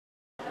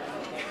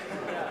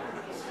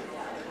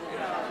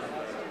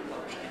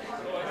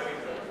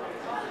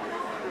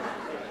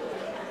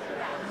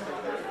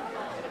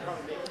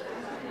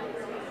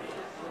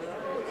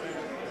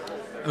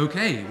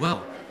Okay,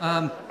 well,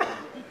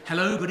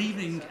 hello, good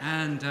evening,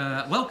 and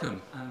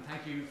welcome, and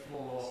thank you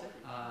for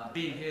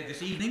being here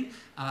this evening.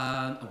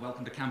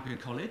 Welcome to Campion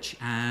College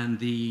and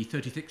the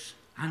 36th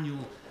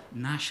Annual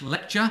Nash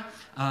Lecture.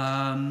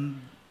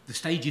 The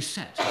stage is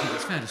set, I think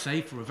it's fair to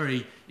say, for a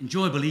very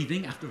enjoyable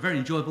evening after a very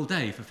enjoyable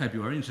day for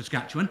February in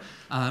Saskatchewan,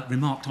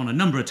 remarked on a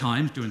number of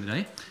times during the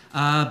day.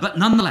 But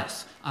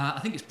nonetheless, I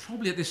think it's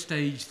probably at this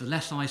stage, the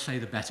less I say,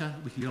 the better.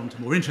 We can get on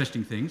to more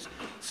interesting things.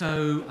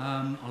 So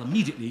I'll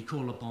immediately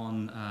call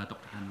upon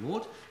Dr. Anne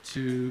Ward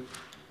to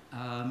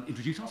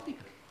introduce our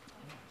speaker.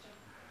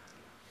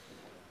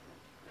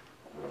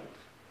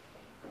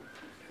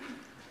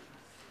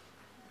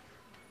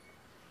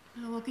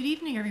 Well, good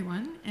evening,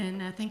 everyone,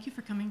 and thank you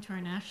for coming to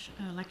our Nash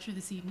lecture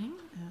this evening.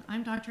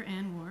 I'm Dr.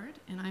 Anne Ward,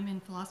 and I'm in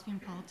Philosophy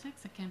and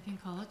Politics at Campion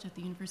College at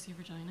the University of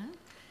Regina.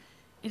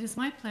 It is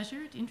my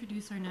pleasure to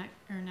introduce our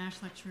Nash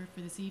lecturer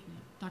for this evening,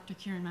 Dr.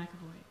 Kieran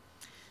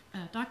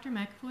McEvoy. Dr.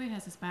 McEvoy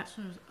has his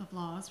Bachelor of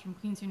Laws from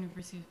Queen's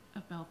University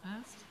of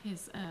Belfast,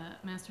 his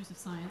Masters of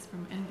Science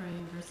from Edinburgh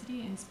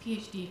University, and his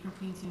PhD from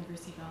Queen's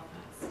University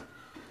Belfast.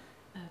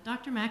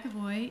 Dr.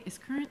 McEvoy is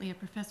currently a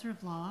professor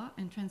of law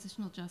and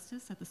transitional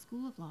justice at the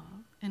School of Law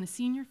and a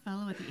senior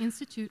fellow at the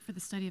Institute for the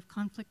Study of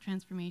Conflict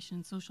Transformation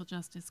and Social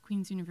Justice,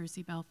 Queen's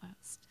University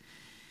Belfast.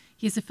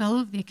 He is a fellow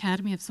of the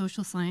Academy of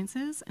Social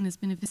Sciences and has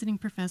been a visiting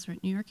professor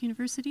at New York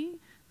University,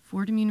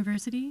 Fordham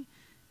University,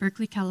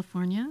 Berkeley,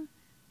 California,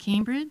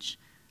 Cambridge,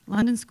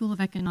 London School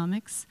of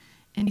Economics,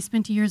 and he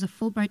spent a year as a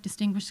Fulbright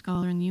Distinguished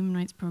Scholar in the Human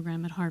Rights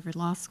Program at Harvard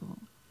Law School.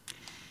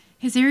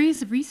 His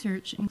areas of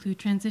research include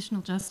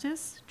transitional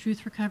justice,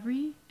 truth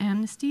recovery,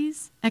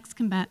 amnesties,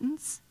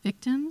 ex-combatants,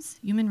 victims,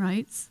 human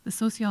rights, the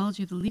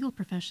sociology of the legal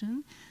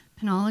profession,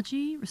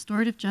 penology,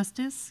 restorative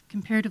justice,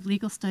 comparative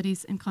legal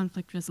studies, and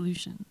conflict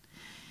resolution.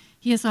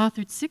 He has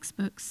authored 6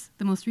 books,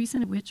 the most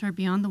recent of which are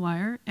Beyond the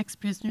Wire,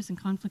 Ex-Prisoners and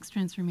Conflicts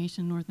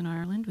Transformation in Northern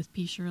Ireland with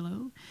P.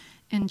 Sherlow,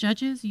 and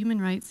Judges, Human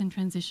Rights and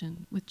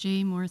Transition with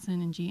J.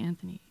 Morrison and G.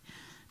 Anthony.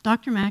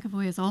 Dr.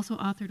 McEvoy has also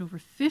authored over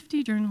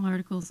 50 journal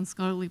articles and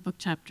scholarly book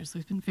chapters, so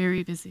he's been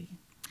very busy.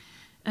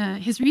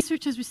 His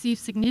research has received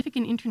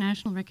significant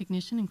international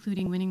recognition,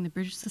 including winning the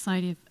British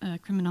Society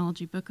of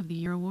Criminology Book of the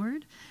Year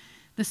Award,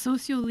 the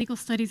Socio-Legal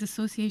Studies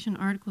Association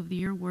Article of the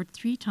Year Award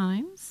 3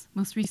 times,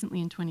 most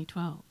recently in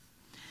 2012.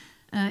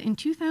 In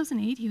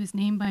 2008, he was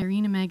named by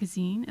Arena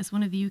magazine as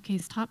one of the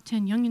UK's top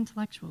 10 young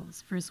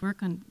intellectuals for his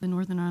work on the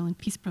Northern Ireland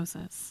peace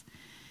process.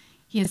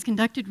 He has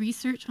conducted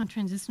research on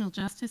transitional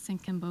justice in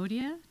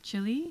Cambodia,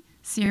 Chile,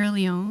 Sierra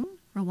Leone,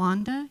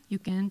 Rwanda,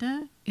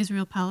 Uganda,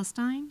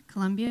 Israel-Palestine,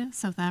 Colombia,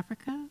 South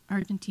Africa,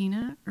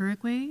 Argentina,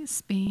 Uruguay,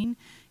 Spain,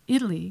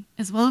 Italy,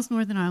 as well as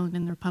Northern Ireland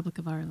and the Republic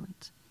of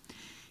Ireland.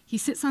 He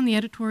sits on the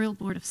editorial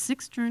board of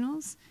 6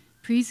 journals,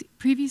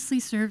 previously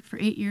served for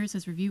 8 years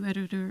as review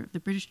editor of the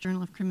British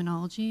Journal of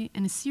Criminology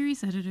and a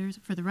series editor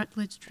for the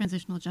Routledge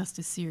Transitional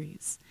Justice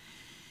series.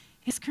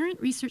 His current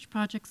research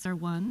projects are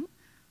 1,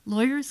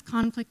 Lawyers,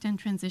 Conflict and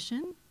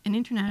Transition, an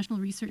international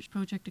research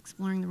project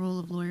exploring the role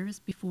of lawyers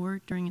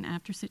before, during, and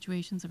after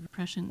situations of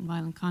repression and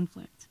violent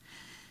conflict.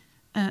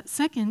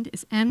 Second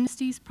is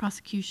Amnesties,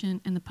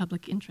 Prosecution, and the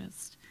Public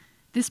Interest.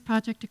 This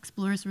project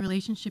explores the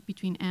relationship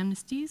between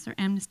amnesties, or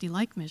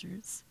amnesty-like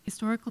measures,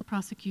 historical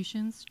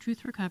prosecutions,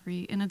 truth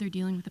recovery, and other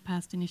dealing with the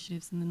past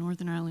initiatives in the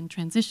Northern Ireland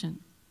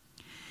transition.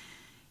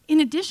 In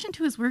addition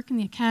to his work in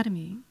the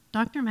Academy,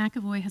 Dr.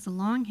 McEvoy has a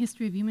long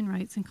history of human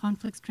rights and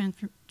conflict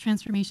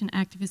transformation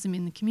activism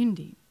in the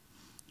community.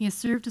 He has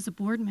served as a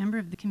board member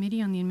of the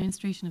Committee on the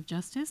Administration of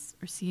Justice,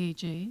 or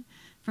CAJ,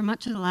 for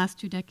much of the last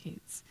 2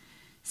 decades.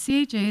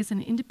 CAJ is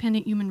an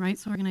independent human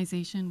rights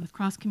organization with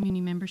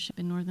cross-community membership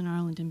in Northern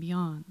Ireland and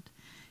beyond.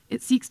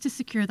 It seeks to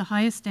secure the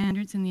highest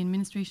standards in the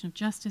administration of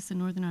justice in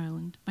Northern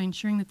Ireland by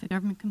ensuring that the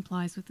government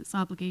complies with its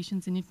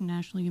obligations in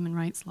international human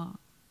rights law.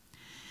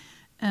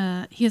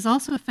 He is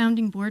also a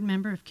founding board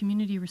member of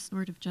Community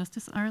Restorative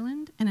Justice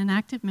Ireland and an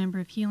active member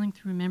of Healing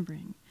Through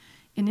Remembering,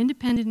 an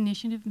independent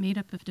initiative made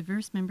up of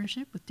diverse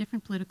membership with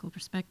different political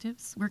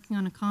perspectives, working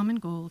on a common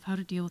goal of how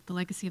to deal with the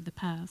legacy of the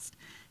past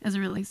as it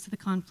relates to the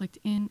conflict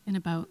in and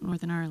about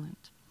Northern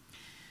Ireland.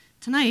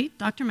 Tonight,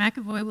 Dr.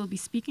 McEvoy will be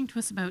speaking to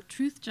us about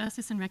truth,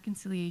 justice, and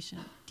reconciliation,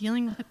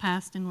 dealing with the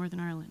past in Northern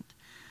Ireland.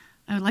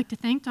 I would like to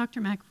thank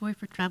Dr. McEvoy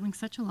for traveling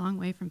such a long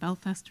way from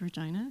Belfast to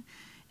Regina,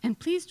 and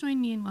please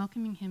join me in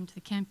welcoming him to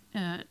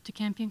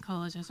Campion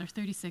College as our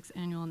 36th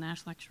annual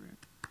Nash lecturer.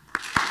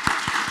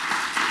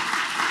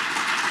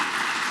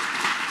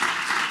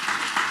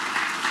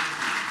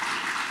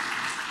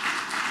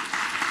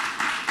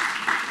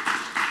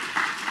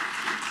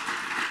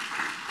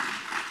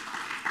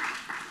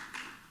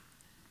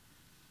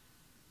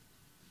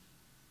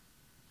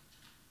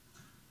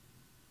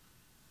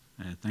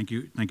 Thank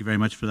you very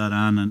much for that,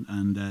 Anne,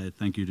 and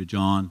thank you to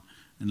John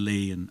and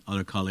Lee and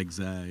other colleagues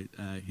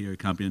here at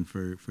Campion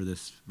for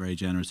this very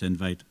generous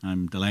invite.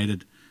 I'm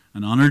delighted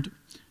and honoured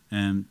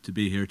to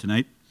be here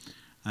tonight.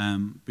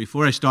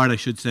 Before I start, I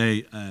should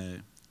say,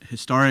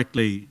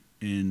 historically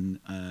in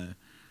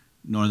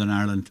Northern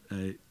Ireland,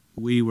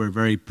 we were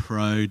very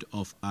proud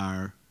of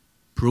our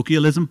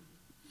parochialism.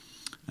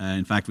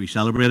 In fact, we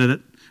celebrated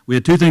it. We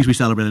had two things we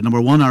celebrated.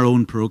 Number one, our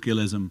own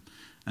parochialism,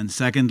 and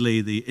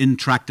secondly, the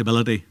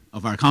intractability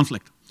of our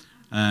conflict.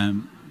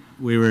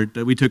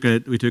 We took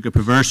a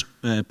perverse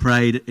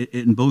pride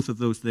in both of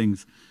those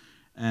things.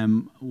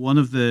 One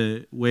of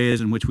the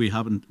ways in which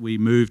we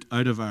moved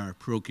out of our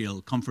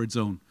parochial comfort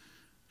zone,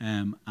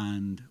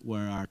 and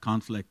where our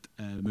conflict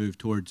moved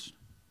towards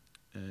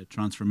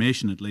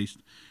transformation, at least,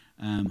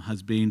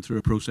 has been through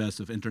a process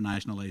of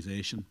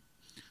internationalization.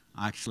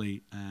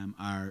 Actually,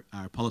 our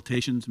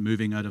politicians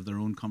moving out of their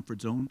own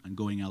comfort zone and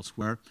going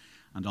elsewhere,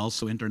 and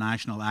also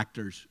international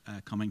actors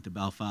coming to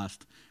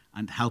Belfast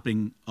and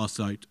helping us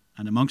out.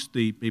 And amongst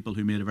the people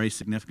who made a very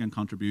significant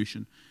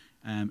contribution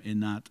in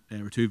that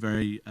were two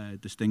very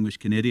distinguished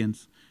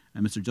Canadians,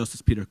 Mr.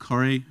 Justice Peter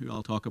Curry, who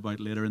I'll talk about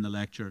later in the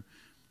lecture,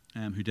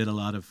 who did a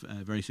lot of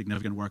very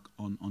significant work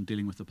on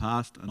dealing with the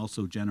past, and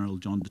also General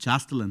John de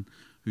Chastelain,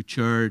 who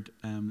chaired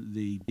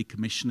the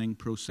decommissioning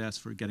process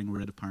for getting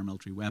rid of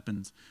paramilitary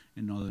weapons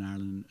in Northern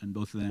Ireland, and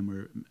both of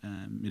them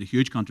made a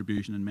huge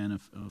contribution, and men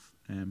of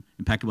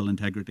impeccable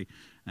integrity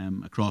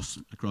across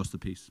the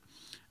piece.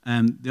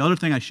 The other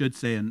thing I should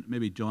say, and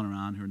maybe John or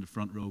Anne, who are in the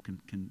front row,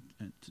 can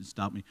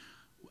stop me,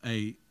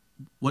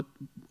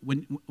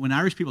 when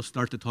Irish people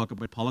start to talk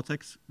about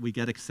politics, we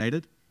get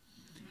excited.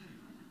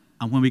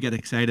 And when we get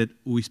excited,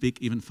 we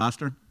speak even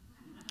faster.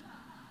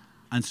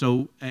 And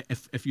so,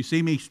 if you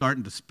see me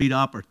starting to speed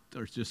up or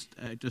just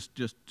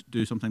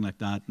do something like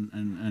that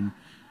and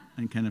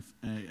kind of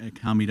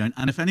calm me down.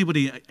 And if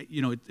anybody,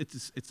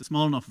 it's a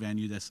small enough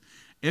venue.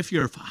 If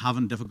you're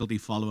having difficulty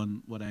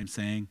following what I'm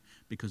saying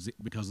because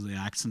of the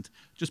accent,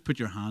 just put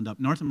your hand up.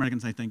 North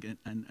Americans, I think,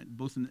 and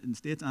both in the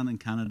States and in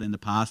Canada, in the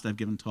past, I've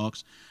given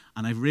talks,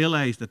 and I've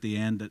realised at the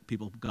end that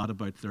people got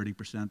about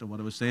 30% of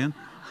what I was saying.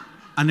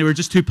 And they were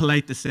just too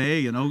polite to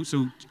say,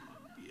 So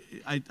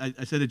I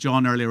said to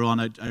John earlier on,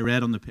 I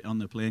read on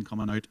the plane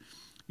coming out,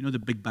 the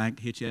big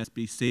bank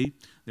HSBC,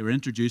 they were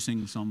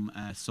introducing some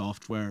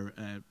software,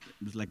 it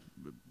was like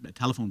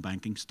telephone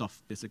banking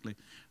stuff basically,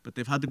 but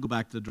they've had to go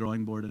back to the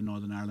drawing board in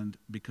Northern Ireland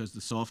because the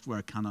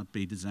software cannot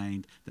be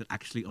designed that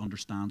actually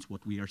understands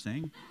what we are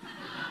saying.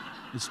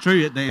 It's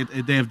true,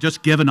 they have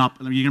just given up.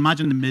 I mean, you can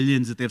imagine the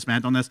millions that they've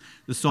spent on this.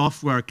 The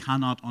software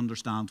cannot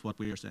understand what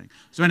we are saying.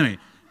 So anyway,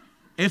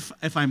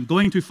 if I'm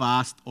going too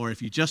fast, or if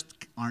you just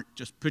aren't,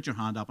 just put your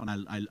hand up and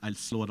I'll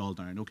slow it all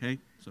down. Okay?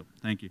 So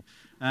thank you.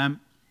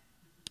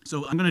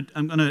 So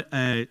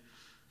the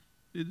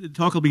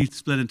talk will be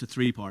split into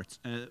three parts.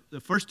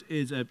 The first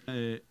is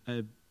a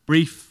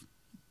brief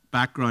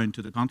background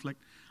to the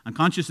conflict. I'm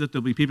conscious that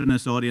there'll be people in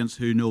this audience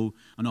who know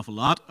an awful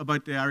lot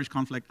about the Irish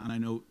conflict, and I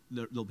know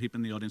there'll be people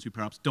in the audience who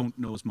perhaps don't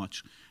know as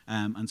much.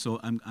 And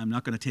so I'm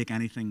not going to take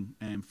anything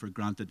for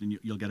granted, and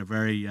you'll get a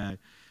very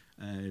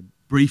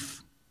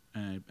brief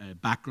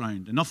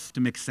background, enough to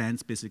make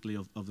sense, basically,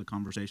 of the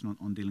conversation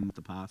on dealing with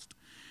the past.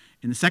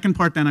 In the second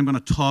part, then, I'm going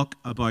to talk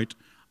about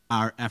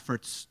our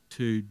efforts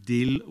to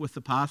deal with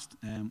the past,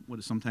 what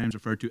is sometimes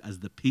referred to as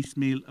the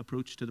piecemeal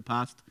approach to the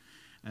past.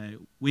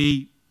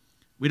 We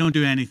don't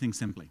do anything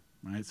simply,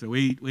 right? So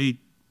we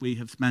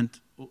have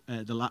spent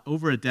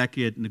over a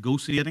decade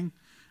negotiating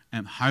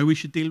how we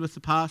should deal with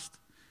the past.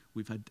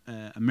 We've had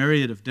a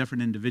myriad of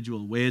different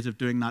individual ways of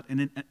doing that.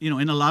 And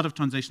in a lot of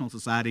transitional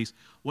societies,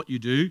 what you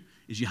do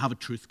is you have a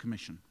truth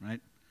commission,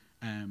 right?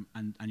 And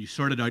you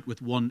sort it out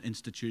with one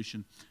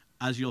institution.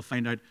 As you'll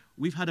find out,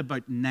 we've had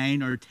about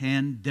 9 or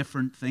 10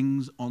 different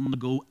things on the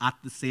go at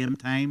the same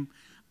time.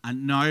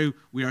 And now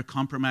we are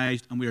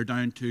compromised and we are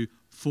down to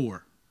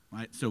 4,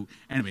 right? So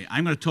anyway,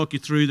 I'm going to talk you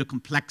through the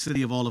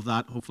complexity of all of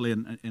that, hopefully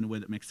in a way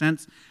that makes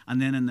sense.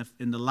 And then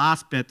in the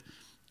last bit,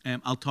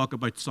 I'll talk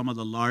about some of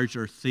the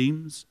larger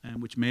themes,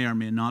 which may or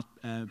may not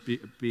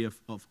be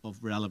of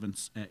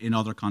relevance in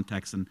other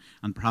contexts, and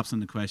perhaps in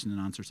the question and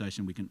answer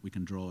session we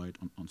can draw out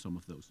on some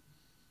of those.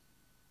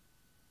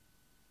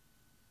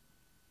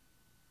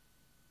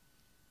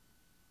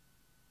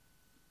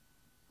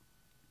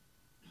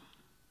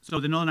 So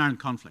the Northern Ireland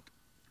conflict.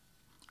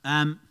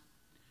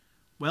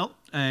 Well,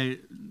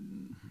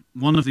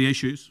 one of the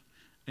issues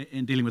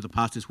in dealing with the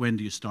past is, when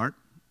do you start?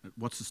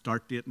 What's the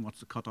start date and what's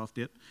the cutoff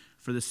date?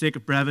 For the sake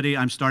of brevity,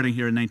 I'm starting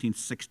here in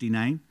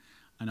 1969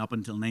 and up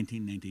until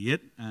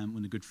 1998,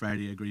 when the Good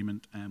Friday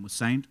Agreement was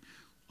signed.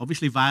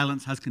 Obviously,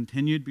 violence has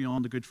continued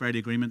beyond the Good Friday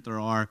Agreement.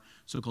 There are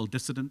so-called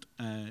dissident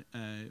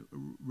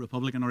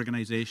Republican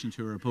organisations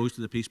who are opposed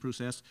to the peace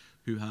process,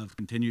 who have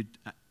continued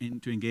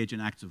to engage in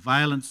acts of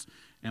violence,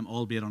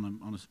 albeit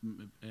on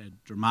a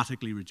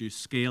dramatically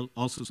reduced scale.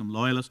 Also some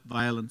loyalist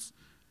violence,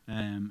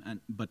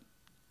 but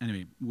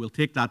anyway, we'll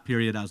take that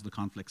period as the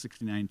conflict,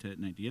 69 to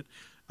 98.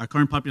 Our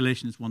current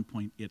population is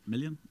 1.8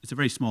 million. It's a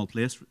very small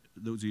place, for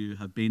those of you who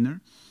have been there.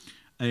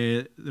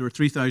 There were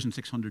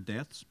 3,600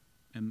 deaths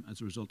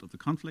as a result of the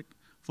conflict,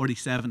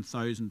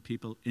 47,000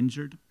 people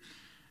injured,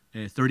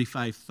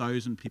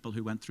 35,000 people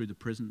who went through the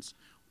prisons.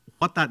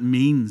 What that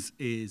means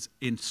is,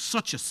 in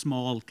such a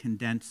small,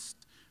 condensed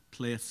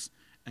place,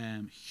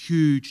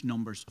 huge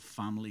numbers of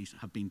families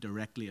have been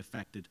directly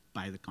affected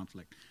by the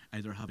conflict,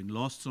 either having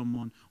lost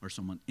someone or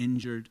someone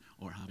injured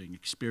or having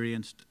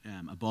experienced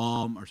a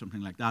bomb or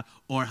something like that,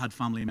 or had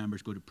family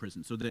members go to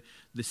prison. So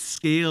the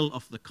scale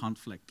of the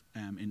conflict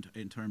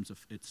in terms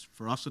of its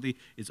ferocity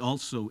is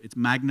also, it's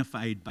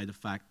magnified by the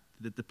fact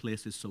that the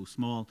place is so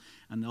small,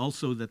 and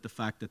also that the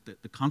fact that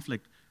the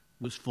conflict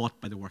was fought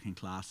by the working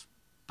class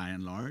by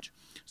and large.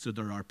 So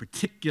there are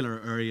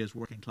particular areas,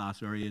 working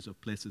class areas of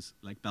places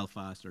like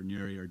Belfast or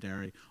Newry or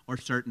Derry or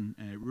certain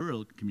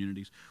rural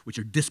communities which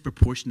are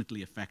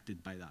disproportionately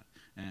affected by that.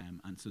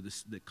 And so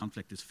the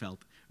conflict is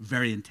felt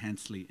very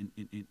intensely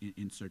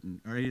in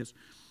certain areas.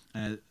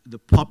 The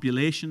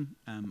population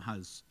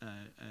has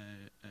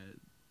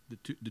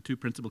the two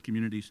principal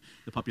communities,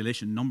 the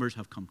population numbers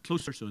have come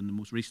closer. So in the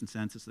most recent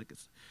census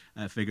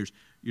figures,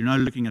 you're now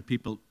looking at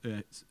people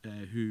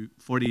who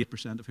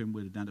 48% of whom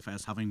would identify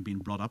as having been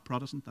brought up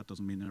Protestant. That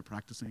doesn't mean they're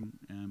practicing,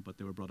 but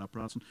they were brought up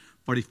Protestant.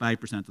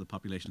 45% of the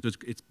population. So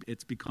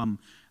it's become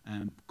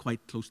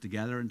quite close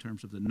together in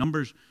terms of the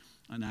numbers.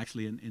 And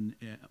actually,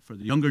 for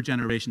the younger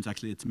generations,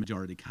 actually it's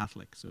majority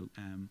Catholic. So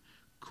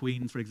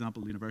Queen, for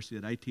example, the university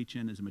that I teach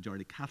in, is a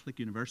majority Catholic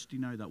university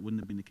now. That wouldn't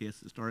have been the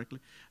case historically.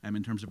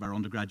 In terms of our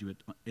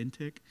undergraduate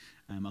intake,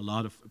 a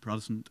lot of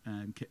Protestant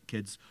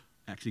kids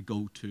actually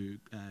go to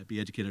be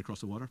educated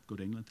across the water, go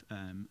to England.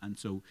 And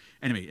so,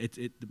 anyway,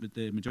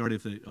 the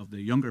majority of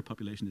the younger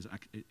population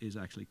is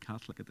actually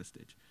Catholic at this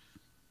stage.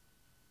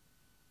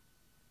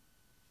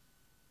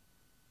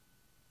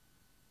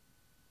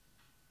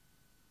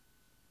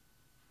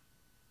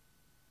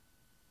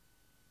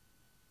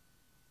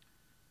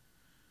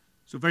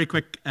 So very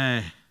quick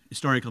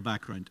historical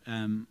background.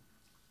 In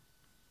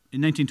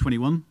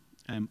 1921,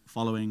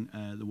 following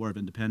the War of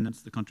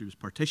Independence, the country was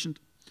partitioned.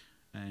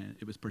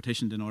 It was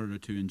partitioned in order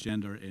to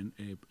engender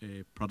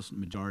a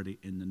Protestant majority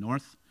in the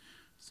north.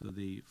 So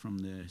from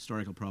the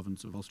historical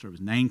province of Ulster, it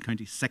was 9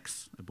 counties,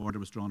 6. A border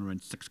was drawn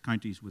around 6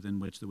 counties within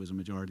which there was a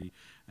majority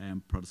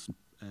Protestant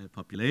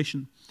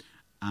population.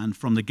 And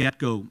from the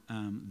get-go,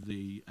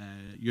 the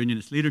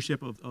unionist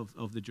leadership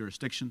of the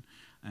jurisdiction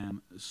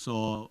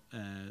saw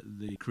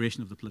the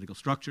creation of the political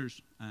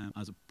structures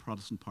as a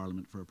Protestant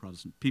parliament for a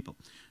Protestant people.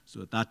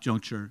 So at that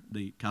juncture,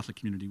 the Catholic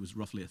community was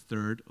roughly a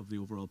third of the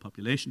overall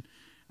population.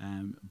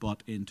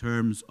 But in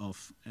terms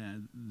of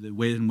the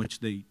way in which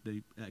the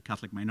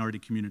Catholic minority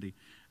community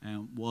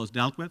was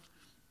dealt with,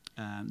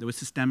 there was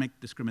systemic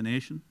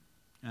discrimination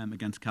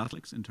against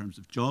Catholics in terms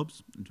of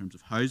jobs, in terms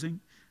of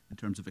housing, in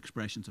terms of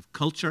expressions of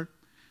culture,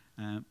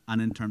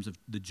 and in terms of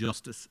the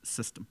justice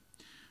system.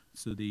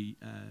 So the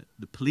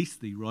police,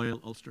 the Royal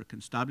Ulster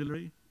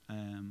Constabulary,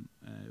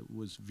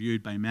 was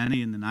viewed by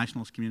many in the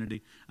nationalist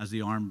community as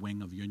the armed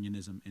wing of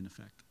unionism, in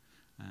effect.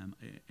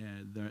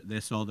 They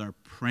saw their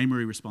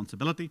primary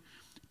responsibility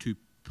to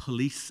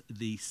police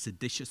the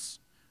seditious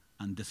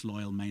and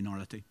disloyal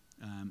minority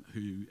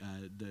who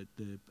the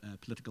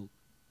political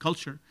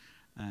culture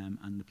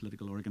and the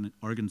political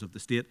organs of the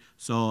state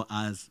saw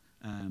as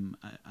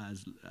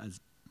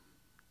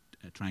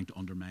trying to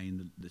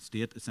undermine the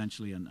state,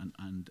 essentially,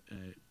 and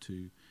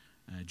to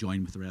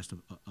join with the rest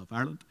of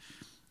Ireland.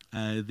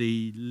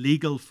 The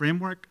legal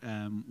framework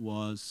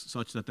was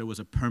such that there was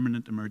a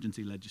permanent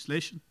emergency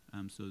legislation.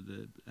 So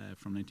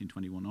from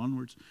 1921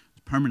 onwards,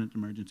 permanent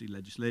emergency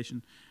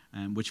legislation,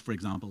 which, for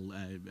example,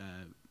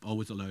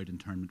 always allowed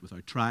internment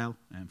without trial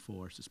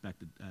for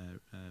suspected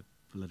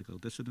political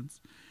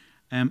dissidents.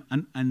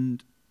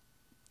 And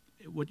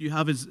what you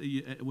have is,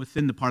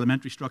 within the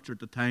parliamentary structure at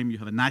the time, you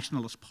have a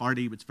nationalist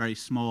party which is very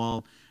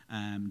small,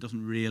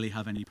 doesn't really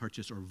have any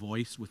purchase or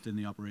voice within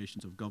the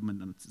operations of government,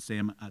 and it's the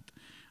same at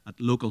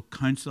local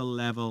council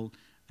level.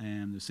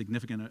 There's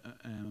significant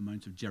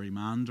amounts of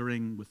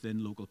gerrymandering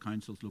within local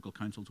councils. Local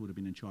councils would have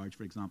been in charge,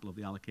 for example, of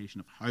the allocation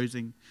of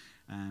housing,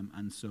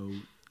 and so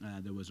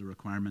there was a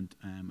requirement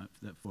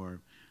that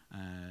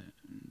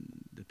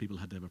people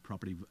had to have a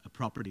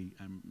property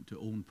to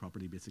own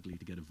property, basically,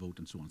 to get a vote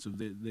and so on. So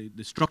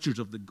the structures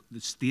of the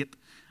state,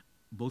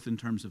 both in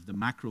terms of the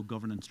macro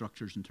governance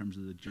structures, in terms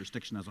of the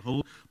jurisdiction as a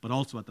whole, but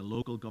also at the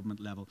local government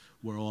level,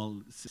 were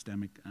all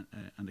systemic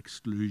and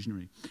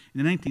exclusionary.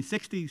 In the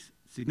 1960s,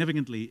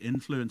 significantly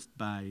influenced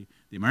by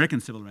the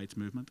American civil rights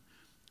movement,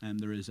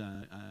 there is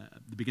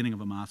the beginning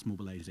of a mass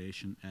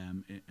mobilization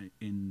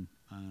in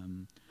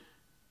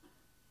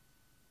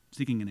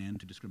seeking an end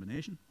to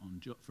discrimination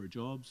for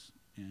jobs,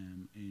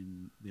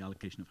 in the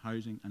allocation of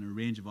housing, and a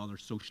range of other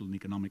social and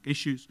economic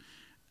issues.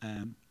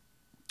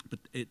 But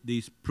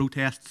these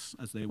protests,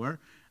 as they were,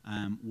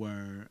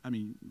 I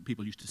mean,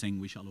 people used to sing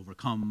 "We Shall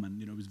Overcome,"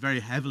 and it was very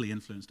heavily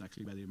influenced,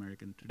 actually, by the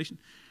American tradition.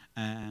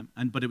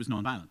 But it was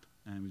non-violent.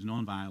 It was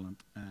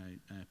non-violent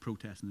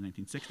protest in the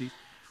 1960s.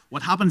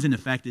 What happens, in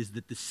effect, is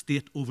that the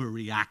state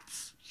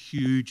overreacts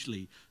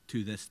hugely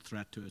to this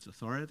threat to its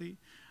authority,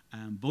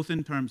 both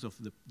in terms of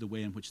the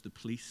way in which the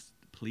police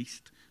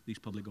policed these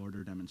public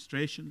order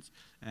demonstrations,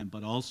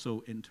 but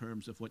also in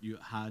terms of what you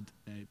had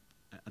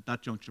at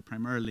that juncture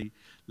primarily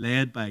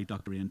led by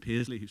Dr. Ian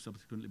Paisley, who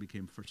subsequently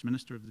became First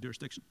Minister of the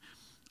jurisdiction,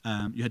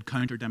 You had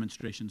counter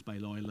demonstrations by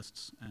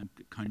loyalists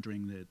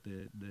countering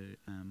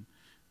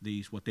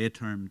these what they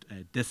termed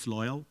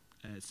disloyal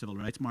civil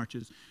rights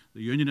marches.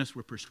 The Unionists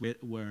were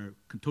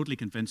totally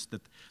convinced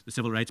that the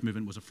civil rights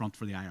movement was a front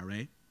for the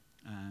IRA.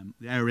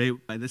 The IRA,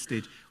 by this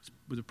stage,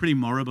 was a pretty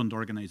moribund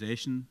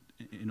organisation.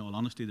 In all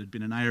honesty, there had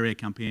been an IRA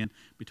campaign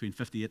between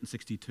 58 and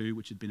 62,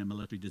 which had been a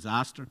military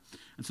disaster.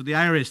 And so the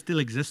IRA still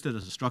existed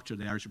as a structure,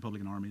 the Irish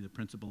Republican Army, the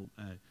principal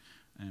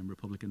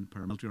Republican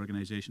paramilitary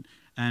organisation.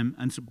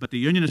 But the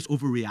Unionists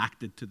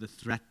overreacted to the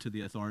threat to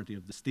the authority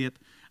of the state,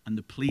 and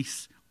the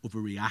police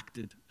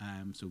overreacted.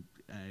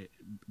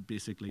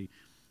 Basically,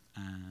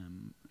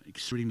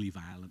 extremely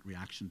violent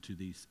reaction to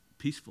these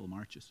peaceful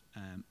marches,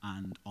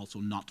 and also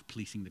not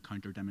policing the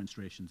counter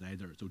demonstrations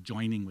either, so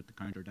joining with the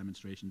counter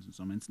demonstrations in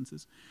some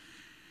instances.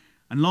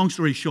 And long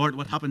story short,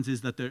 what happens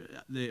is that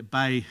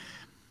by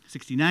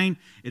 1969,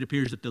 it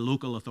appears that the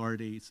local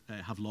authorities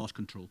have lost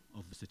control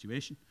of the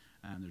situation.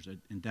 There's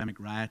endemic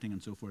rioting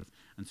and so forth,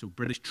 and so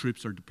British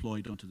troops are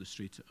deployed onto the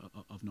streets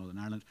of Northern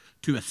Ireland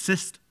to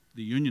assist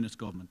the Unionist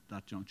government at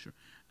that juncture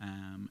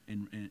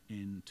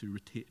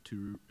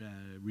to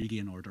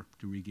regain order,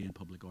 to regain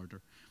public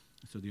order.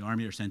 So the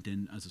army are sent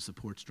in as a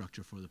support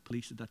structure for the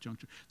police at that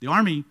juncture. The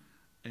army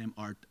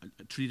are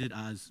treated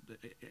as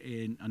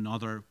in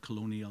another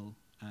colonial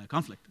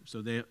conflict.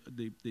 So the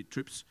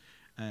troops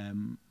a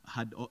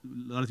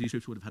lot of these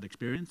troops would have had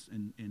experience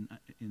in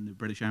the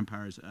British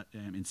empires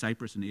in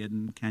Cyprus and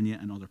Aden, Kenya,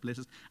 and other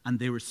places, and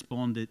they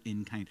responded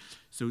in kind.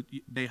 So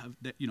they have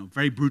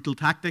very brutal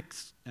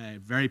tactics,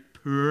 very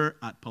poor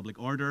at public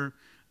order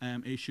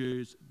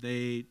issues.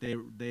 They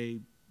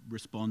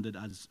responded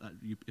as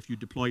if you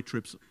deploy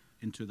troops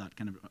into that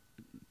kind of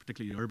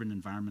particularly urban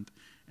environment,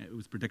 it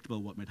was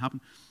predictable what might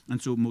happen.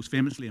 And so most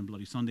famously on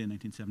Bloody Sunday in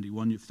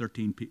 1971, you have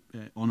 13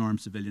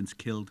 unarmed civilians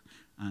killed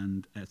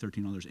and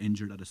 13 others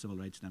injured at a civil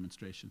rights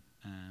demonstration.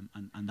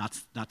 And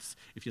that's,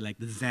 if you like,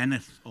 the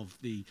zenith of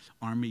the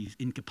army's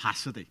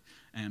incapacity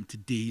to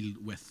deal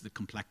with the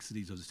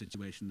complexities of the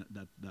situation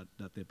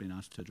that they've been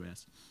asked to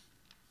address.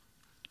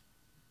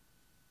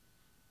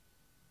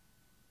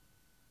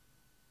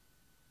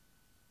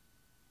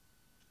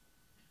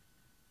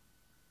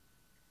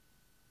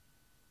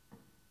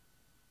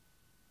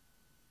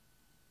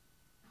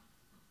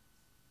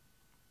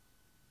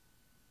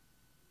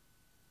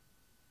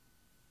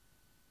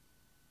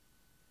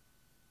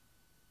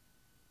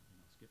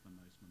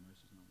 My mouse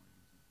is not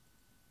working.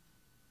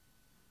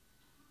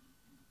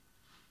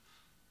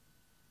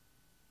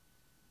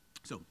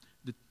 So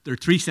there are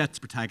three sets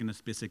of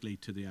protagonists basically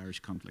to the Irish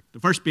conflict. The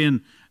first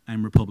being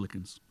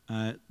Republicans.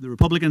 The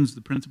Republicans,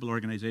 the principal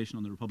organisation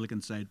on the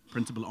Republican side,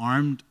 principal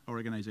armed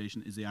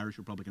organisation, is the Irish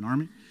Republican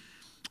Army.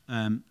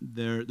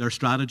 Their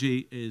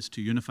strategy is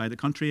to unify the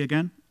country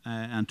again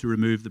and to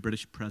remove the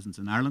British presence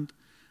in Ireland.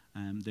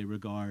 They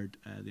regard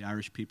the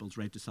Irish people's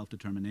right to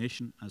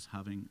self-determination as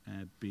having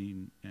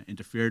been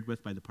interfered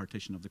with by the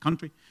partition of the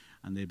country,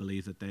 and they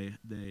believe that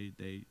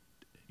they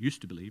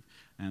used to believe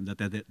that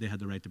they had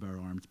the right to bear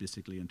arms,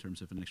 basically in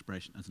terms of an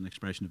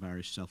expression of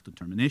Irish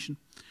self-determination.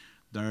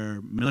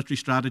 Their military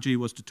strategy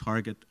was to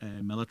target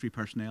military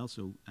personnel,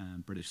 so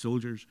British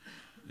soldiers,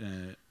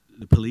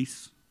 the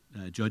police,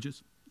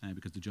 judges,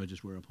 because the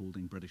judges were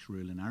upholding British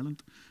rule in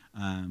Ireland,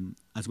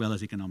 as well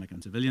as economic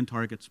and civilian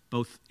targets,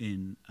 both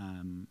in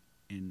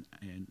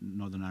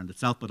Northern Ireland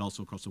itself, but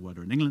also across the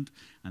water in England,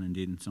 and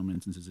indeed in some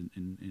instances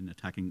in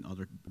attacking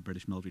other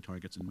British military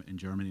targets in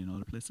Germany and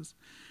other places.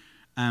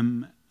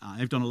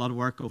 I've done a lot of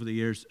work over the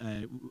years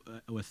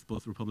with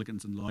both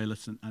Republicans and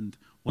Loyalists, and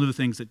one of the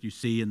things that you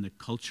see in the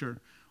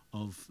culture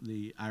of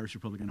the Irish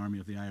Republican Army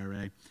of the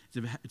IRA,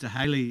 it's a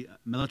highly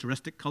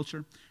militaristic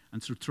culture,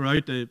 and so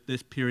throughout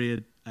this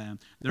period,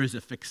 there is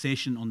a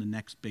fixation on the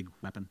next big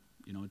weapon.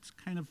 It's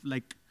kind of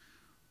like,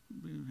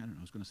 I don't know,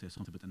 I was going to say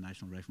something about the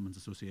National Riflemen's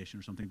Association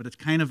or something, but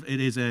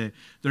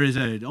there is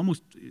a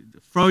almost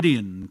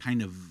Freudian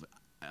kind of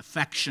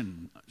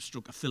affection,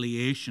 stroke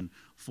affiliation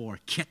for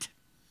kit,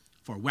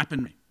 for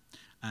weaponry,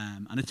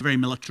 and it's a very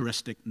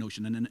militaristic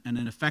notion. And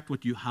in effect,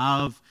 what you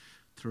have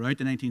throughout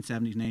the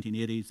 1970s,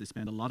 1980s, they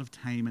spend a lot of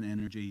time and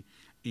energy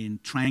in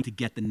trying to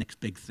get the next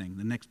big thing,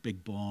 the next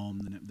big bomb,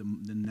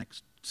 the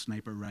next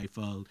sniper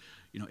rifle.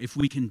 If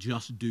we can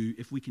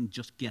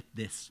just get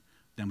this,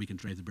 then we can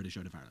drive the British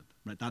out of Ireland.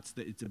 Right?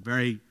 It's a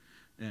very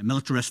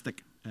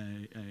militaristic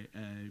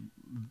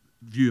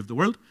view of the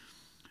world.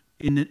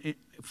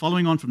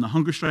 Following on from the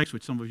hunger strikes,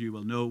 which some of you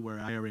will know, where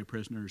IRA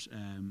prisoners,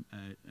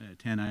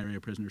 10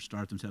 IRA prisoners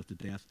starved themselves to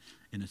death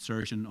in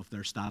assertion of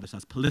their status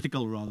as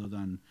political rather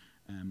than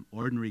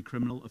ordinary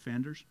criminal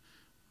offenders.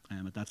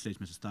 At that stage,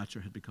 Mrs.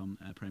 Thatcher had become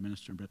Prime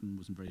Minister in Britain,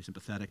 wasn't very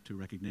sympathetic to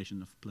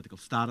recognition of political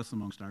status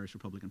amongst Irish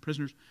Republican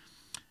prisoners.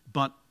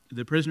 But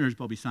the prisoners,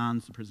 Bobby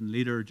Sands, the prison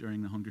leader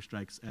during the hunger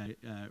strikes,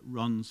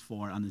 runs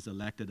for and is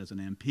elected as an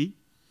MP.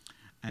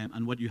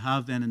 And what you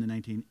have then in the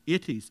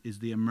 1980s is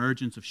the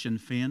emergence of Sinn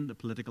Féin, the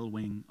political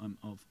wing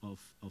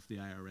of the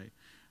IRA.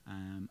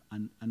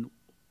 And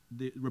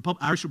the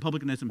Irish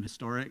republicanism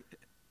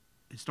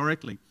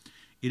historically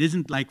It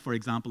isn't like, for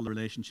example, the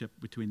relationship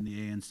between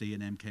the ANC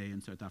and MK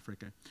in South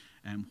Africa,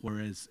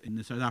 whereas in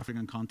the South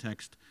African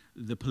context,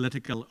 the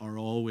political are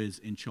always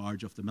in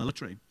charge of the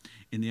military.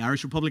 In the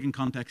Irish Republican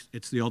context,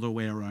 it's the other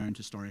way around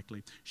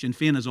historically. Sinn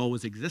Féin has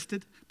always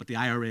existed, but the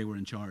IRA were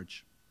in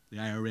charge. The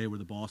IRA were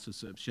the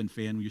bosses. Sinn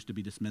Féin used to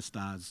be dismissed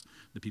as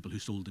the people who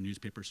sold the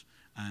newspapers.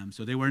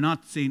 So they were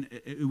not seen.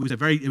 It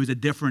was a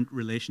different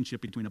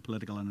relationship between a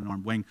political and an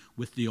armed wing,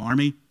 with the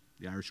army,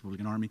 the Irish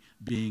Republican Army,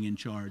 being in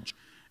charge.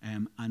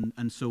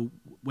 And so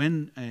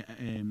when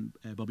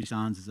Bobby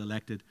Sands is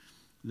elected,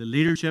 the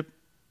leadership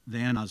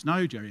then, as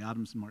now, Gerry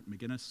Adams and Martin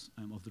McGuinness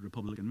of the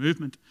Republican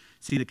movement,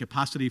 see the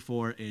capacity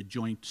for a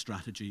joint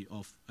strategy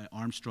of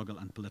armed struggle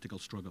and political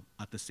struggle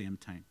at the same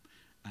time.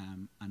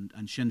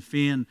 And Sinn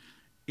Féin,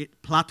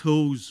 it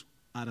plateaus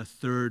at a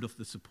third of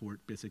the support,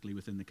 basically,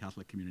 within the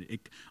Catholic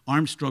community.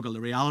 Armed struggle, the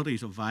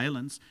realities of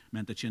violence,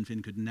 meant that Sinn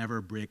Féin could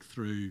never break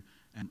through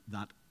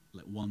that,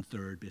 like,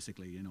 one-third,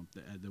 basically. You know,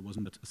 there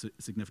wasn't a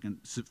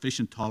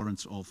sufficient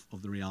tolerance of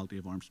the reality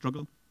of armed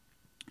struggle.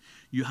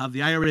 You have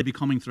the IRA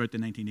becoming, throughout the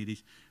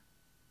 1980s,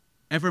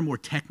 ever more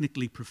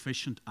technically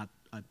proficient at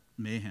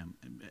mayhem,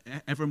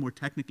 ever more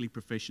technically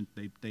proficient.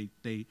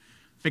 They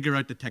figure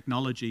out the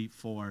technology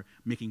for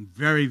making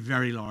very,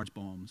 very large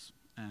bombs.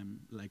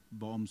 Like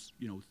bombs,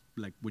 you know,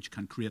 like which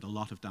can create a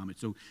lot of damage.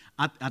 So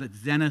at its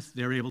zenith,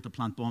 they're able to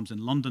plant bombs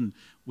in London,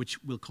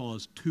 which will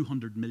cause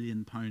 £200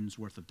 million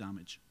worth of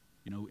damage,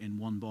 you know, in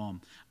one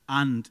bomb.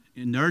 And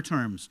in their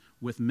terms,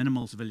 with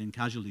minimal civilian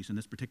casualties. In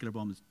this particular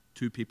bomb,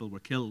 2 people were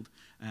killed.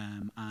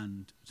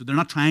 And so they're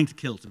not trying to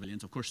kill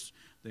civilians. Of course,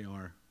 they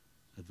are,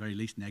 at the very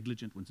least,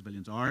 negligent when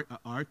civilians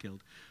are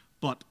killed.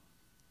 But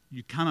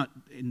you cannot,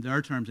 in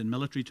their terms, in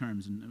military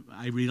terms, and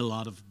I read a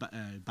lot of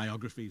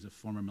biographies of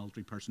former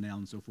military personnel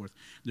and so forth,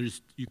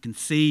 you can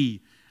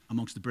see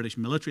amongst the British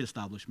military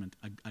establishment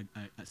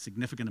a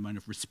significant amount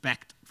of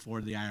respect for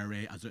the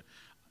IRA as a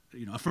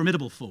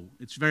formidable foe.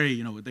 It's very,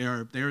 you know,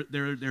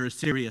 they're a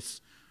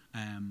serious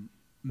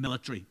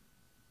military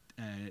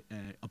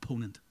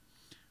opponent.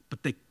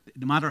 But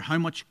no matter how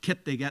much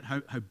kit they get,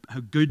 how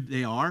good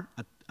they are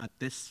at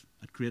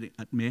creating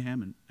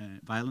mayhem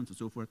and violence and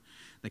so forth,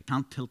 they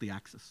can't tilt the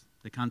axis.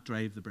 They can't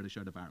drive the British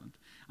out of Ireland.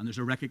 And there's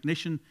a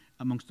recognition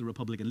amongst the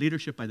Republican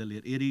leadership by the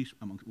late 80s,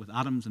 with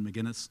Adams and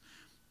McGuinness,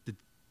 that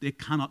they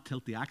cannot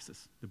tilt the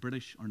axis. The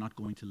British are not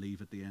going to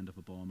leave at the end of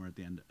a bomb or at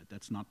the end.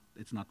 It's not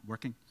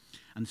working.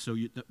 And so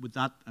with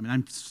that, I mean,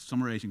 I'm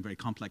summarizing very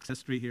complex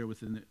history here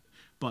within it,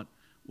 but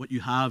what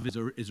you have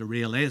is a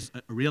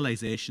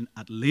realization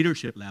at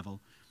leadership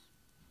level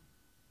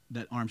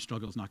that armed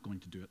struggle is not going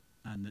to do it,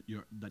 and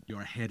that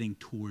you're heading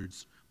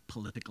towards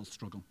political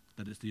struggle.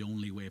 That is the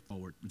only way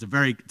forward.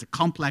 That's a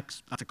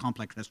complex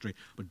history,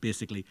 but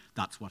basically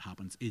that's what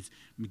happens. Is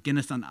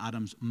McGuinness and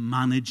Adams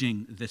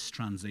managing this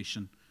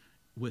transition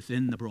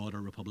within the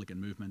broader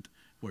Republican movement,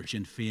 where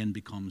Sinn Féin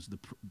becomes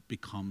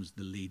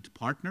the lead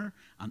partner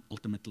and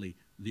ultimately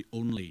the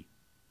only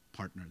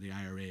partner. The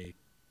IRA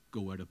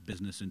go out of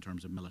business in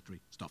terms of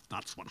military stuff.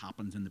 That's what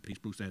happens in the peace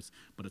process,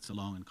 but it's a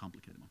long and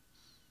complicated one.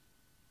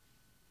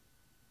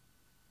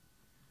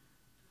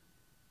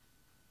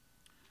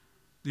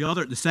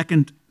 The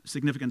second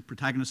significant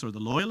protagonists are the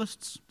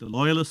Loyalists. The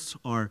Loyalists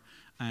are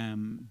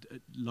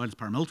Loyalist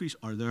paramilitaries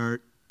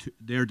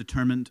they're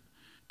determined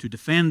to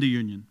defend the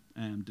Union,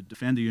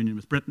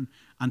 with Britain,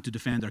 and to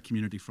defend their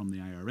community from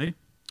the IRA.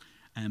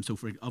 So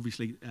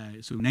obviously,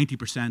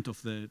 90%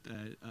 of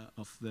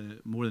the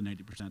more than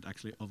 90%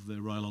 actually of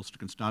the Royal Ulster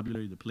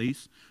Constabulary, the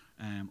police,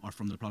 are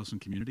from the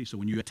Protestant community. So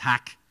when you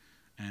attack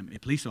a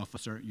police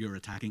officer, you're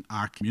attacking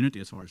our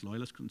community as far as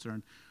Loyalists are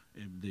concerned.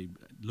 The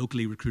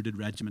locally recruited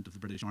regiment of the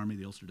British Army,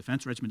 the Ulster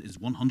Defence Regiment, is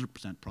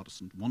 100%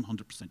 Protestant,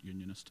 100%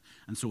 Unionist.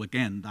 And so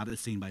again, that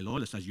is seen by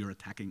Loyalists as you're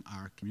attacking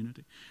our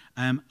community.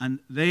 And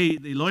the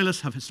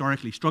Loyalists have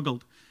historically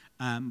struggled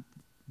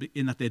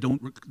in that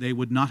they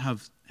would not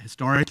have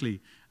historically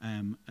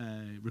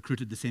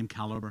recruited the same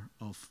calibre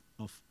of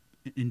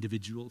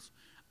individuals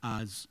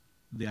as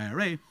the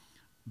IRA,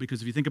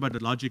 because if you think about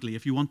it logically,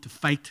 if you want to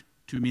fight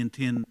to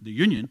maintain the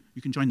Union,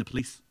 you can join the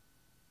police,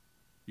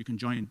 you can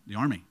join the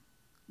army,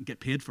 and get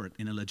paid for it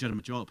in a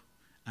legitimate job.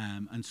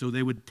 And so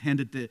they would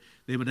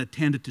have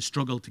tended to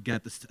struggle to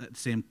get the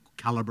same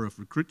calibre of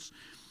recruits.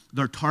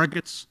 Their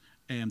targets,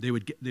 they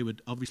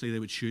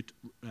would shoot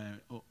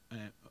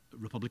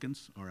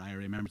Republicans or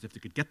IRA members if they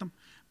could get them,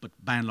 but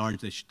by and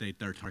large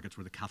their targets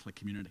were the Catholic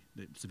community,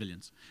 the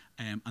civilians.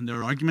 And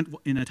their argument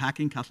in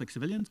attacking Catholic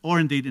civilians, or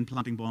indeed in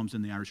planting bombs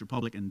in the Irish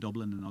Republic, in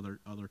Dublin and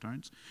other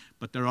towns,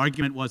 but their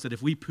argument was that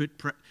if we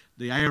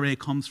the IRA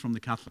comes from the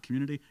Catholic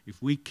community, if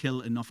we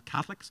kill enough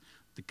Catholics,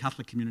 the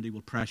Catholic community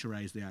will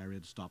pressurise the IRA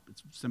to stop.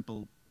 It's a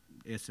simple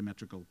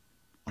asymmetrical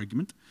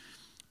argument.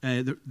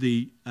 As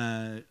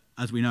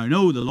we now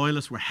know, the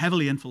Loyalists were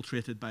heavily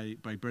infiltrated by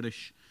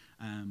British,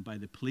 by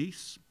the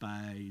police,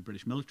 by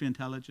British military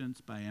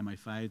intelligence, by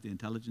MI5, the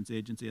intelligence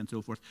agency, and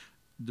so forth.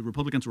 The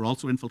Republicans were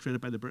also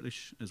infiltrated by the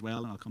British as well,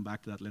 and I'll come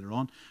back to that later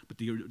on.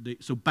 But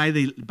so by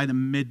the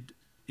mid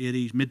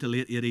to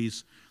late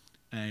 80s,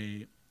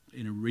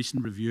 in a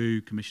recent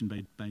review commissioned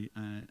by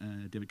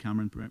David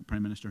Cameron,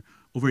 Prime Minister,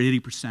 over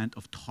 80%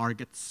 of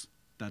targets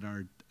that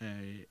are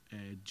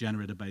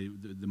generated by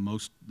the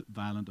most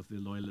violent of the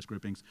loyalist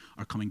groupings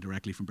are coming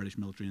directly from British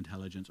military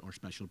intelligence or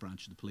special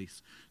branch of the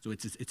police. So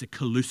it's a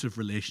collusive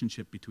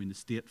relationship between the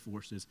state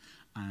forces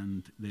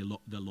and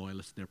the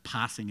loyalists. They're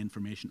passing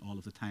information all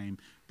of the time.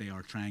 They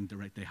are trying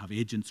to they have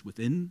agents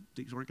within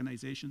these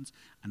organisations,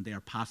 and they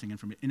are passing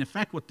information. In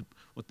effect, what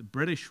the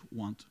British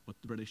want, what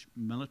the British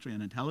military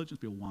and intelligence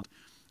people want,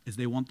 is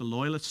they want the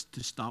loyalists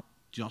to stop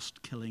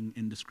just killing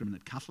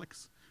indiscriminate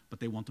Catholics,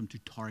 but they want them to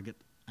target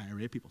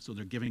IRA people. So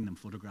they're giving them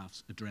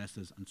photographs,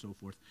 addresses, and so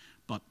forth.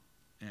 But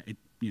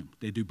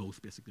they do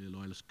both. Basically, the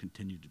loyalists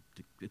continue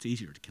to. It's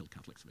easier to kill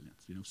Catholic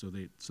civilians. So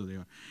they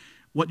are.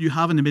 What you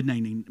have in the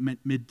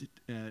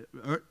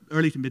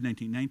early to mid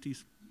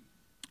 1990s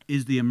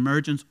is the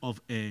emergence of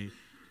a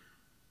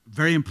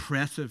very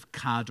impressive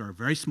cadre,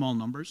 very small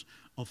numbers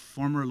of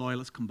former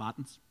loyalist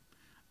combatants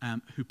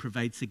who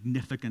provide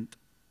significant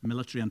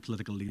military and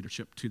political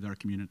leadership to their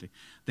community.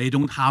 They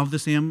don't have the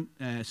same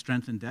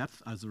strength and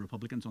depth as the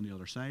Republicans on the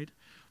other side,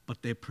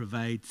 but they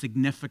provide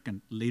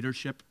significant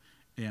leadership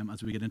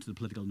as we get into the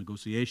political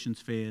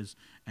negotiations phase,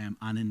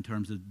 and in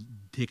terms of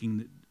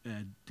taking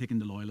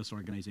the loyalist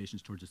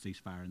organisations towards a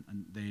ceasefire.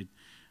 And they,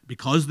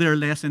 because they're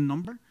less in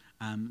number,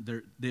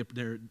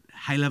 they're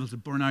high levels of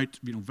burnout.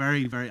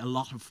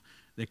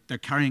 They're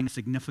carrying a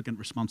significant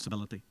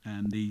responsibility.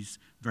 These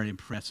very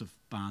impressive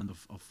band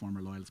of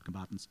former loyalist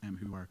combatants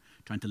who are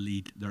trying to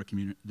lead their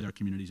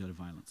communities out of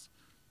violence.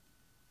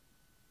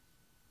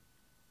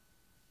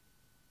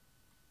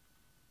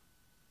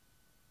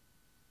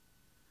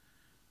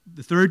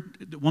 The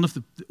third, one of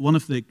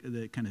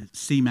the kind of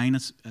C-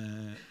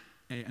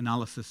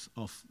 analysis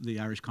of the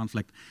Irish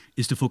conflict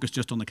is to focus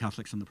just on the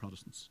Catholics and the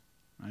Protestants,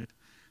 right?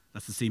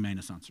 That's the C-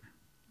 answer.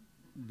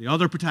 The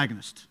other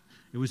protagonist,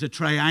 it was a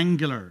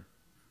triangular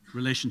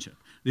relationship.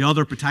 The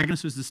other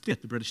protagonist was the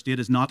state. The British state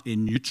is not a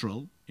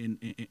neutral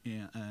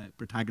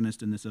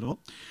protagonist in this at all.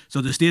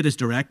 So the state is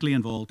directly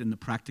involved in the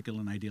practical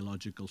and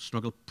ideological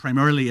struggle.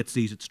 Primarily, it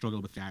sees its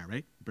struggle with the IRA.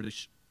 The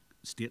British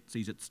state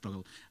sees its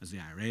struggle as the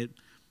IRA.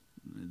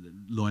 The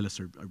loyalists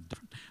are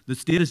different. The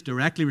state is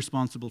directly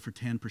responsible for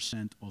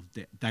 10% of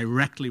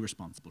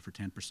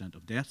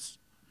deaths.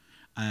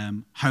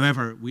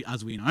 However,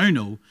 as we now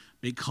know,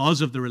 because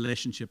of the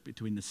relationship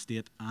between the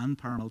state and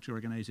paramilitary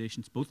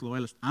organisations, both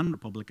loyalist and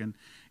Republican,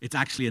 it's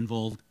actually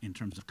involved in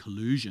terms of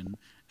collusion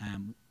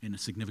in a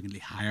significantly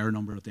higher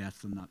number of deaths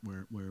than that,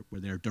 where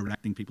they're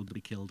directing people to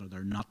be killed or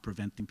they're not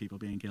preventing people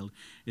being killed.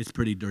 It's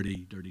pretty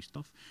dirty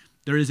stuff.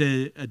 There is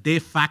a de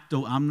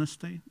facto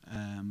amnesty,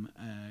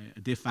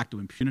 a de facto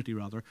impunity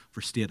rather,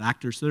 for state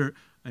actors.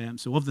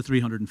 So of the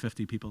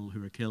 350 people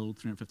who were killed,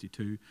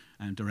 352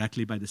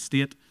 directly by the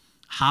state,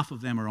 half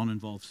of them are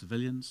uninvolved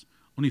civilians.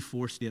 Only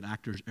 4 state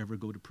actors ever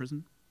go to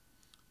prison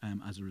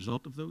as a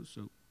result of those.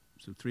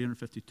 So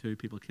 352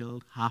 people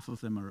killed, half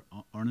of them are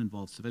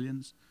uninvolved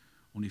civilians.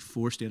 Only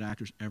 4 state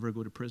actors ever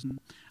go to prison.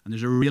 And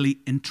there's a really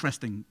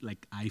interesting,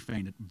 I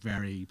find it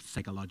very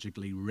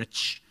psychologically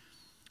rich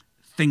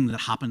thing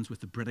that happens with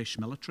the British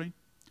military.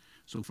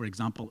 So, for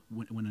example,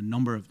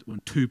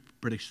 when 2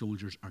 British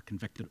soldiers are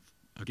convicted,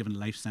 are given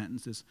life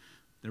sentences,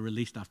 they're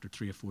released after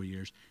 3 or 4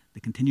 years. They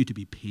continue to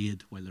be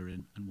paid while they're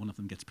in, and one of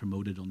them gets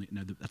promoted.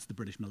 That's the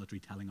British military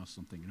telling us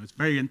something. It's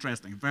very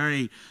interesting.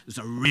 There's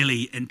a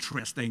really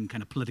interesting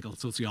kind of political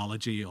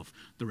sociology of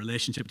the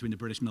relationship between the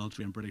British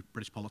military and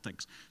British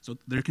politics. So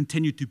they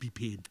continue to be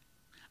paid,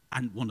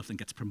 and one of them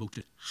gets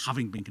promoted,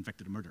 having been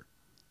convicted of murder.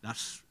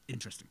 That's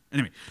interesting.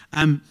 Anyway,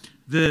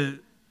 the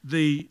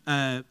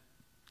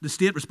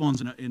state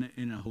responds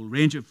in a whole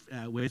range of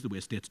ways, the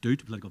way states do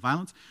to political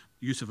violence.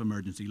 Use of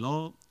emergency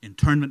law,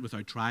 internment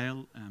without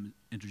trial,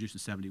 introduced in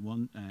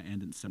 71,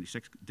 ended in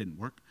 76, didn't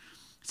work.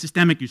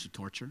 Systemic use of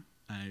torture,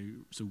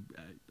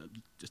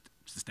 just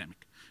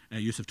systemic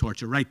use of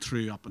torture right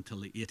through up until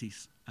the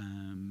 80s.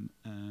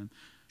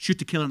 Shoot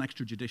to kill and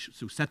extrajudicial,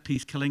 so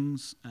set-piece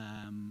killings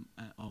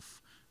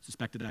of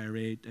suspected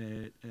IRA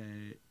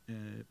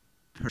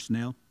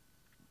personnel,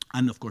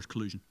 and of course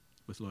collusion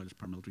with loyalist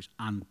paramilitaries,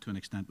 and to an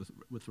extent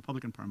with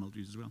Republican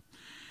paramilitaries as well.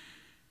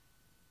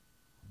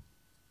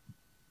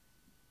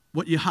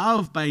 What you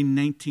have by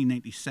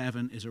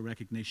 1997 is a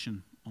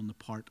recognition on the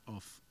part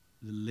of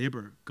the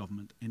Labour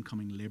government,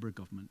 incoming Labour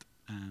government,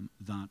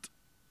 that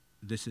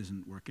this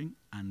isn't working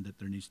and that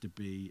there needs to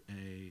be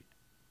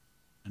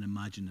an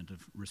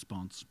imaginative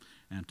response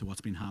to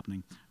what's been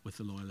happening with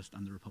the loyalists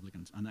and the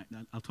Republicans. And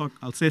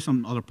I'll say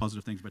some other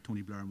positive things about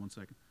Tony Blair in 1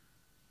 second.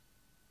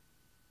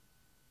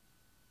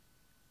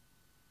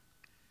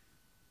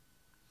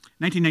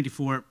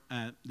 1994,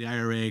 the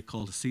IRA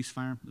called a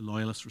ceasefire. The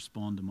Loyalists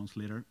respond a month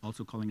later,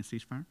 also calling a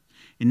ceasefire.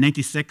 In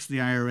 96, the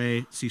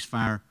IRA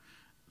ceasefire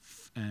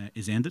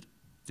is ended.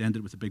 It's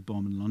ended with a big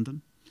bomb in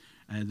London.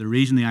 The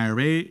reason the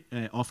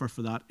IRA offer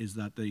for that is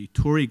that the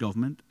Tory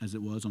government, as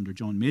it was under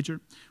John Major,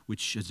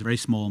 which has a very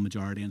small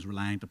majority and is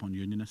reliant upon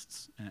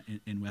unionists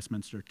in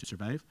Westminster to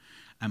survive,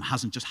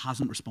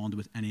 hasn't responded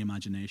with any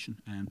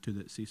imagination to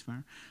the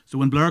ceasefire. So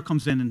when Blair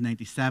comes in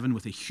 '97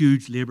 with a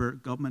huge Labour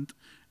government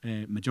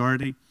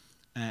majority,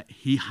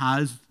 he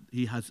has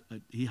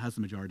the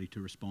majority to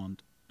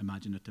respond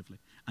imaginatively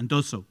and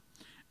does so.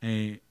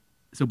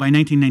 So by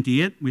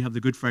 1998, we have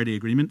the Good Friday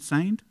Agreement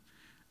signed,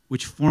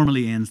 which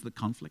formally ends the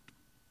conflict,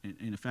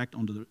 in effect,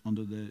 under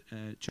the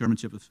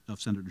chairmanship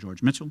of Senator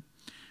George Mitchell.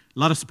 A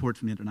lot of support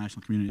from the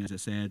international community, as I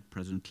said,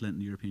 President Clinton,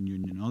 the European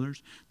Union, and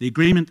others. The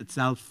agreement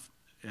itself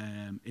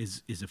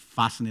is a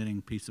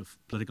fascinating piece of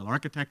political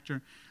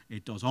architecture.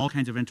 It does all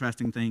kinds of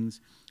interesting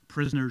things.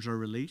 Prisoners are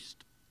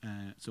released.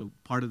 So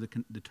part of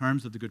the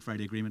terms of the Good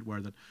Friday Agreement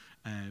were that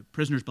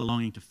prisoners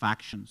belonging to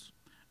factions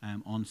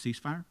on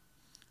ceasefire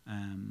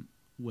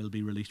will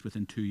be released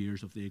within 2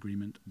 years of the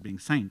agreement being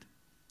signed.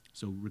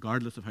 So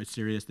regardless of how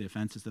serious the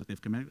offences that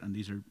they've committed, and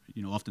these are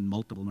often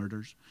multiple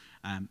murders,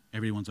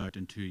 everyone's out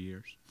in 2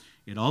 years.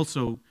 It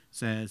also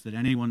says that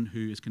anyone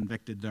who is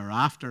convicted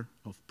thereafter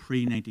of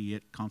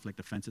pre-98 conflict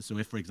offences, so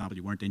if, for example,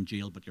 you weren't in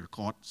jail but you're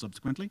caught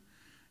subsequently,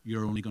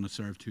 you're only going to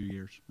serve 2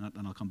 years.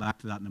 And I'll come back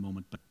to that in a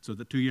moment. But so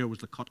the 2 year was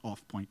the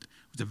cut-off point.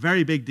 It was a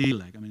very big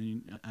deal,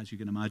 as you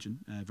can imagine,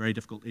 a very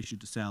difficult issue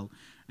to sell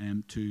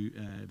to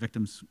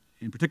victims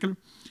in particular.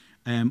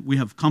 We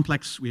have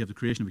the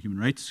creation of a Human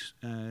Rights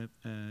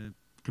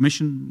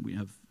Commission. We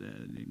have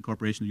the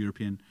incorporation of the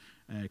European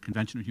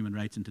Convention on Human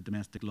Rights into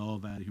domestic law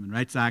via the Human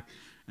Rights Act.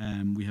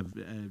 We have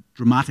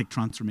dramatic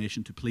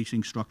transformation to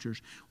policing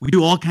structures. We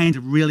do all kinds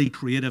of really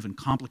creative and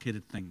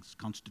complicated things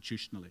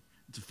constitutionally.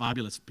 It's a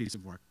fabulous piece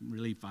of work,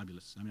 really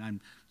fabulous.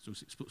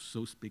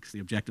 So speaks the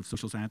objective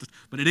social scientist,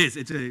 but it is.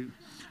 It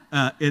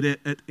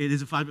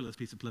is a fabulous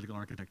piece of political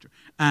architecture.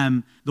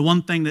 The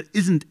one thing that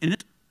isn't in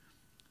it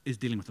is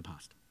dealing with the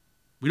past.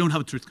 We don't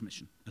have a truth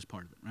commission as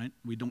part of it, right?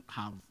 We don't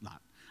have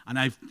that. And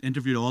I've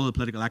interviewed all the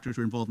political actors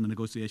who are involved in the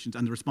negotiations,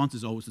 and the response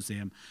is always the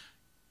same.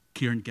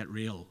 Kieran, get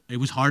real. It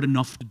was hard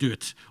enough to do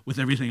it with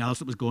everything else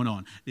that was going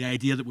on. The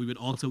idea that we would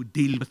also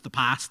deal with the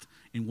past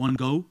in one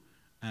go,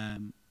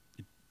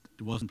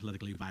 it wasn't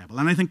politically viable.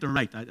 And I think they're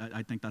right.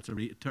 I think that's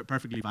a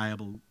perfectly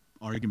viable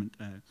argument.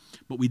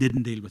 But we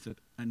didn't deal with it,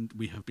 and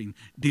we have been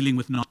dealing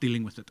with not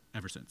dealing with it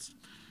ever since.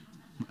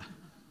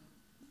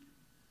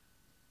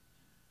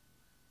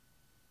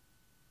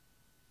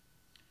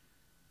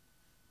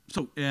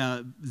 So,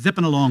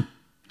 zipping along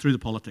through the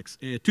politics.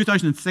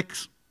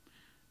 2006,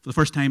 for the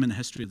first time in the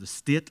history of the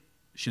state,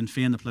 Sinn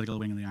Féin, the political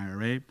wing of the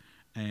IRA,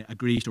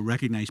 agrees to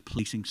recognise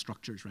policing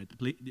structures. Right,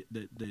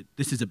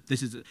 this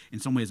is in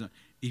some ways an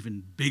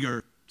even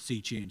bigger sea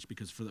change,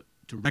 because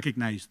to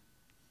recognise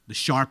the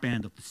sharp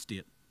end of the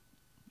state,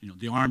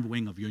 the armed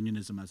wing of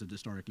unionism as it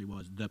historically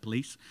was, the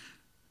police,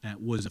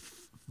 was a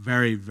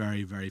very,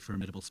 very, very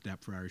formidable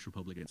step for Irish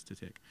Republicans to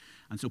take.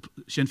 And so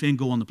Sinn Féin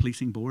go on the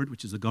policing board,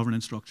 which is a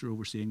governance structure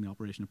overseeing the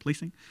operation of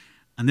policing.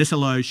 And this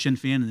allows Sinn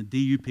Féin and the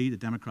DUP, the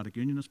Democratic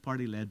Unionist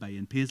Party, led by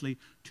Ian Paisley,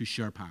 to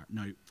share power.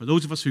 Now, for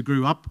those of us who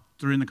grew up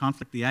during the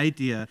conflict, the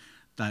idea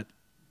that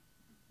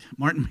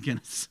Martin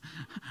McGuinness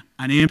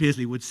and Ian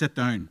Paisley would sit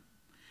down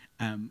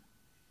and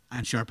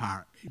share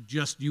power,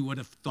 you would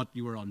have thought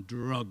you were on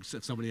drugs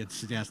if somebody had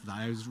suggested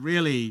that. It was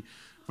really,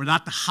 for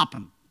that to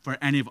happen, for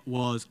any of it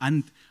was,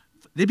 and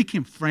they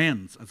became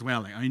friends as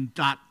well.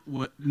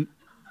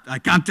 I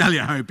can't tell you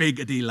how big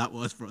a deal that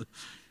was for us.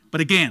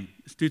 But again,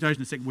 it's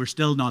 2006, we're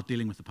still not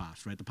dealing with the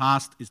past, right? The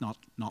past is not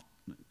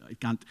it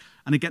can't,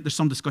 and again, there's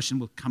some discussion,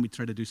 well, can we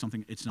try to do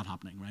something? It's not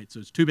happening, right? So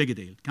it's too big a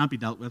deal, it can't be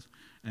dealt with.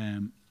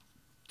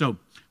 So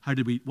what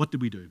did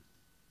we do?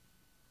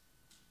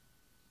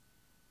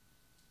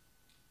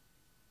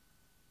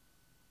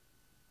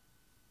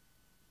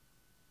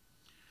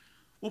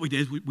 What we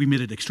did, we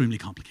made it extremely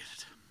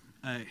complicated.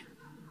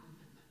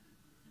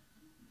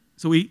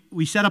 So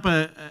we set up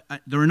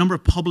there are a number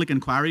of public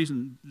inquiries,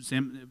 and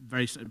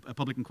a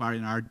public inquiry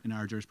in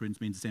our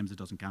jurisprudence means the same as it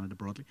does in Canada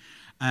broadly.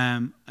 We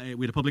had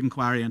a public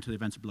inquiry into the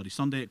events of Bloody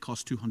Sunday. It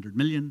cost 200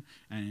 million,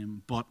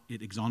 but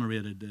it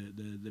exonerated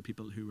the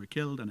people who were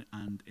killed,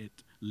 and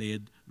it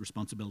laid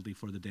responsibility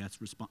for the deaths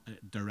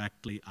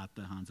directly at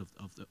the hands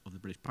of the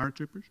British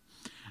paratroopers.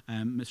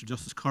 Mr.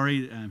 Justice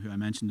Curry, who I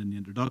mentioned in the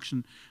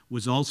introduction,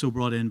 was also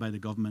brought in by the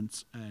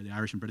governments, the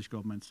Irish and British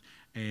governments,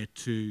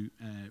 to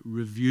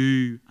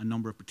review a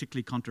number of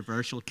particularly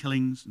controversial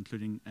killings,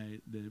 including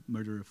the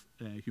murder of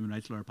human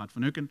rights lawyer Pat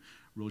Finucane,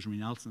 Rosemary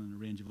Nelson, and a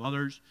range of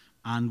others,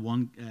 and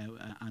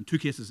two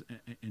cases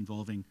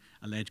involving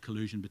alleged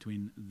collusion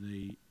between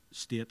the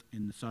state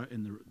in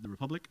the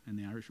Republic, in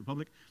the Irish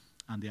Republic,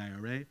 and the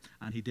IRA.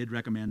 And he did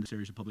recommend a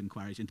series of public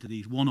inquiries into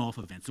these one-off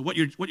events. So what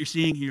you're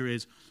seeing here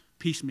is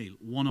piecemeal,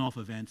 one-off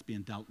events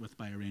being dealt with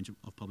by a range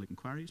of public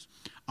inquiries.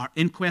 Our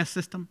inquest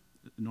system,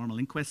 the normal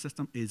inquest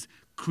system, is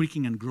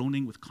creaking and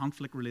groaning with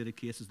conflict-related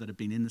cases that have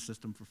been in the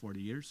system for 40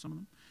 years, some of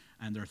them,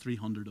 and there are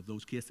 300 of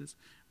those cases.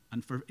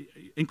 And for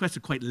inquests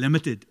are quite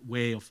limited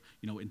way of,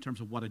 in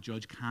terms of what a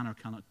judge can or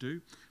cannot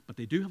do, but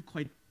they do have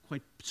quite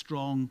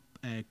strong,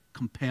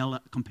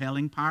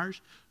 compelling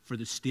powers for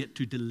the state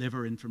to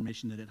deliver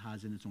information that it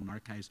has in its own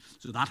archives.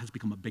 So that has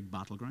become a big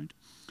battleground.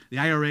 The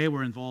IRA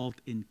were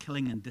involved in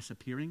killing and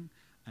disappearing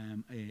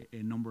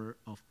a number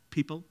of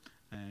people.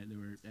 There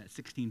were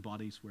 16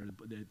 bodies where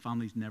the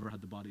families never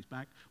had the bodies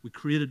back. We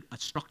created a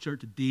structure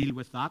to deal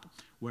with that,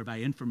 whereby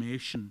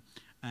information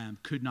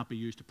could not be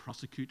used to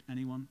prosecute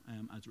anyone,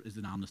 as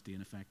an amnesty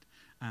in effect.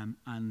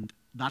 And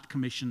that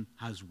commission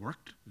has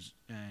worked.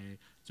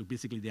 So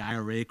basically the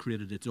IRA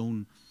created its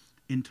own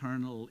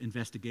internal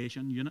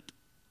investigation unit,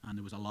 and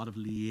there was a lot of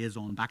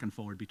liaison back and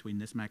forward between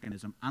this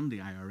mechanism and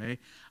the IRA,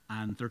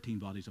 and 13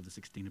 bodies of the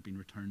 16 have been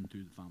returned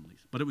to the families.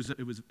 But it was what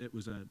it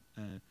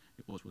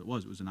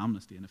was. It was an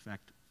amnesty in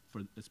effect, for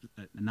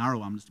a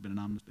narrow amnesty, but an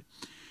amnesty.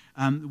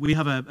 We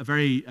have a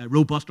very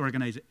robust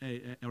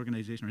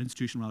organisation or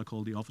institution, rather,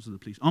 called the Office of the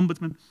Police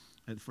Ombudsman.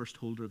 The first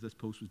holder of this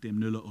post was Dame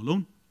Nuala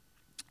O'Lone.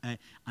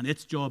 And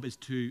its job is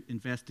to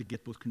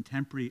investigate both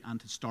contemporary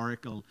and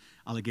historical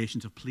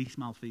allegations of police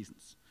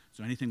malfeasance.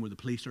 So anything where the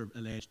police are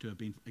alleged to have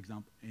been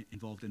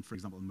involved in, for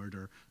example,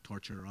 murder,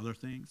 torture, or other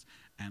things,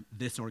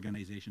 this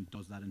organisation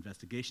does that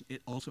investigation.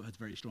 It also has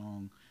very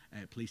strong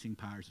policing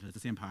powers. It has the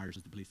same powers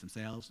as the police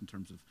themselves in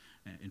terms of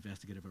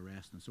investigative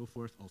arrest and so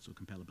forth, also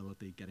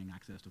compellability, getting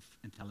access to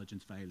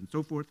intelligence files and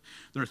so forth.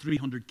 There are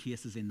 300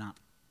 cases in that,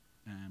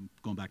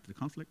 going back to the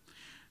conflict.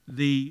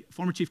 The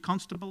former Chief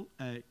Constable,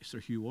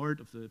 Sir Hugh Ward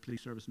of the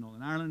Police Service in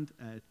Northern Ireland,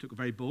 took a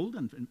very bold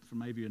and, from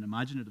my view, an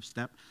imaginative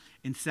step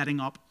in setting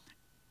up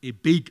a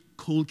big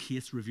cold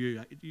case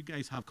review. You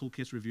guys have cold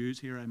case reviews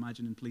here, I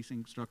imagine, in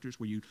policing structures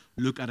where you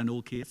look at an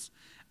old case.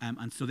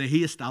 And so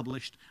he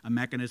established a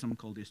mechanism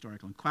called the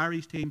Historical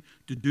Inquiries Team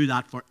to do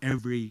that for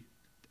every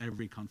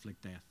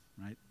conflict death,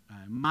 right?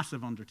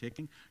 Massive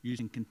undertaking,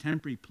 using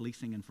contemporary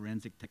policing and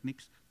forensic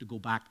techniques to go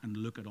back and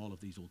look at all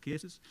of these old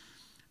cases.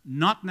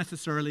 Not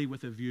necessarily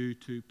with a view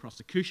to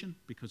prosecution,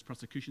 because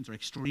prosecutions are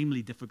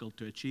extremely difficult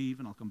to achieve,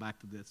 and I'll come back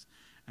to this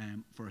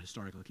for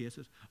historical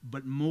cases,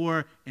 but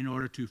more in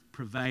order to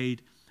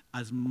provide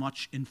as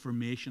much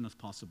information as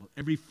possible.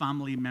 Every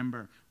family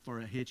member for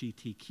a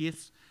HET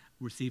case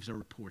receives a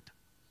report,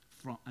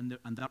 and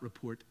that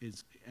report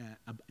is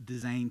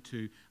designed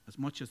to, as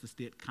much as the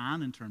state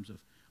can, in terms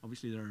of,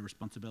 obviously there are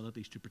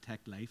responsibilities to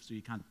protect life, so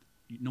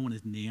no one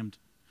is named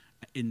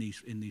in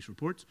these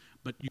reports,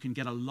 but you can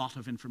get a lot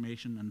of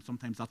information, and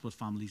sometimes that's what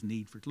families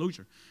need for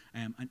closure,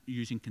 and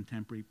using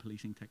contemporary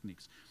policing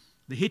techniques.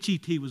 The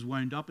HET was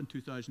wound up in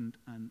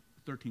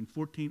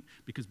 2013-14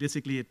 because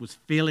basically it was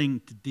failing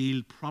to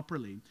deal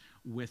properly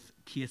with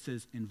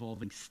cases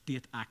involving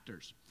state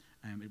actors.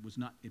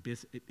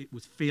 It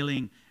was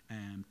failing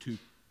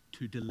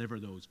to deliver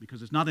those,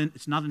 because it's not an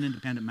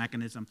independent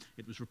mechanism.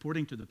 It was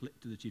reporting to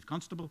the Chief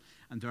Constable,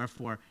 and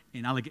therefore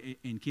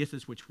in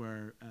cases which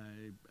were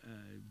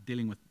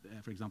dealing with,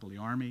 for example, the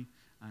Army,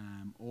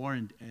 or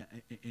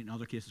in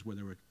other cases where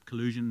there were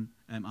collusion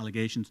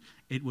allegations,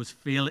 it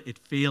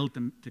failed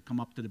to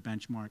come up to the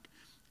benchmark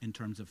in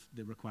terms of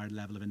the required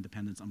level of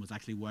independence, and was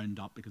actually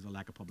wound up because of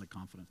lack of public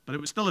confidence. But it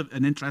was still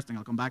an interesting,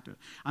 I'll come back to it.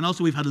 And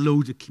also we've had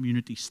loads of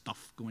community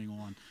stuff going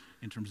on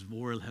in terms of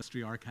oral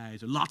history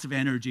archives, lots of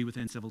energy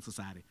within civil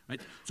society, right?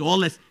 So all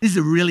this is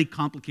a really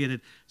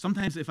complicated,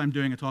 sometimes if I'm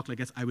doing a talk like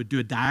this, I would do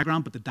a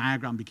diagram, but the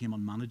diagram became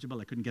unmanageable.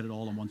 I couldn't get it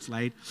all on one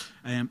slide.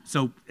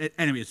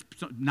 Anyways,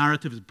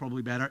 narrative is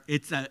probably better.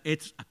 It's a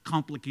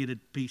complicated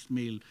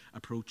piecemeal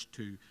approach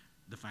to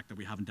the fact that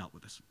we haven't dealt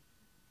with this.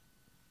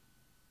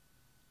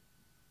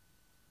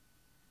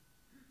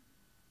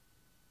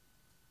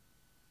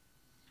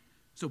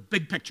 So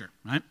big picture,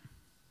 right?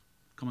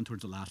 Coming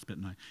towards the last bit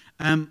now.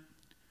 I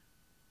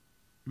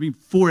mean,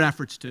 4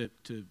 efforts to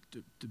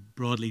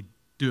broadly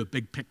do a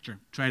big picture,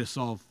 try to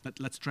solve, but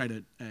let's try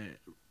to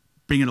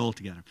bring it all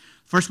together.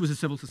 First was a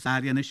civil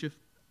society initiative.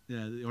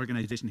 The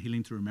organisation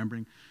Healing Through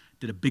Remembering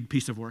did a big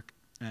piece of work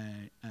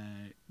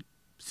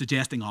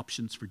suggesting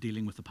options for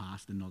dealing with the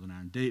past in Northern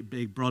Ireland.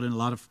 They brought in a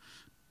lot of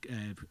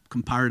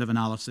comparative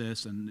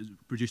analysis and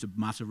produced a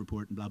massive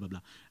report and blah blah blah.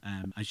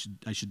 I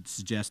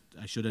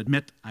should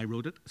admit I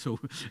wrote it, so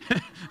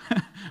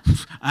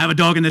I have a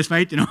dog in this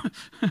fight, you know.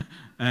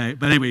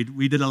 But anyway,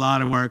 we did a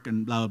lot of work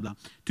and blah blah blah.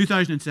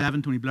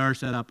 2007, Tony Blair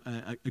set up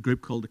a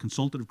group called the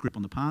Consultative Group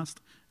on the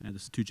Past.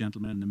 There's 2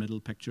 gentlemen in the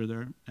middle picture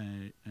there.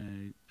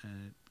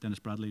 Dennis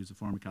Bradley, who's a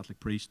former Catholic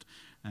priest,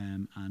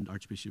 and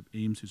Archbishop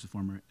Eames, who's the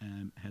former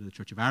head of the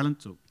Church of Ireland,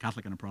 so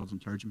Catholic and a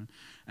Protestant clergyman,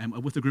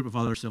 with a group of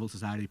other civil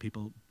society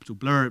people. So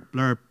Blair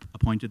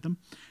appointed them,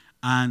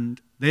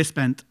 and they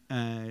spent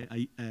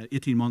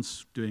 18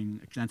 months doing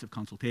extensive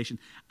consultation,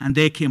 and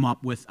they came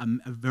up with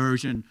a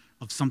version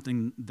of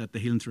something that the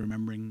Healing Through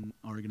Remembering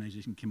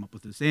organisation came up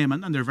with the same,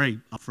 and they're very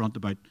upfront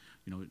about,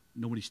 you know,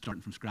 nobody's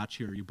starting from scratch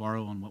here, you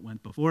borrow on what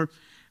went before,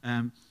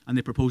 and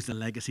they proposed a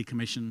legacy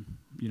commission.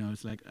 You know,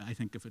 it's like, I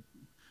think if it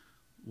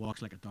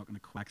walks like a duck and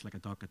it quacks like a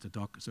duck, it's a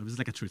duck. So it was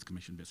like a truth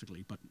commission,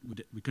 basically, but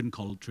we couldn't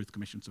call it truth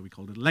commission, so we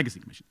called it a legacy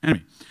commission.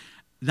 Anyway,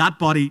 that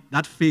body,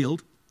 that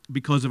failed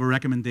because of a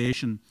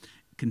recommendation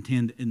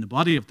contained in the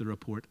body of the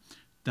report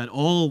that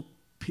all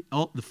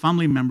the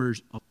family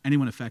members of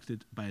anyone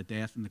affected by a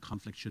death in the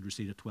conflict should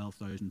receive a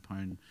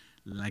 £12,000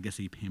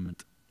 legacy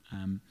payment.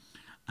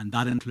 And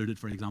that included,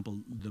 for example,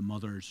 the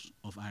mothers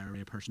of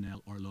IRA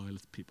personnel or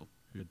loyalist people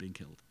who had been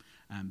killed.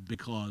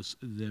 Because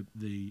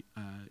the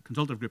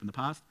consultative group in the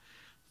past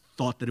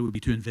thought that it would be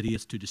too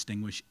invidious to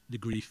distinguish the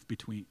grief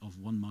of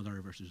one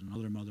mother versus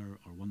another mother,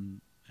 or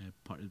one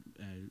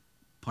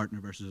partner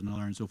versus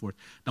another, and so forth.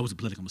 That was a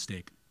political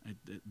mistake.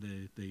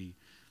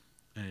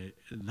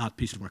 That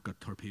piece of work got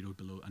torpedoed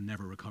below and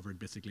never recovered,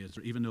 basically,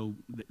 even though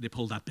they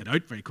pulled that bit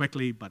out very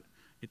quickly, but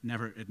it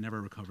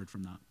never recovered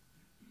from that.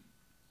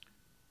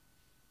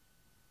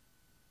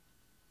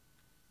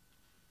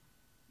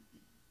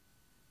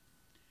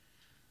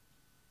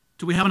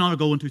 So we have another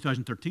goal in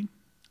 2013.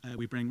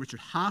 We bring Richard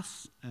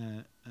Haas,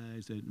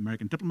 who's an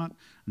American diplomat,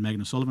 and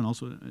Megan O'Sullivan,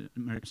 also an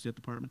American State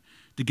Department,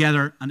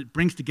 together, and it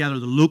brings together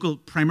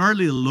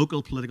primarily the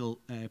local political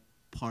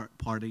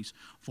parties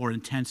for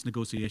intense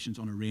negotiations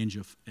on a range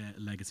of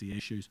legacy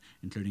issues,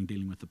 including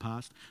dealing with the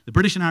past. The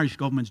British and Irish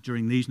governments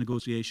during these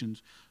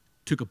negotiations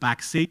took a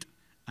back seat.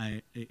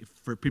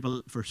 For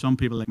some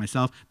people like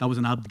myself, that was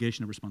an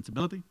obligation of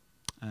responsibility,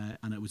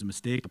 and it was a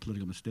mistake, a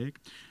political mistake.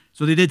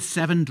 So they did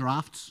 7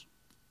 drafts.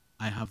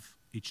 I have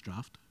each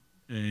draft.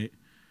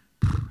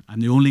 I'm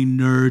the only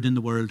nerd in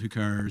the world who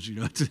cares, you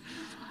know.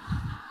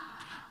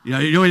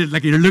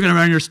 Like you're looking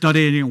around your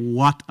study and you go,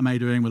 what am I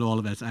doing with all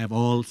of this? I have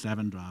all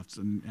 7 drafts.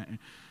 And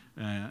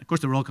of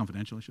course, they were all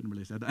confidential. I shouldn't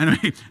really have said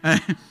that.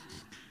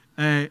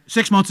 Anyway,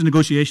 6 months of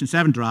negotiation,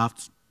 7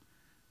 drafts.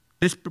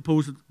 This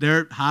proposal,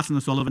 Haas and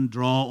O'Sullivan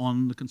draw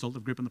on the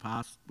consultative group in the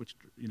past, which,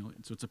 you know,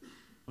 so it's a,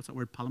 what's that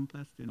word,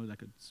 palimpsest? You know,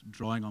 like it's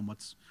drawing on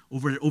what's,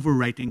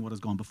 overwriting what has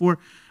gone before,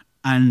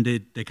 and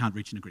they can't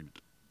reach an agreement.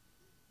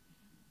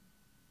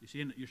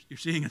 You're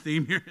seeing a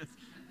theme here.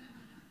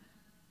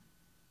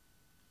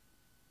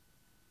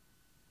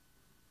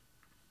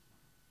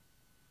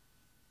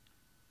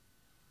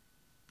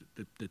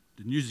 The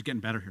news is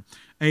getting better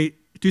here.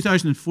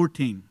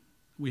 2014,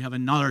 we have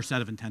another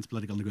set of intense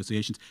political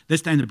negotiations.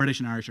 This time the British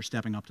and Irish are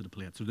stepping up to the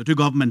plate. So the two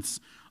governments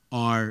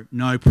are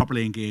now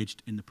properly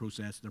engaged in the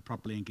process. They're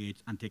properly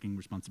engaged and taking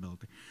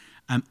responsibility.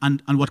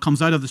 And what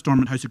comes out of the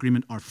Stormont House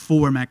Agreement are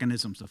 4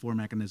 mechanisms. The 4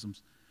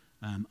 mechanisms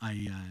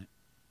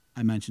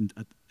I mentioned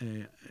at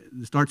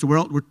the start. So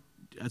we're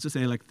as I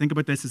say, like, think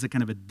about this as a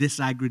kind of a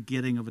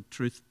disaggregating of a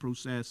truth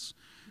process.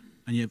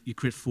 And you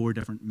create 4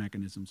 different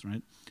mechanisms,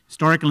 right?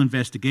 Historical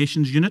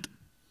Investigations Unit,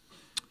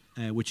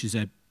 which is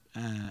a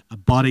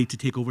body to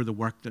take over the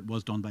work that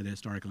was done by the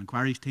Historical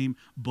Inquiries team,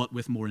 but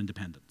with more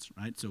independence,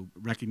 right? So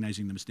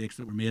recognising the mistakes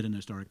that were made in the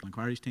Historical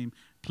Inquiries team,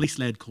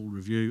 police-led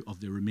co-review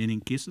of the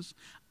remaining cases,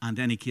 and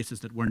any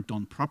cases that weren't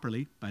done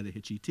properly by the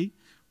HET,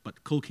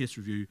 but cold case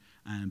review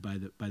by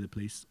the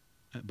police,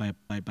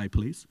 by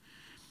police.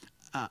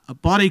 A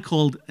body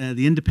called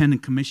the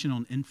Independent Commission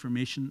on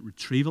Information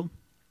Retrieval.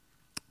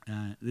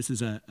 This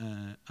is a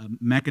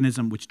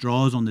mechanism which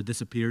draws on the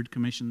Disappeared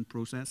Commission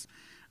process,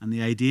 and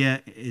the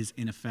idea is,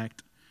 in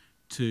effect,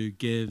 to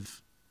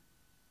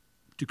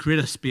create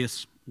a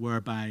space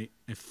whereby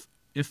if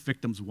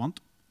victims want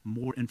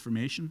more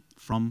information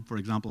from, for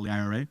example, the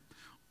IRA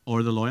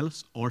or the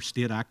Loyalists or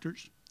state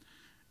actors,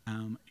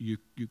 you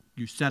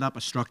set up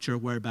a structure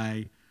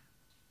whereby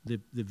the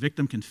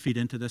victim can feed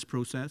into this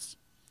process.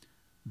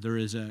 There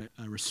is a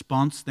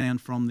response then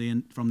from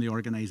the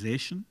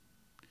organisation.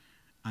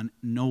 And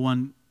no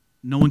one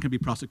can be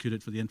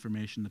prosecuted for the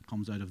information that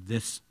comes out of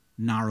this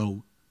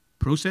narrow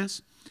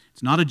process.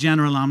 It's not a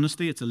general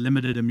amnesty, it's a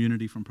limited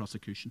immunity from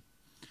prosecution.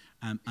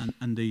 And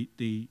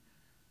the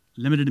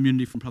limited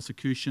immunity from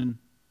prosecution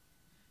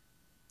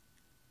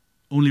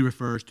only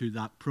refers to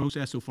that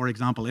process. So, for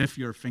example, if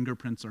your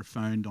fingerprints are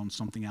found on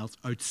something else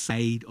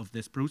outside of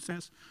this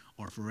process,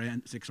 or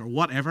forensics or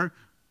whatever,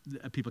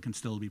 people can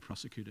still be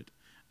prosecuted.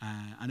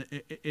 And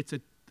it's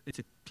a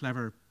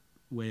clever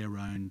way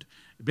around.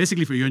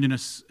 Basically, for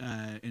unionists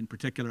in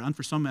particular, and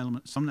for some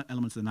elements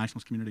of the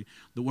nationalist community,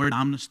 the word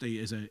amnesty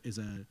is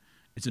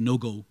a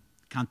no-go.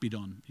 Can't be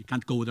done. You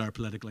can't go there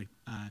politically.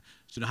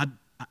 So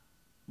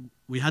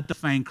we had to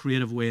find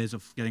creative ways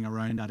of getting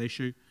around that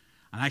issue.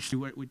 And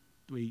actually,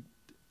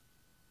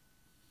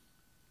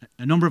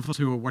 a number of us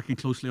who were working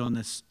closely on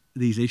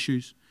these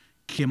issues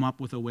came up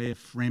with a way of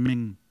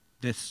framing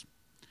this,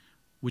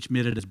 which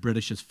made it as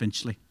British as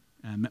Finchley.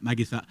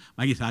 Maggie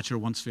Thatcher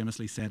once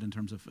famously said in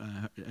terms of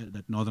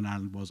that Northern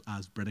Ireland was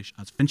as British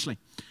as Finchley.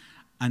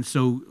 And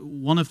so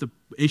one of the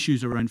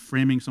issues around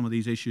framing some of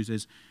these issues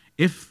is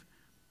if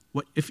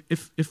what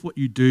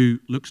you do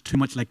looks too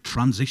much like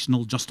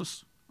transitional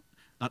justice,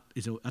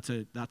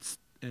 that's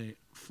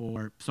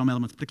for some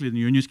elements, particularly in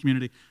the unionist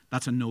community,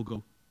 that's a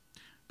no-go.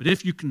 But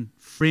if you can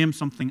frame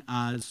something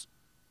as,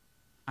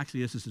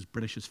 actually this is as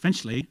British as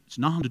Finchley, it's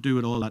nothing to do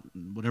with all that,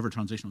 whatever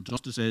transitional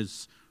justice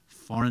is,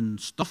 foreign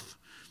stuff.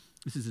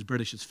 this is as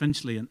British as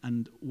Finchley,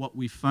 and what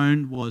we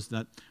found was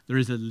that there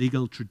is a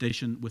legal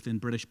tradition within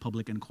British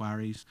public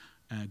inquiries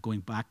going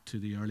back to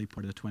the early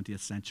part of the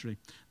 20th century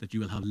that you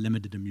will have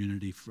limited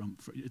immunity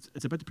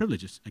it's about the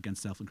privileges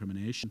against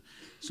self-incrimination,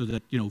 so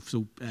that,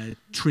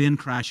 train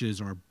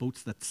crashes or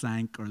boats that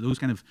sank or those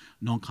kind of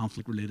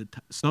non-conflict related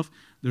stuff,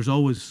 there's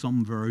always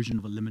some version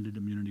of a limited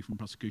immunity from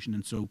prosecution,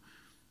 and so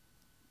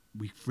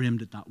we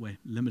framed it that way: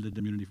 limited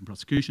immunity from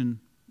prosecution,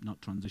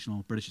 not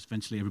transitional. British as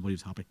Finchley, everybody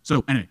was happy.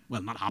 So anyway,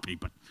 well, not happy,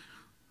 but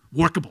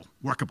workable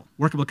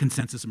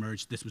consensus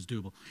emerged. This was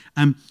doable.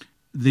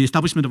 The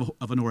establishment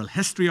of an oral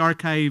history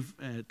archive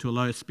to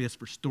allow a space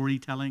for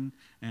storytelling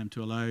and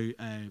to allow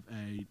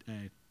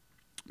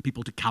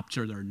people to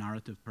capture their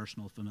narrative,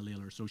 personal,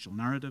 familial, or social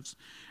narratives,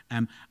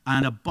 and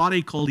a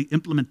body called the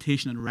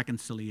Implementation and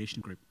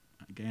Reconciliation Group.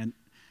 Again,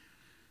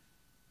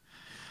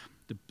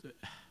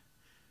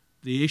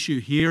 the issue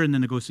here in the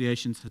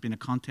negotiations has been a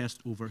contest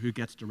over who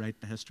gets to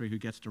write the history, who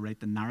gets to write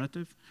the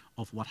narrative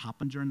of what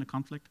happened during the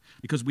conflict,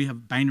 because we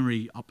have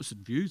binary opposite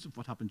views of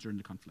what happened during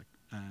the conflict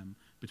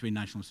between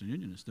nationalists and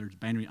unionists. There's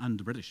binary and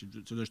the British.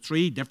 So there's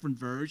 3 different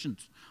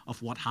versions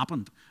of what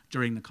happened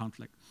during the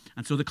conflict.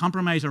 And so the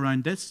compromise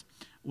around this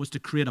was to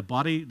create a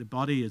body. The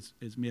body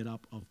is made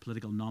up of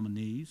political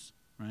nominees,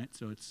 right?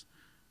 So it's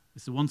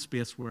the one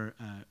space where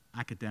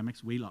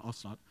academics, we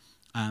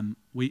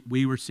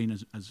were seen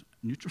as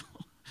neutral.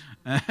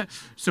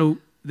 So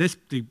the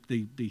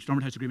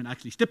Stormont House Agreement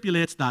actually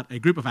stipulates that a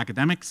group of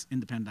academics,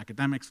 independent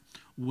academics,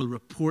 will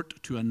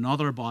report to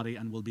another body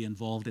and will be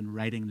involved in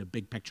writing the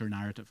big picture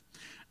narrative.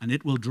 And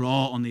it will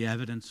draw on the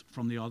evidence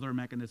from the other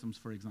mechanisms,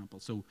 for example.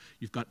 So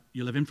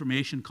you'll have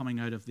information coming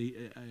out of the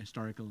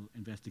Historical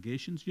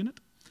Investigations Unit.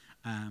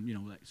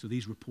 So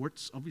these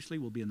reports obviously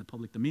will be in the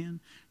public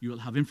domain. You will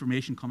have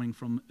information coming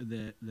from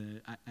the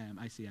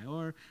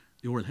ICIR,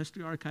 the Oral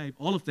History Archive.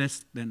 All of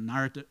this,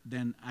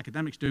 then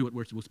academics do what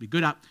we're supposed to be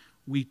good at.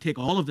 We take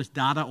all of this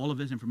data, all of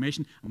this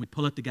information, and we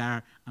pull it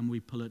together, and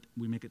we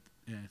make it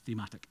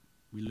thematic.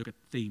 We look at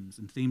themes,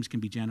 and themes can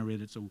be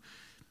generated. So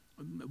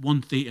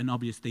an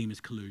obvious theme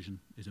is collusion,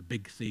 is a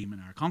big theme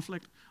in our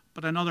conflict.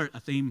 But a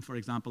theme, for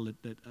example,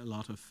 that a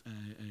lot of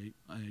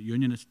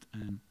unionist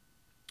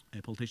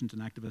politicians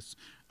and activists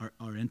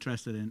are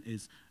interested in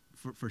is,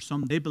 for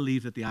some, they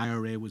believe that the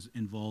IRA was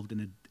involved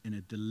in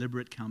a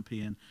deliberate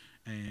campaign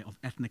of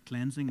ethnic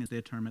cleansing, as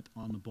they term it,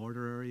 on the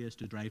border areas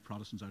to drive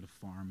Protestants out of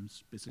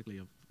farms, basically,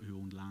 who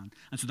owned land.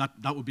 And so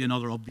that would be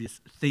another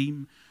obvious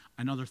theme.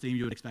 Another theme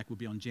you would expect would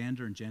be on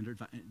gender, and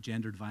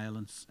gendered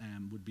violence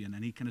would be in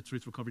any kind of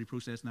truth recovery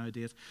process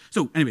nowadays.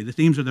 So anyway, the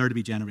themes are there to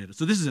be generated.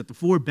 So this is it. The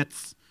 4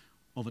 bits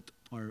of it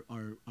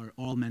are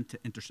all meant to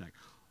intersect.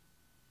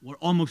 We're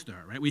almost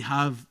there, right?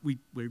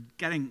 We're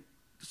getting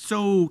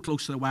so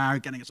close to the wire,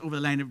 getting us over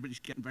the line. Everybody's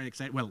getting very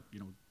excited. Well,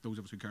 those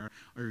of us who care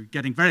are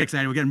getting very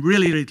excited. We're getting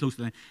really, really close to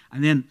the line.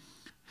 And then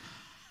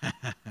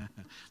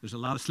there's a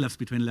lot of slips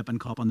between lip and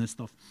cup on this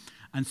stuff.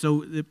 And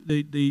so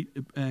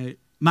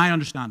my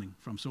understanding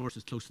from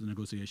sources close to the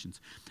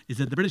negotiations is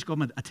that the British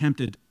government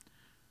attempted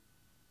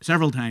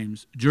several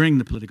times during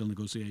the political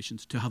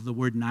negotiations to have the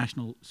word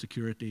national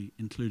security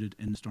included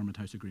in the Stormont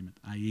House Agreement,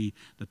 i.e.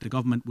 that the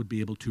government would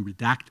be able to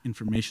redact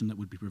information that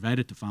would be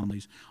provided to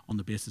families on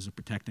the basis of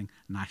protecting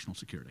national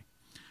security.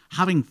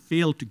 Having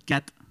failed to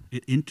get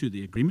it into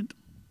the agreement,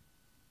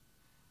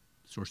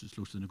 sources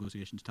close to the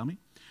negotiations tell me,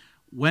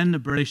 when the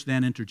British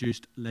then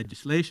introduced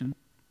legislation,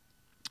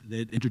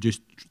 they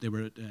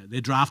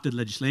drafted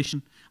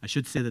legislation. I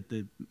should say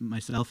that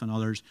myself and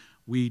others,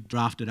 we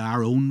drafted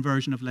our own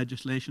version of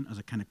legislation as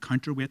a kind of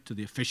counterweight to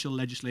the official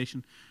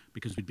legislation,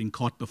 because we'd been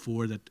caught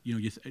before that.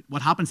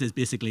 What happens is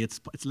basically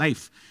it's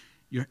life.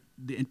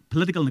 The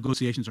political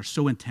negotiations are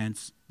so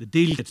intense. The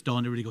deal gets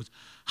done. Everybody goes,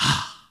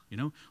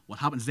 What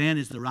happens then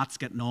is the rats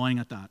get gnawing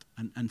at that,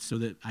 and so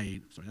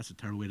sorry, that's a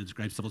terrible way to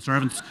describe civil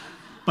servants,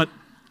 but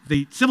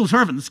the civil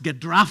servants get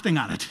drafting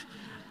at it.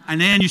 And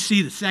then you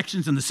see the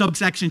sections and the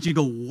subsections, you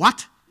go,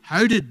 what?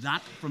 How did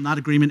that, from that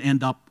agreement,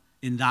 end up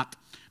in that?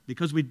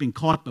 Because we'd been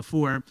caught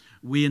before,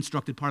 we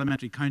instructed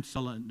Parliamentary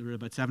Council, and there were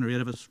about 7 or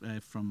 8 of us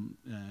from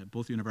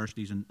both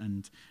universities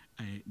and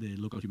the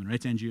local human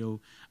rights NGO,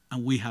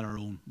 and we had our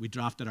own. We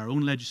drafted our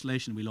own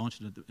legislation, we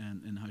launched it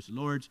in the House of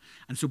Lords,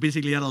 and so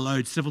basically it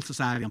allowed civil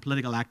society and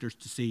political actors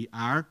to see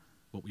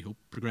what we hope,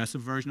 progressive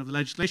version of the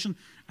legislation,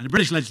 and the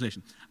British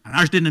legislation. And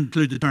ours didn't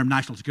include the term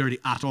national security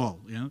at all.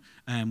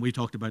 We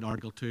talked about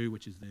Article 2,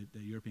 which is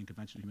the European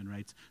Convention on Human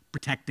Rights,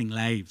 protecting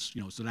lives.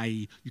 So that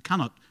you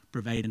cannot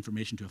provide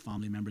information to a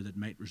family member that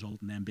might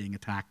result in them being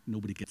attacked.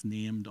 Nobody gets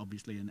named,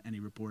 obviously, in any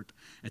report,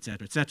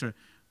 etc., etc.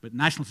 But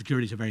national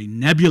security is a very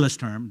nebulous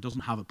term,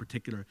 doesn't have a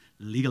particular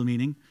legal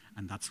meaning,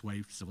 and that's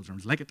why civil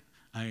servants like it,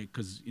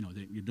 because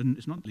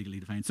it's not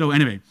legally defined. So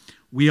anyway,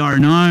 we are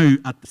now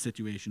at the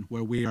situation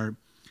where we are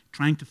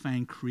trying to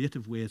find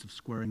creative ways of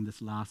squaring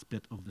this last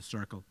bit of the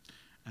circle.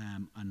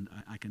 And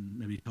I can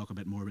maybe talk a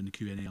bit more in the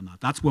Q&A on that.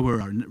 That's where we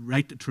are,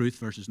 right to truth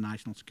versus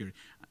national security.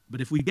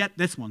 But if we get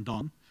this one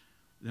done,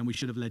 then we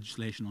should have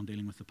legislation on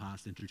dealing with the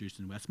past introduced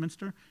in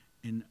Westminster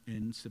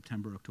in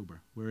September,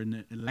 October. We're in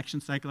the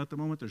election cycle at the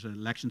moment. There's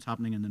elections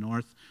happening in the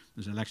north.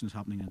 There's elections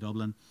happening in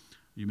Dublin.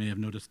 You may have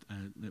noticed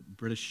that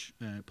British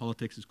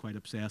politics is quite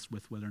obsessed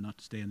with whether or not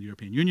to stay in the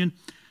European Union.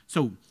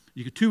 So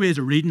you get two ways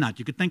of reading that.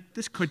 You could think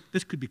this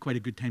could be quite a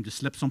good time to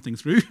slip something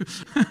through.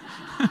 There's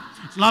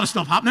a lot of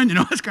stuff happening, you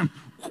know. It's kind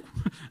of,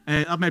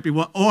 that might be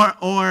what,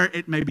 or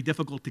it may be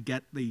difficult to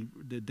get the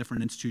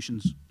different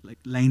institutions like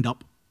lined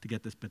up to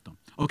get this bit done.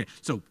 Okay,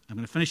 so I'm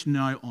going to finish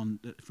now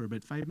for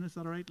about 5 minutes. Is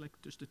that all right? Like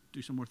just to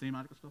do some more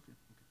thematical stuff. Yeah.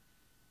 Okay.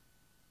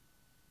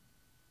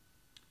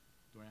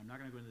 Don't worry, I'm not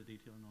going to go into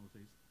detail on all of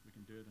these. We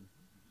can do it.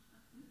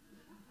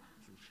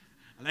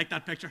 I like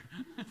that picture.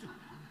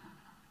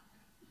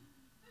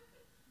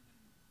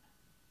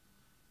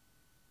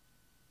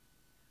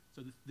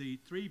 So the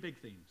three big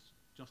themes: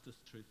 justice,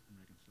 truth, and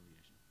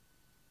reconciliation.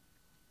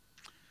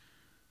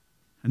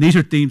 And these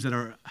are themes that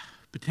are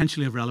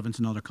potentially of relevance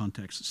in other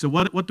contexts. So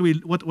what have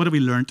we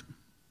learnt?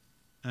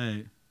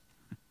 I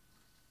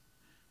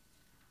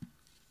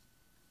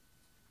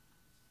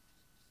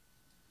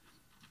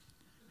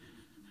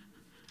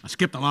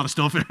skipped a lot of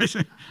stuff.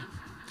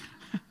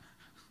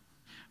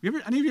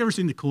 Any of you ever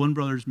seen the Coen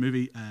Brothers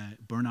movie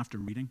Burn After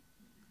Reading?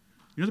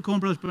 You know the Coen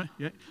Brothers movie?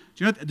 Yeah.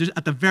 Do you know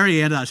at the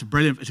very end of that, it's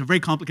brilliant. It's a very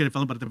complicated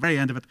film, but at the very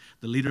end of it,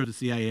 the leader of the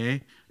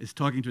CIA is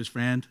talking to his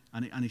friend,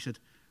 and he said,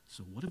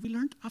 "So what have we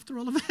learned after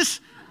all of this?"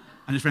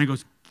 And his friend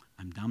goes,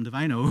 "I'm damned if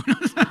I know."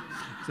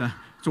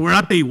 so we're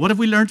at the what have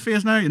we learned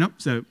phase now, you know?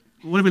 So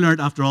what have we learned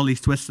after all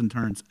these twists and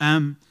turns?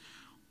 On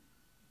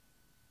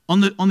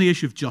the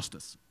issue of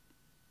justice,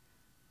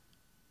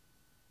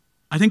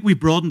 I think we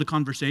broadened the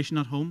conversation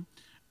at home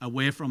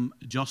away from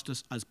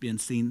justice as being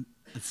seen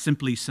as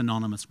simply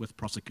synonymous with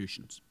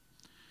prosecutions.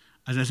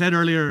 As I said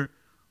earlier,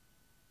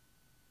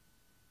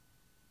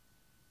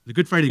 the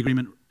Good Friday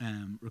Agreement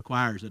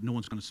requires that no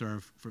one's going to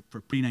serve,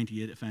 for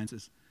pre-98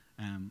 offences,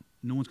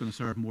 no one's going to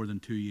serve more than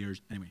 2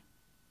 years anyway.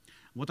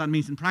 What that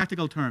means in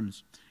practical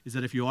terms is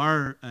that if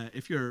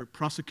you're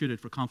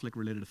prosecuted for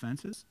conflict-related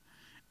offences,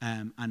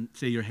 and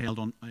say you're held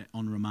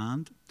on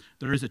remand,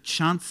 there is a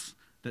chance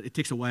that it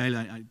takes a while.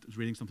 I was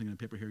reading something in the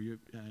paper here.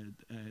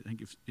 I think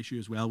you've issue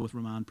as well with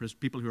remand.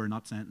 People who are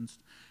not sentenced,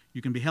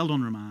 you can be held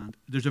on remand.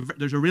 There's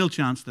a real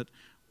chance that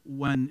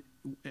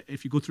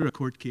if you go through a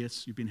court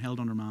case, you've been held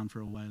on remand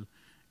for a while,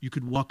 you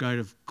could walk out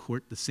of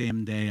court the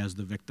same day as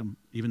the victim,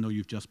 even though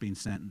you've just been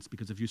sentenced.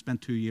 Because if you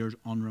spent 2 years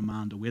on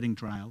remand awaiting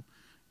trial,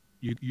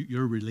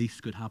 your release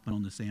could happen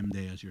on the same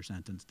day as you're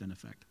sentenced, in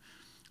effect.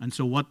 And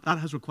so what that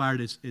has required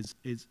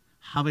is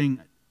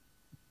having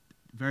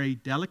very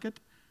delicate,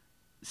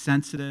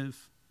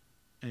 sensitive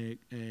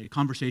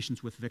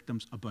conversations with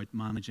victims about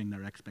managing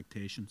their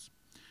expectations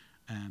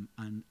and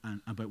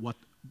about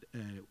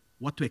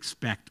what to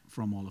expect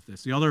from all of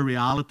this. The other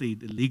reality,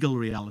 the legal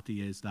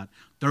reality, is that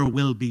there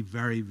will be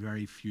very,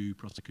 very few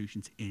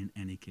prosecutions in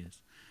any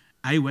case.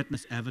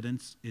 Eyewitness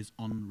evidence is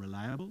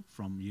unreliable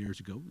from years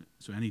ago,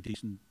 so any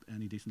decent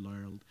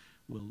lawyer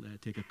will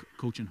take a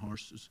coaching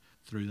horses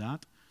through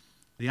that.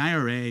 The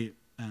IRA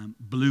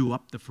blew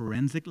up the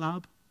forensic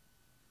lab,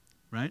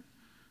 right?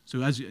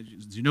 So as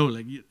you know,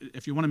 like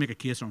if you want to make a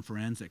case on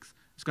forensics,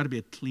 it's got to be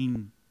a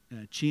clean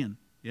chain.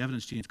 The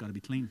evidence chain's got to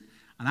be clean.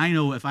 And I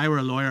know if I were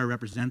a lawyer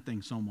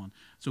representing someone,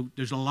 so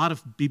there's a lot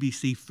of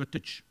BBC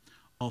footage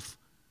of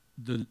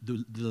the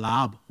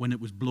lab when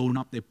it was blown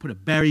up. They put a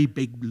very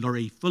big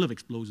lorry full of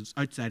explosives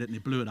outside it and they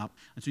blew it up.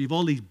 And so you have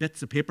all these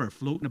bits of paper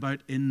floating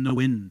about in the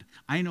wind.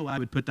 I know I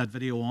would put that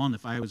video on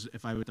if I was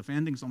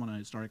defending someone on a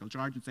historical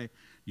charge and say,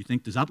 "You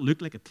think, does that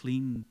look like a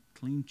clean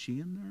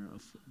chain there?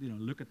 Of,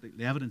 look at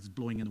the evidence is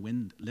blowing in the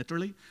wind,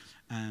 literally."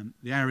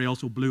 The IRA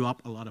also blew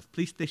up a lot of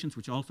police stations,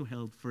 which also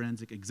held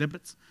forensic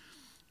exhibits.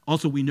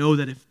 Also, we know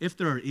that if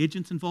there are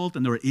agents involved,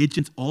 and there are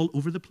agents all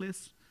over the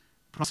place,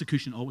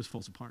 prosecution always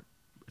falls apart.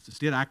 If the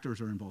state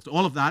actors are involved.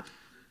 All of that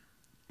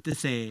to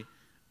say,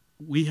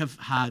 we have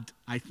had,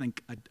 I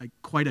think,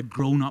 quite a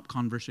grown-up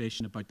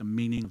conversation about the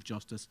meaning of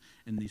justice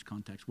in these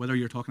contexts. Whether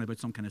you're talking about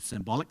some kind of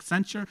symbolic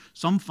censure,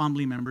 some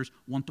family members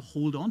want to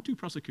hold on to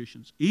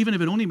prosecutions, even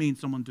if it only means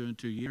someone doing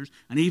 2 years,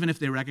 and even if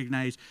they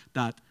recognise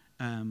that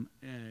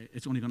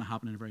it's only going to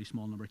happen in a very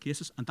small number of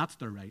cases, and that's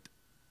their right.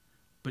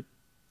 But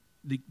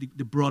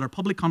the broader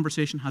public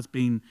conversation has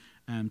been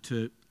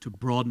to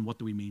broaden what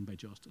do we mean by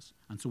justice.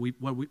 And so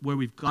where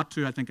we've got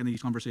to, I think, in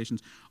these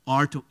conversations,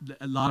 a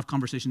lot of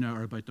conversation now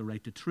are about the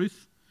right to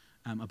truth,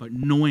 about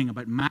knowing,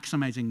 about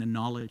maximising the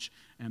knowledge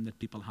that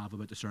people have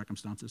about the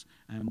circumstances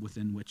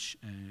within which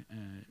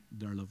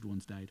their loved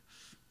ones died.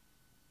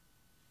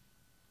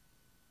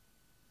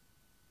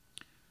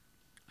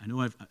 I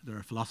know there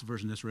are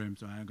philosophers in this room,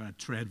 so I'm going to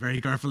tread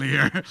very carefully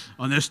here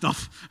on this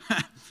stuff.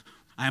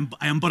 I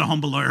am but a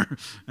humble lawyer.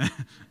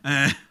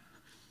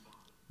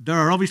 There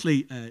are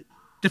obviously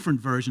different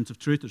versions of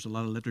truth. There's a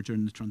lot of literature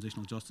in the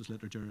transitional justice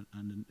literature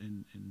and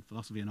in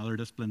philosophy and other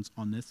disciplines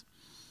on this.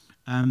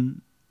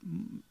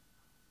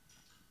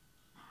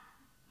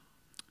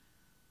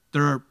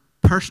 There are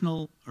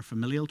personal or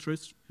familial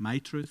truths, my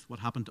truth, what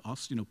happened to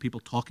us, people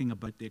talking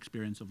about the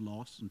experience of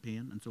loss and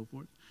pain and so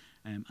forth.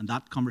 And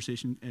that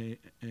conversation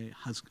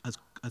has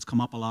come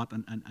up a lot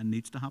and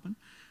needs to happen.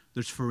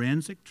 There's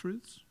forensic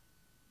truths,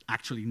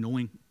 actually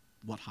knowing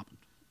what happened,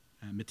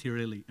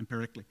 materially,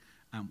 empirically,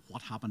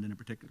 what happened in a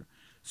particular.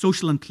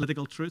 Social and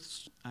political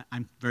truths,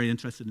 I'm very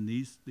interested in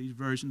these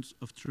versions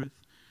of truth.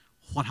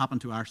 What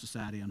happened to our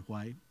society and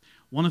why.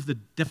 One of the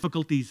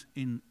difficulties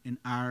in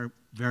our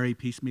very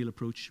piecemeal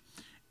approach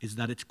is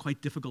that it's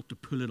quite difficult to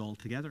pull it all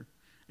together.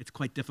 It's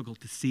quite difficult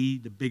to see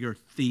the bigger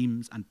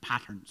themes and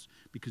patterns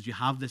because you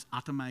have this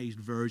atomized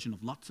version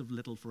of lots of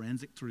little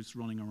forensic truths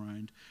running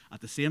around at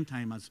the same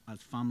time as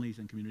families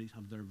and communities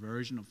have their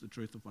version of the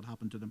truth of what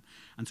happened to them.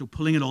 And so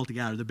pulling it all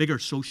together, the bigger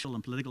social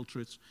and political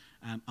truths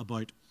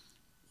about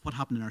what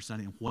happened in our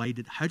society and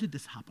how did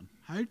this happen?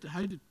 How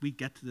did we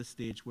get to this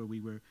stage where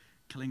we were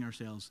killing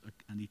ourselves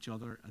and each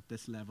other at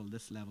this level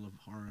of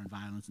horror and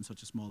violence in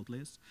such a small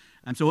place?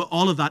 And so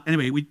all of that,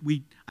 anyway,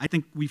 I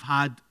think we've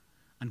had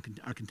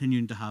and are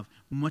continuing to have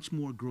much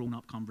more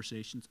grown-up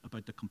conversations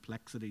about the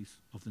complexities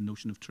of the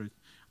notion of truth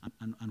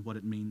and what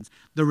it means.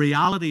 The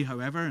reality,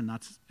 however, and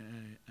that's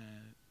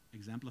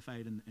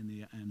exemplified in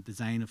the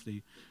design of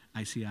the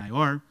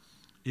ICIR,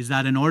 is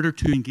that in order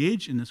to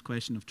engage in this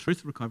question of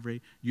truth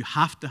recovery, you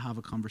have to have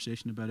a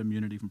conversation about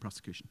immunity from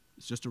prosecution.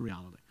 It's just a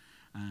reality.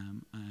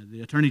 The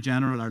Attorney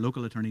General, our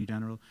local Attorney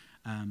General,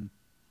 a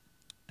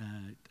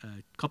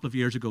couple of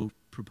years ago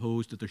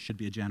proposed that there should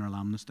be a general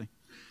amnesty.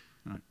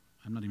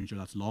 I'm not even sure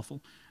that's lawful,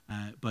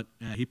 but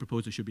he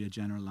proposed there should be a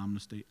general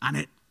amnesty, and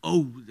it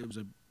was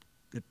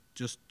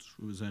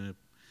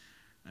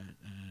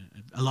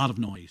a lot of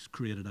noise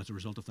created as a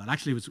result of that.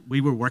 Actually,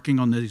 we were working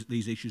on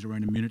these issues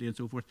around immunity and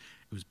so forth.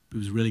 It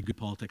was really good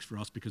politics for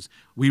us because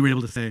we were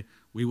able to say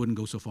we wouldn't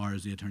go so far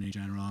as the Attorney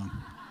General.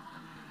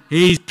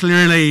 He's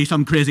clearly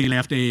some crazy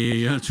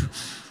lefty.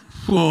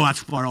 Whoa,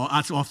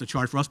 that's off the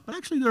chart for us. But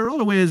actually, there are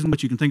other ways in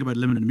which you can think about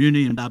limited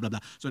immunity and blah, blah, blah.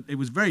 So it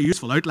was a very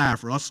useful outlier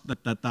for us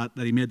that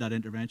he made that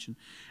intervention.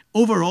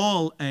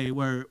 Overall,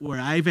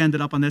 where I've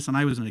ended up on this, and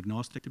I was an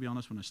agnostic, to be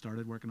honest, when I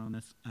started working on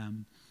this,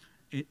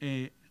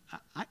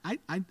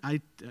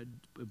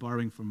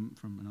 borrowing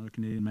from another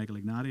Canadian, Michael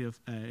Ignatieff,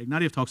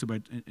 Ignatieff talks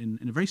about, in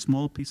a very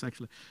small piece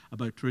actually,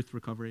 about truth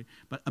recovery,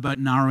 but about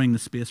narrowing the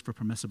space for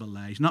permissible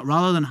lies.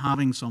 Rather than he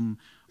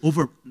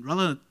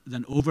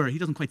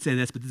doesn't quite say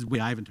this, but this is the way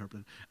I've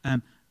interpreted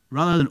it,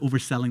 rather than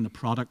overselling the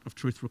product of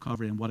truth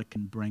recovery and what it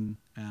can bring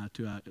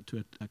to a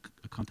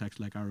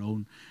context like our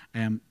own,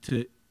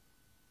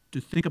 to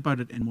think about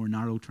it in more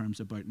narrow terms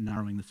about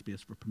narrowing the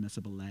space for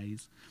permissible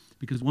lies.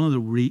 Because one of the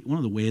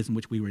ways in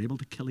which we were able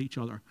to kill each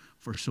other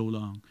for so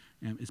long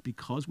is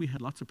because we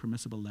had lots of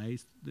permissible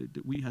lies.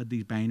 We had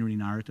these binary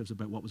narratives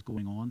about what was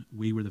going on.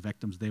 We were the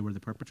victims, they were the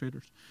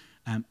perpetrators.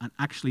 And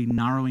actually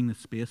narrowing the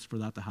space for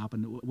that to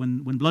happen.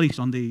 When Bloody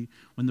Sunday,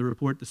 when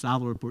the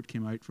Savile report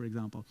came out, for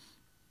example,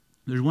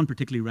 there's one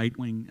particularly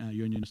right-wing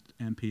unionist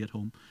MP at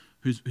home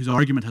whose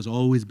argument has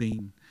always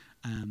been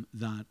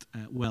that,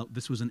 well,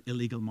 this was an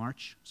illegal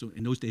march. So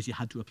in those days, you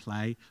had to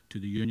apply to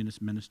the Unionist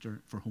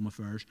Minister for Home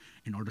Affairs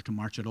in order to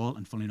march at all.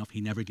 And funnily enough,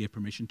 he never gave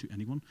permission to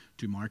anyone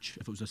to march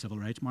if it was a civil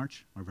rights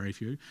march, or very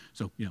few.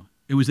 So,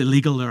 it was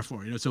illegal,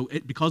 therefore. So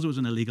because it was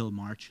an illegal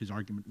march, his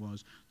argument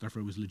was,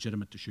 therefore, it was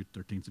legitimate to shoot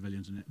 13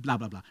 civilians and blah,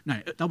 blah, blah.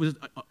 Now, that was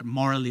a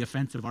morally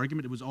offensive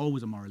argument. It was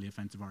always a morally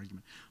offensive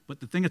argument. But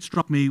the thing that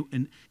struck me,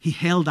 he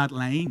held that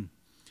line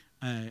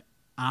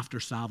after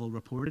Savile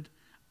reported,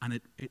 and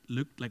it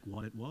looked like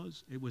what it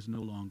was. It was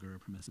no longer a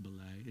permissible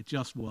lie. It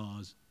just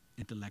was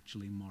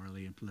intellectually,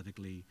 morally, and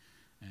politically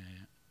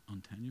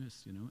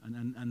untenuous,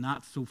 And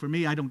that's, so for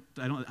me, I don't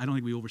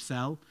think we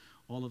oversell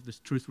all of this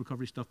truth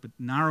recovery stuff, but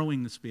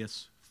narrowing the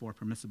space for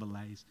permissible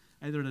lies,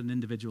 either at an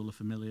individual, a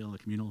familial, a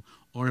communal,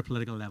 or a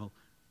political level,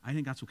 I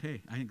think that's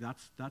okay. I think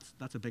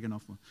that's a big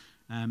enough one.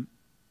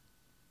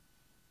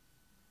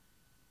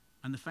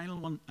 And the final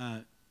one,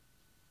 I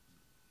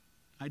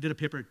did a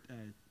paper.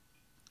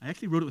 I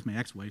actually wrote it with my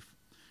ex-wife.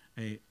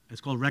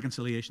 It's called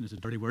Reconciliation is a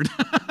Dirty Word.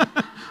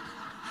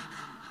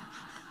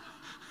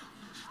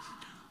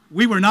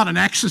 We were not an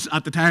ex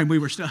at the time. We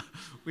were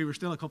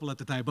still a couple at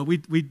the time. But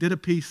we did a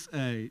piece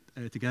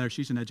together.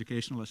 She's an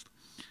educationalist,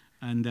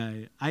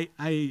 and I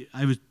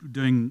was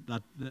doing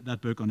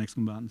that book on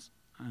ex-combatants,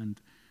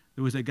 and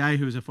there was a guy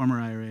who was a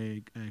former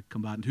IRA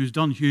combatant who's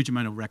done a huge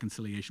amount of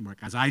reconciliation work,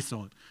 as I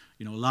saw it.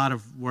 A lot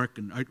of work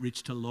and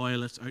outreach to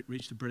loyalists,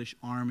 outreach to British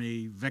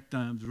Army,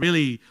 victims,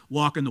 really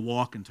walking the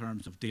walk in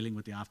terms of dealing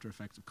with the after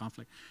effects of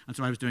conflict. And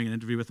so I was doing an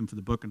interview with him for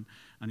the book, and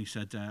he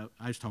said,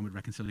 I was talking about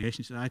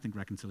reconciliation. He said, I think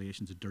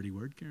reconciliation is a dirty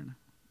word, Kieran.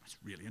 That's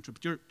really interesting.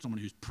 But you're someone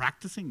who's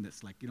practicing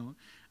this,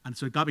 And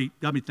so it got me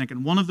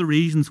thinking. One of the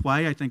reasons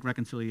why I think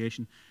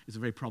reconciliation is a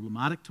very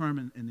problematic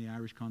term in the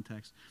Irish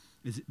context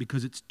is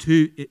because it's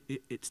too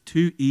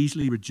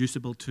easily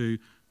reducible to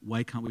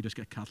why can't we just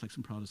get Catholics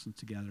and Protestants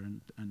together,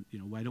 and you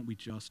know, why don't we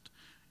just,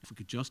 if we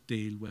could just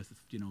deal with,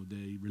 you know,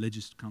 the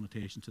religious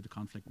connotations to the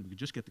conflict, and we could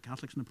just get the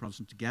Catholics and the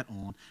Protestants to get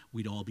on,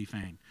 we'd all be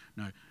fine.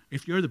 Now,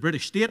 if you're the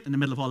British state in the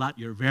middle of all that,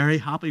 you're very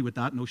happy with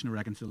that notion of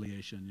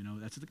reconciliation. You know,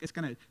 it's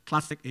kind of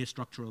classic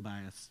astructural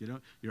bias. You know,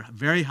 you're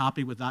very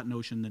happy with that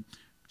notion that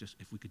just,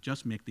 if we could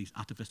just make these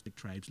atavistic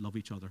tribes love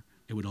each other,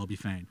 it would all be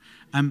fine.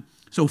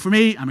 So for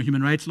me, I'm a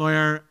human rights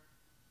lawyer.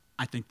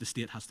 I think the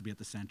state has to be at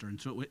the centre.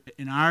 And so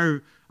in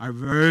our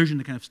version,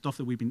 the kind of stuff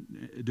that we've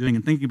been doing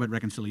and thinking about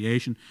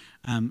reconciliation,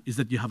 is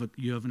that you have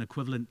an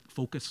equivalent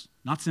focus,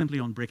 not simply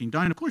on breaking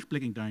down. Of course,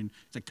 breaking down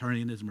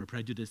sectarianism or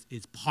prejudice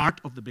is part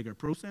of the bigger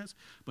process,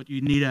 but you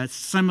need a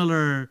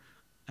similar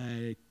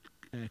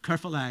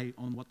careful eye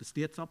on what the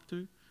state's up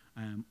to,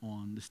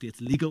 on the state's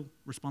legal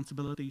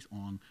responsibilities,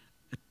 on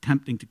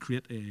attempting to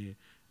create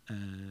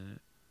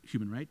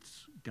human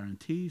rights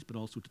guarantees, but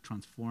also to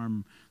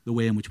transform the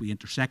way in which we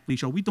intersect with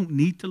each other. We don't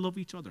need to love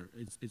each other.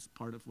 It's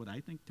part of what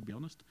I think, to be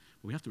honest.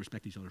 But we have to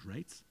respect each other's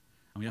rights.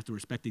 And we have to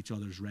respect each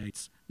other's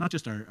rights, not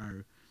just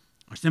our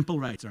simple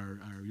rights, our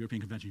European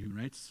Convention of Human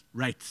Rights,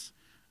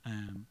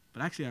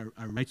 but actually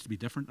our rights to be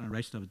different, and our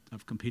rights to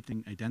have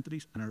competing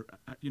identities, and our,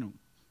 you know,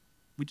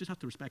 we just have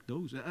to respect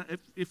those.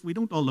 If we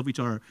don't all love each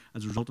other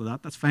as a result of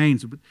that, that's fine.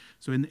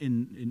 So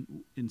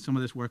in some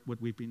of this work,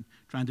 what we've been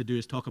trying to do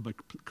is talk about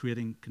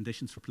creating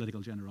conditions for political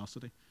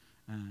generosity,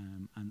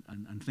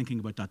 and thinking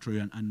about that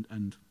through.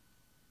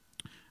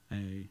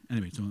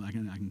 Anyway, so I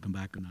can come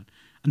back on that.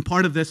 And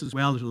part of this as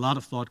well, there's a lot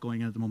of thought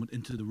going in at the moment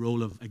into the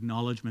role of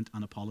acknowledgement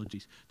and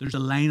apologies. There's a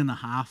line and a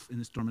half in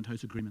the Stormont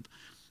House Agreement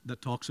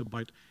that talks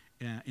about,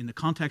 in the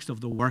context of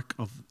the work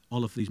of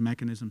all of these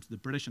mechanisms, the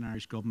British and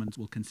Irish governments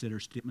will consider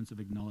statements of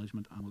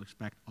acknowledgement and will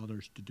expect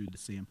others to do the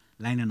same.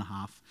 Line and a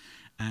half.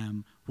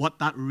 What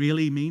that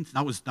really means,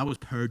 that was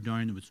pared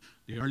down. It was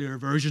the earlier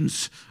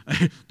versions,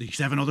 the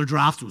 7 other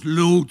drafts, there was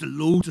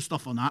loads of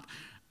stuff on that.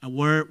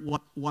 Where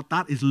what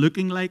that is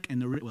looking like in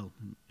the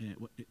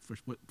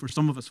for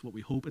some of us, what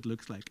we hope it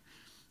looks like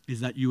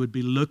is that you would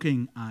be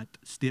looking at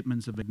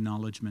statements of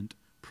acknowledgement,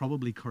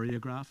 probably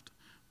choreographed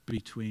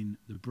between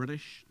the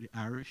British, the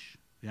Irish,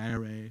 the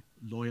IRA,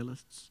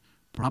 loyalists,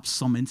 perhaps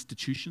some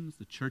institutions,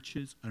 the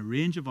churches, a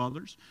range of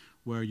others,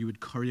 where you would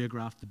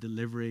choreograph the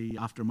delivery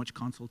after much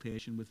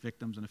consultation with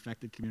victims and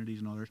affected communities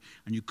and others,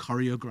 and you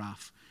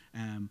choreograph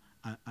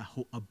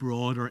a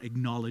broader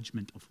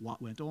acknowledgement of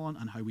what went on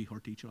and how we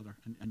hurt each other,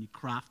 and you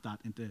craft that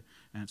into.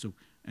 So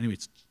anyway,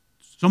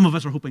 some of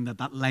us are hoping that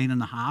that line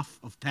and a half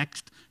of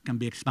text can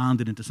be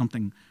expanded into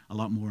something a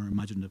lot more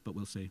imaginative, but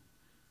we'll see.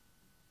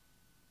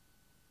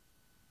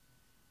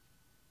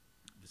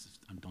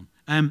 I'm done.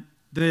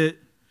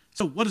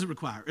 So what does it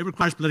require? It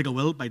requires political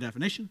will by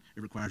definition.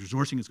 It requires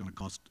resourcing. It's going to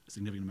cost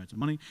significant amounts of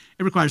money.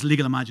 It requires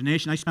legal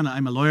imagination.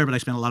 I'm a lawyer, but I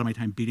spend a lot of my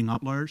time beating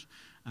up lawyers,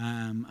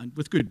 and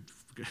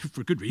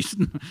for good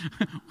reason.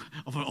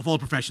 of all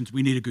professions,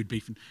 we need a good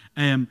beefing.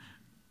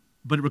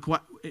 But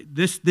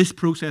this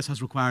process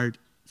has required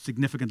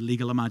significant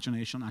legal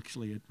imagination.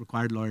 Actually, it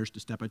required lawyers to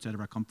step outside of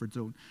our comfort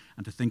zone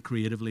and to think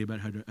creatively about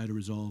how to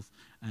resolve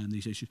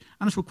these issues.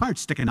 And it's required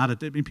sticking at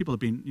it. I mean, people have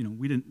been,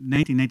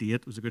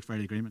 1998 was a Good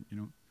Friday Agreement.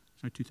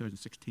 It's now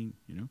 2016.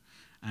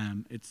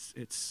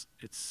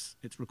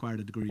 It's required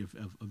a degree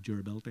of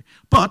durability.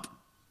 But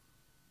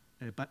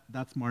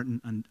that's Martin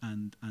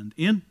and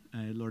Ian,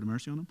 Lord of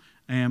mercy on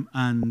them.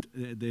 And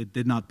they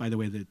did not, by the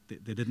way,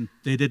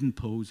 they didn't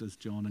pose as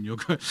John and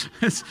Yoko.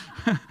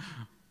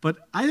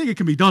 But I think it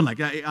can be done. Like,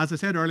 as I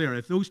said earlier,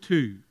 if those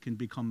two can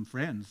become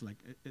friends,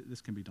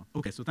 this can be done.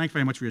 Okay, so thanks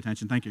very much for your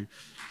attention. Thank you.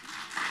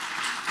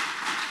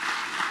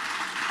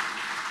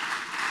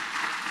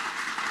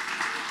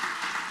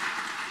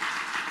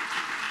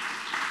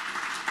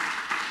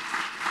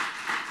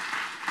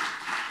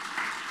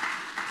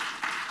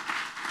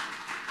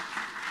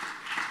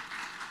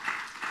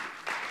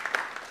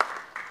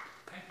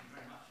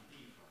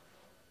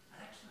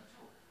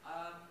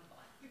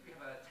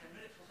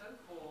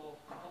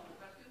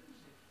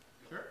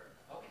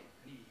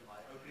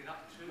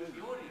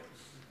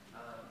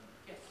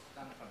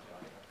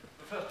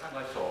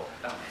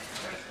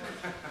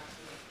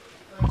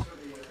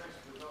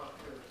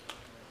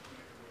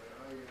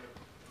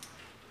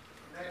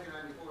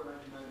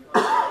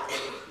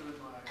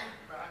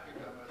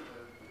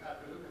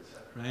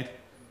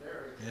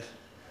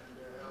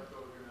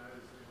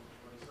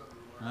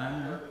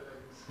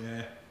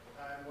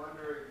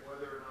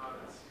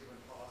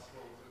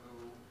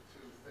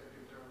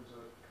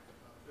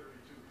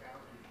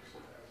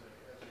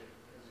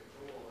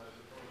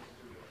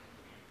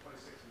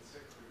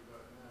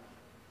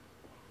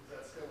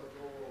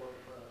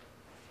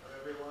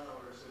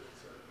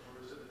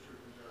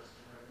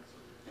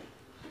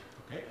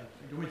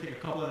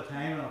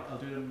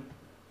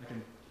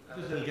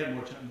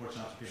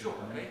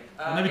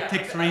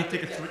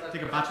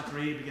 Take a batch of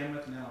 3 to begin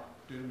with, and then I'll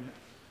do them.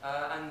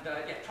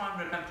 Try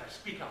and remember to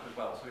speak up as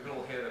well, so we can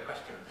all hear the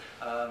question.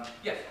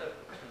 Yes, the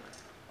question.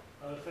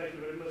 Thank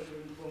you very much for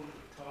the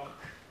informative talk.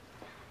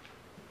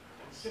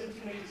 In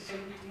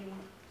 1787,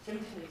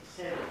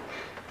 1787,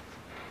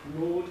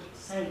 Lord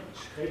Sandwich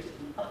created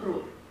an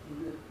uproar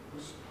in the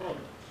House of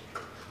Parliament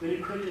when he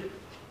created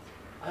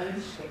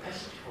Irish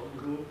capacity for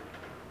rule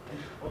and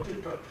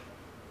autocrat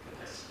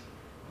capacity.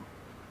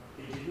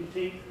 They didn't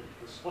think that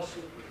it was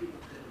possible for people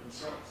to do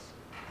themselves.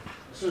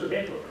 So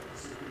therefore,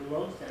 it's been a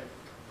long-standing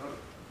problem.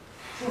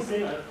 Since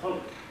then, I've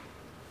followed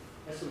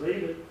as the way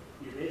that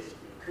the events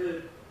that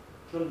occurred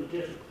from the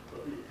death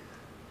of the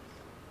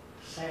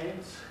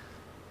Sands,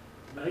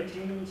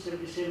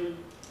 1977,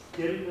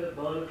 Kieran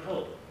brought it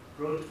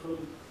from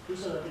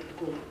South Africa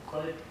called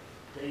Quiet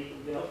Day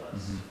in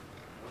Belfast.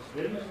 I was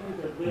very much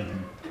moved that way,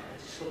 and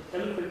she spoke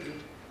eloquently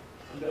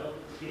on behalf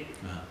of the people.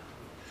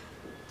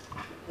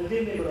 And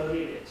then there were other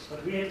areas,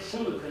 but we had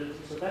some localities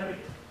in South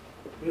Africa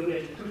where we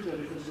had the Truth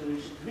and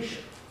Reconciliation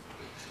Commission.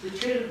 The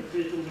chair of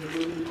the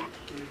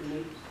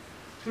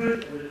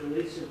Truth and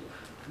Reconciliation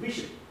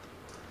Commission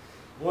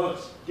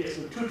was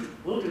Jason Tutu,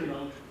 world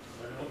renowned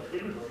by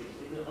everybody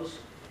in the house.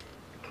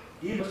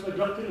 He was my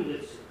doctor in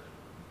literature.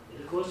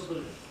 In the course of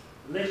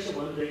a lecture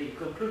one day, he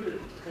concluded the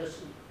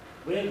discussion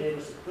where there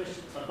was a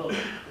question about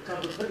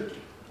accountability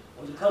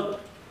on the cover.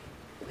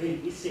 Then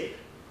he said,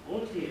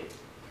 all clear,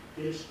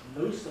 there is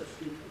no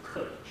substitute for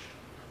courage.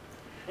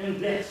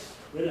 And that's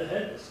when I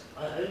heard this.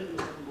 I heard it in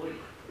McEvoy.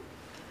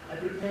 I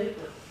prepared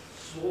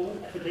a small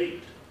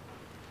affidavit.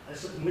 I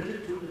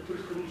submitted to the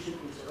Truth Commission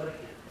in South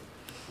Africa.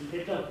 In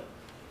Cape Town.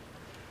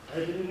 I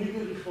had an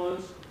immediate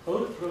response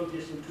both from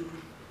Jason Tutu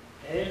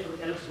and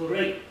from Alex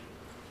Moraine,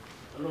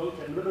 a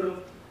long-time liberal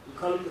and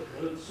colleague of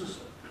Helen Sousa.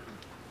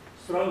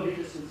 Strong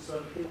leaders in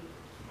South Africa,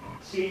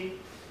 seeing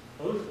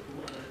both of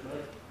whom I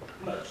admire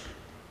much.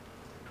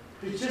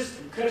 The just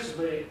and curse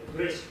my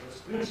race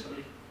was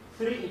principally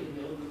three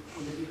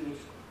individuals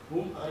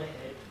whom I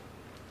had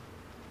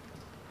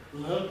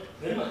loved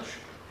very much.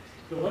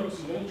 The one was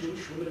a young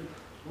Jewish woman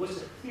who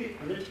was a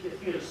political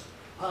theorist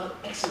par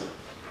excellence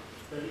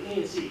that the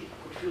ANC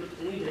could field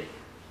any day.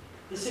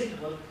 The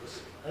second one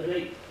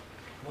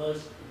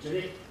was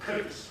Jeanette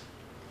Curtis.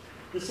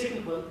 The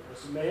second one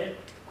was a man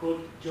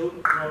called Joe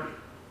Robbie.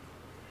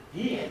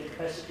 He had the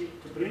capacity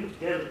to bring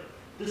together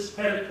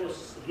disparate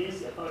forces against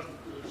the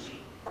apartheid regime.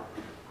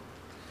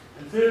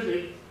 And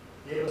thirdly,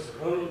 there was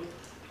Ronald,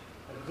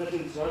 I've forgotten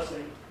his last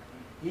name.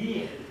 He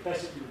had the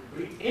capacity to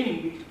bring any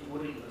meeting to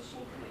order in a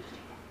small community.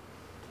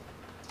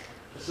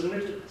 I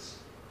submitted this.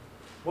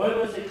 Why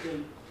was I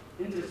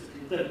interested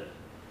in them?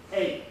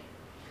 A,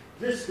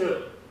 this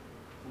girl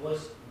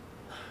was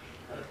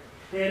her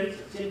parents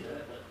had sent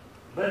her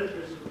a birthday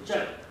present for a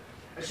child.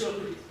 I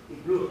showed it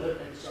in blue her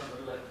and saw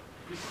her life.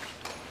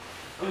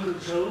 Uncle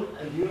Joe,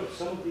 I knew of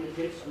some of the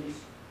attempts on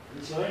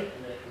his life,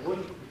 and I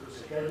warned him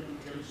because I gathered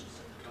intelligence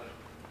at the time.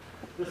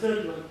 The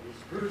third one is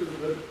brutally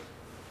murder.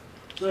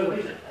 So I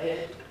waited. I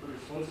had good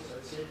responses.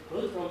 I said,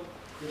 both from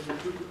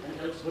Mr. Tutu and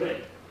Alex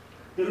Moraine.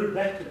 They wrote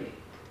back to me.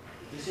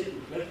 They said,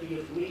 would like to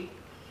hear from me.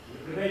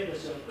 I prepared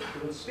myself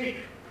to speak.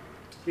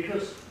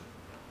 Because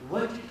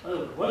what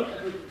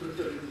happened to the truth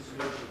of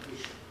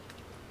reconciliation?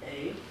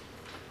 A,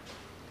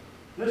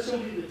 not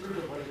simply the truth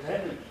of what had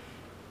happened,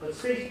 but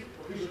state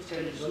officials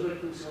can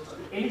exonerate themselves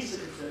under any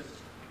circumstances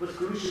with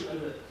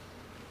collusion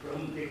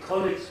from their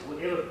colleagues,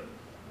 whatever.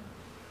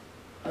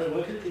 I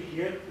wanted to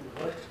hear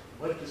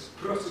what this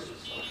process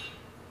was about.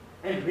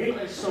 And when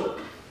I saw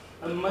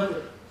a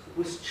mother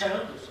whose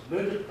child was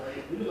murdered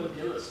by Winnie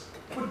Mandela's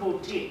football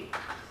team,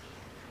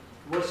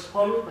 was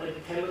followed by the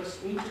cameras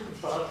into the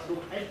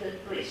bathroom at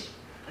that place,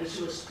 and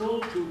she was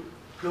told to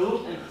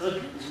go and hug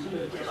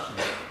Winnie Mandela,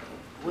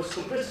 who was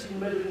complicit in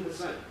murdering the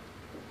son.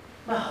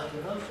 My heart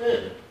went out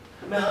there.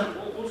 My heart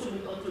also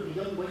went out to the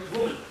young white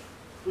woman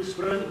whose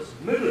brother was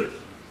murdered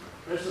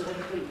by a South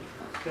African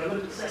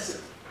government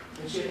assassin,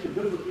 and she had to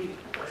live with him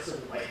as a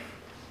wife.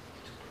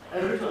 I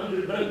read to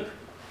Andre Brink,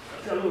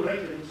 a fellow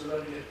writer in South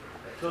Africa.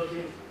 I told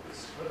him,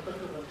 it's not what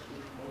I want to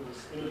do from all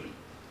this enemy.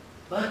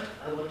 But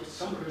I wanted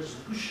some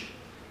resolution,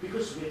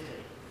 because we had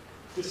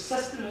the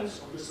sustenance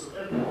of the South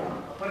African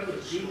apartheid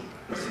regime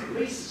was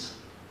racism.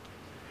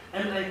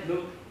 And I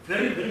know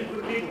very, very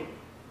good people,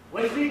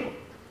 white people,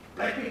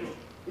 black people,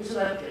 in South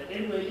Africa,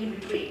 anywhere in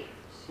between,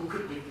 who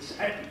could make this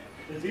happen.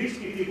 And these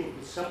people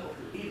were some of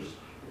the leaders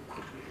who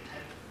could make it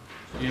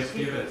happen. Yes,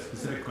 give a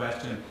specific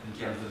question in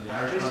terms of the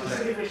Irish The context.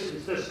 specific question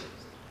is this.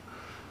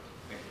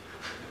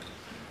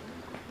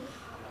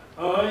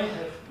 I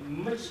have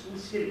much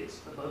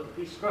experience about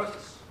the peace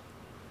process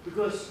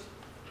because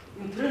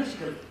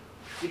intrinsically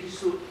it is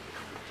so,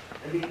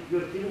 I mean,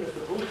 you're given us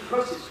the whole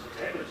process which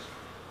happens.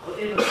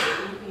 However,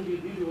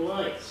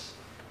 individualized.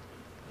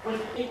 But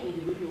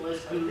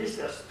individualized unless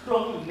there are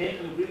strong men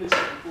and women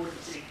that report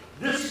and say,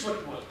 this is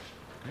what we want.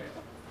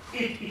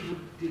 Okay.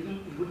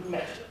 It wouldn't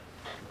matter.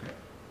 Okay.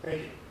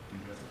 Thank you.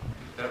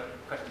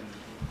 Question.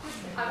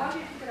 I wonder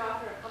if you could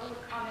offer a couple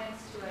of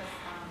comments to us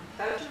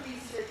about your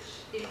research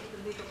into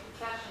the legal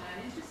profession.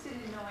 I'm interested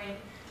in knowing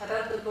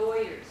about the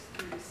lawyers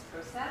through this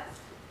process.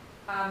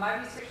 My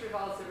research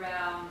revolves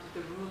around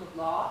the rule of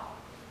law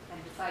and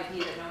this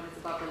idea that no one is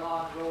above the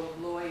law and the role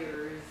of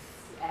lawyers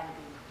and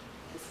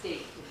the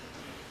state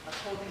in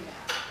upholding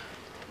that.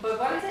 But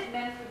what has it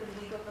meant for the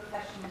legal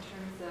profession in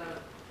terms of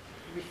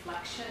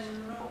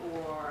reflection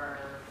or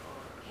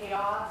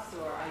chaos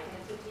or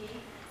identity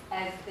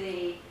as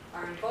they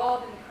are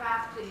involved in the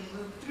crafting and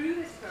move through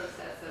this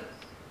process of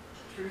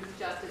truth,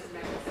 justice, and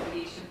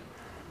reconciliation,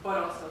 but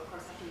also, of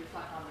course, have to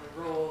reflect on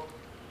their role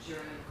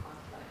during the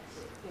conflict.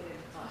 So get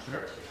into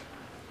conflict. Sure.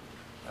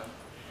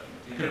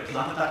 You could have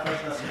planted that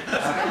question.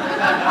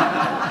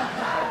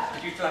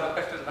 Did you still have a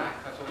question at the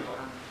back? That's all we got.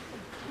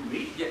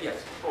 Me? Yeah,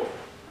 yes. Oh,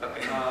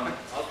 Okay.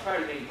 I'll try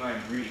to make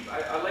mine brief.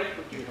 I like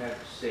what you had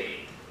to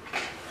say,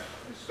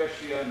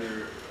 especially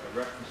under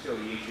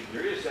reconciliation.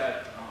 There is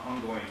that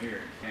ongoing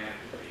here in Canada,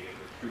 the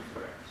Truth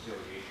and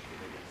Reconciliation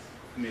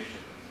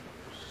Commission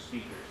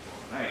speakers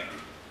tomorrow night.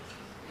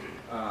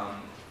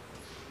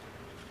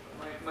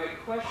 My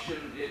question,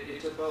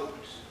 it's about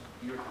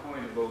your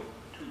point about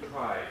two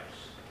tribes.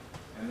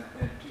 And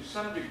to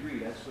some degree,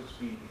 that's what's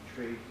being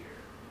betrayed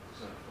here.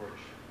 It's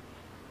unfortunate.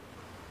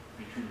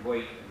 Between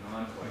white and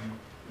non-white.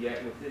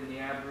 Yet within the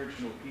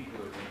Aboriginal people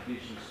or the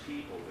Indigenous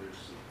people,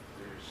 there's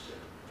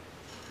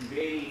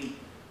conveying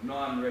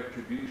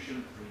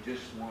non-retribution. They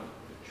just want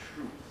the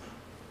truth,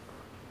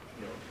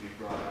 to be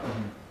brought out.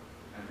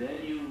 And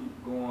then you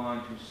go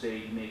on to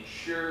say, make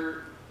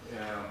sure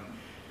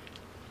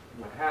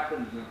what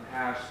happened in the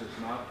past is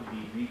not to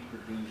be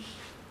reproduced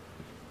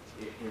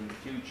in the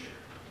future.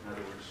 In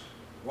other words,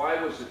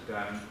 why was it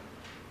done,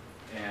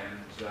 and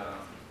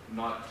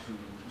not to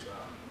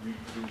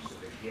reproduce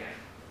it again.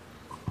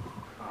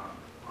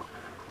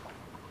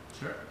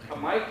 Sure.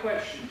 My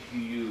question to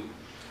you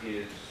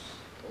is,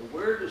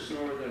 where does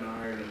Northern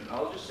Ireland,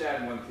 I'll just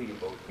add one thing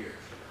about here,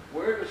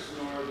 where does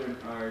Northern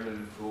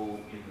Ireland go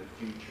in the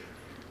future?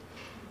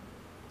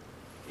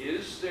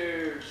 Is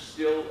there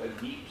still a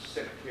deep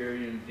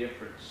sectarian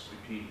difference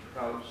between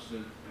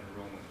Protestant and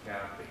Roman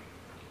Catholic?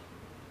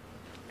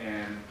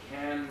 And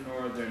can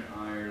Northern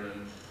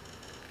Ireland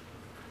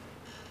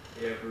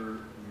ever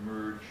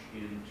merge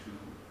into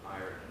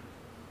Ireland?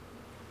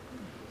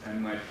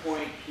 And my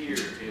point here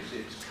is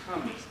it's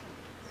coming.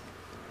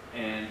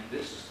 And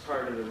this is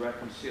part of the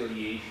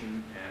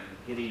reconciliation and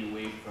getting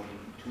away from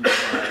two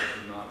sides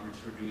and not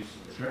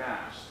reproducing the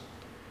past.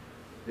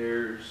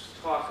 There's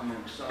talk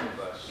among some of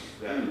us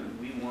that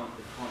we want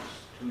the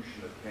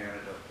Constitution of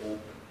Canada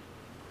open.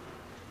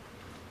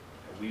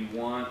 We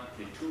want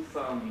the two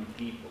founding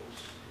peoples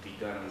to be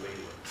done away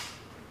with.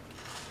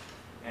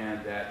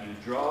 And that you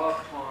draw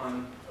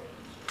upon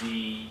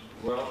the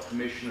Royal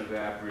Commission of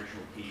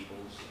Aboriginal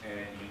Peoples,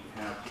 and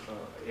you have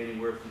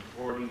anywhere from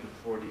 40 to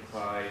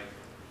 45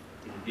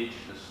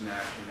 Indigenous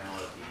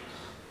nationalities.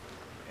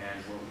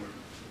 And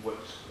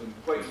what's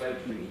quite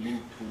likely to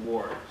move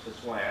towards,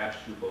 that's why I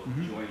asked you about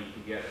joining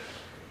together,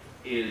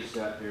 is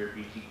that there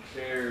be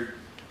declared,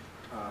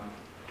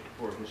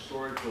 for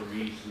historical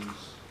reasons,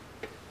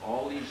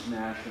 all these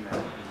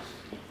nationalities,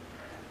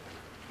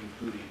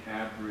 including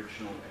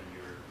Aboriginal and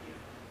European,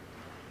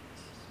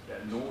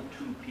 that no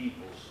two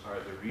peoples are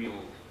the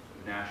real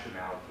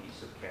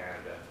nationalities of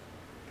Canada,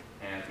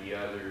 and the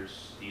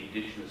others, the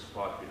Indigenous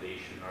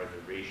population, are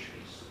the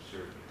racially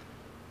subservient.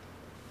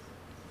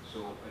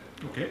 So,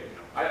 okay.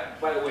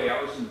 By the way,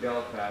 I was in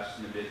Belfast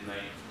in the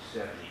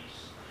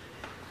mid-1970s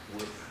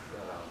with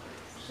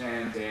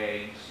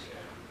sandbags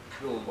and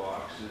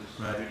pillboxes,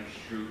 British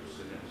troops,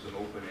 and it was an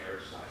open-air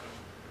site.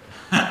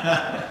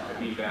 I've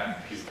been back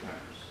a few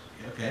times.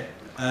 Okay.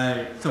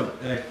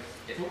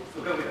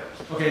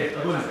 Okay,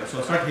 I'll go with it. So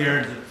I'll start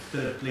here to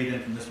lead in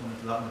from this one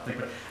to that one, I think.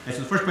 But, so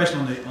the first question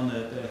on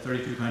the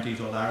 32 counties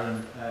of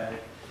Ireland.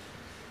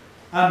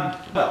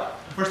 Well,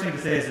 the first thing to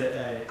say is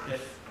that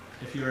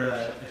if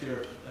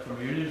you're from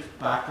a unionist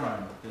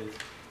background, the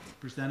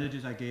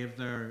percentages I gave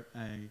there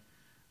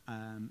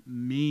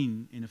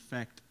mean, in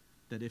effect,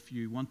 that if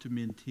you want to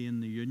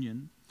maintain the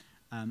union,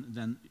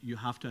 then you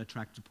have to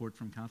attract support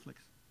from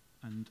Catholics.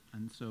 And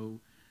so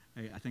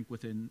I think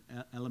within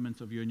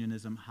elements of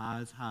unionism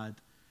has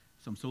had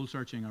some soul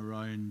searching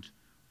around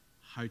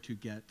how to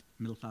get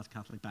middle class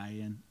Catholic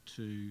buy-in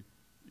to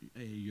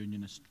a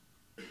unionist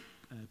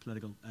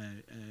political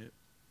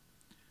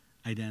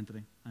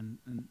identity, and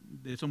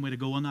there's some way to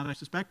go on that, I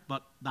suspect,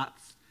 but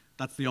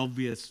that's the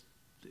obvious.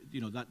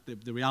 That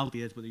the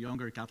reality is, with a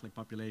younger Catholic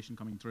population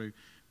coming through,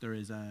 there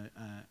is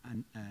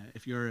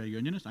if you're a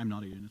unionist, I'm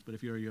not a unionist, but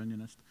if you're a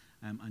unionist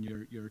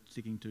and you're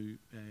seeking to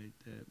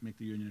make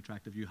the union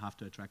attractive, you have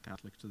to attract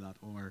Catholics to that,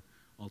 or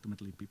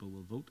ultimately people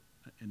will vote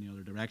in the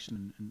other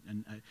direction.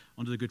 And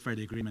under the Good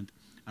Friday Agreement,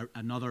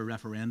 another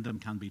referendum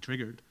can be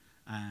triggered.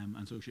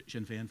 And so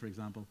Sinn Féin, for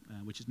example,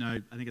 which is now,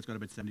 I think it's got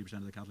about 70%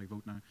 of the Catholic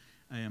vote now,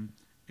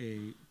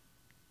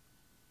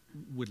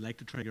 would like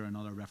to trigger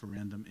another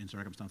referendum in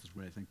circumstances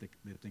where they think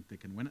they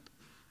can win it,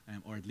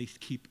 or at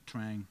least keep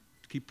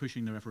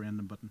pushing the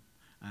referendum button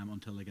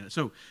until they get it.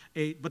 So,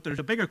 but there's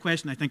a bigger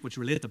question, I think, which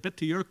relates a bit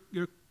to your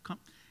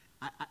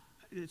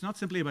it's not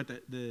simply about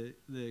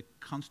the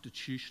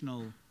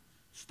constitutional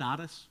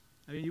status.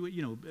 I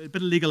mean, a bit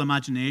of legal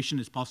imagination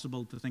is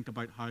possible to think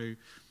about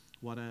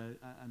what an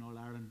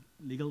All-Ireland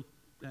legal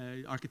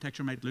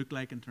architecture might look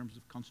like in terms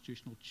of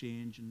constitutional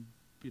change and,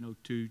 you know,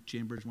 2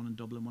 chambers, 1 in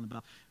Dublin, 1 in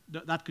Belfast.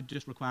 That could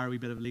just require a wee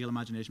bit of legal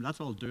imagination.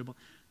 That's all doable.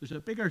 There's a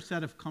bigger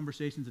set of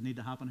conversations that need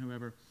to happen,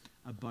 however,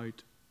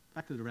 about,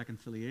 back to the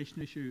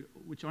reconciliation issue,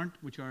 which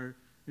are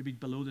maybe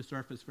below the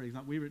surface. For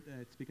example, we were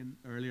speaking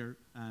earlier,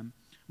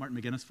 Martin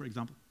McGuinness, for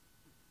example,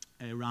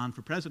 ran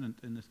for president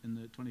in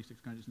the 26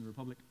 counties in the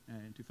Republic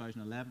in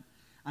 2011.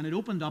 And it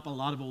opened up a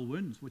lot of old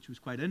wounds, which was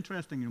quite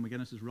interesting. You know,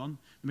 McGuinness's run.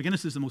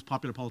 McGuinness is the most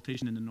popular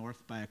politician in the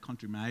North by a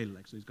country mile.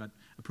 Like, so he's got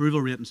approval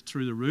ratings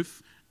through the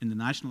roof in the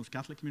nationalist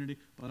Catholic community,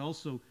 but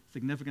also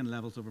significant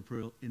levels of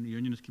approval in the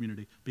unionist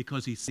community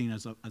because he's seen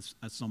as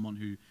someone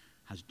who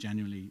has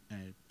genuinely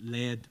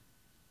led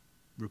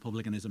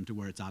republicanism to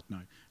where it's at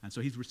now. And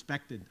so he's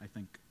respected, I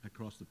think,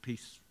 across the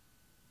piece.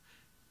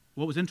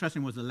 What was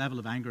interesting was the level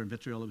of anger and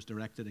vitriol that was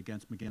directed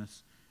against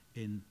McGuinness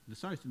in the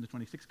South, in the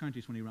 26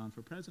 counties when he ran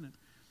for president.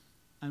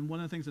 And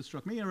one of the things that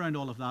struck me around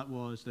all of that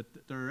was that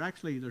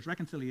there's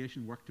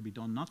reconciliation work to be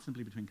done, not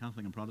simply between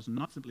Catholic and Protestant,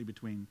 not simply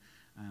between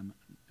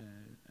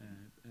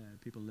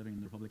people living in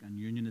the Republic and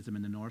unionism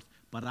in the North,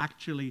 but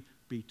actually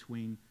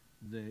between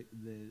the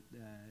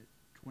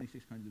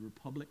 26 counties, the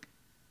Republic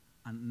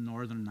and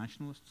Northern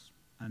nationalists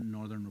and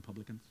Northern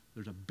Republicans.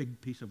 There's a big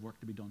piece of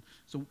work to be done.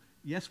 So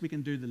yes, we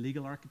can do the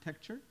legal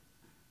architecture.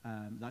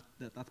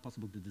 That's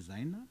possible to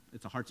design that.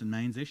 It's a hearts and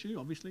minds issue,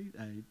 obviously.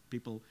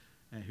 People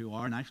who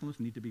are nationalists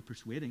need to be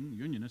persuading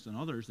unionists and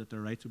others that their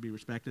rights would be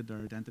respected, their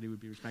identity would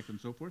be respected, and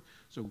so forth.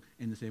 So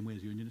in the same way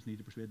as unionists need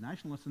to persuade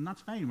nationalists, and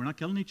that's fine. We're not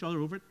killing each other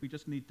over it. We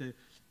just need to,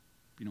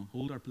 you know,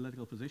 hold our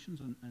political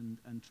positions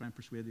and try and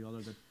persuade the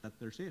other that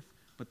they're safe.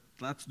 But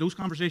those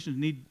conversations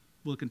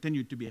will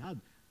continue to be had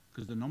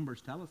because the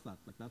numbers tell us that.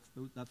 Like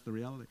that's the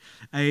reality.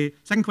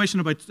 Second question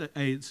about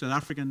South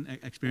African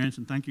experience,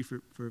 and thank you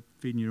for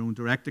feeding your own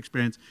direct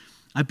experience.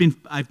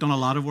 I've done a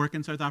lot of work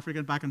in South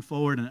Africa back and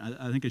forward, and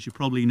I think, as you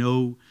probably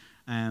know,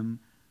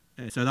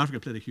 South Africa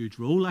played a huge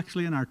role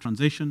actually in our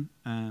transition.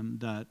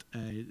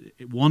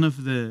 One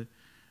of the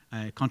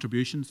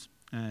contributions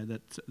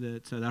that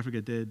South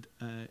Africa did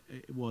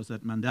was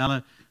that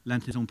Mandela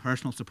lent his own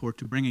personal support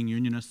to bringing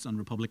unionists and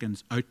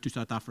Republicans out to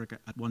South Africa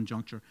at one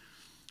juncture.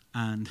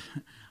 And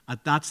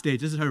at that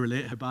stage, this is how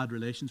bad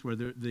relations were.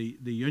 The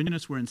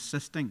unionists were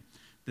insisting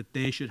that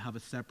they should have a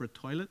separate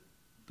toilet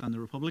than the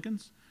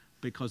Republicans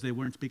because they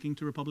weren't speaking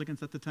to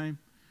Republicans at the time.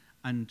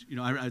 And, you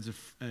know, as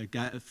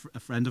a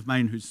friend of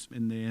mine who's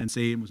in the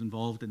ANC and was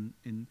involved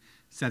in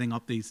setting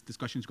up these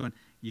discussions, going,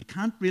 you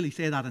can't really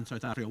say that in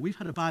South Africa. We've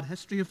had a bad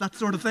history of that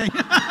sort of thing.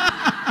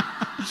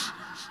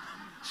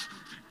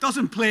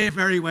 Doesn't play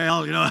very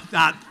well, you know,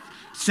 that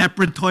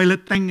separate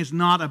toilet thing is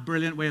not a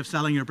brilliant way of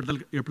selling your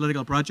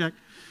political project.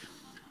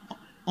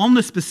 On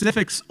the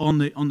specifics on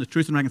the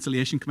Truth and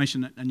Reconciliation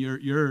Commission and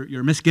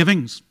your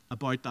misgivings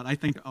about that, I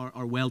think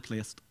are well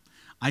placed.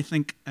 I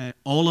think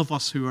all of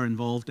us who are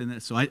involved in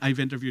it, so I've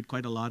interviewed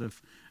quite a lot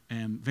of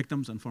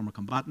victims and former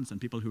combatants and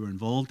people who are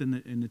involved in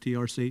the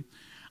TRC.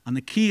 And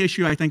the key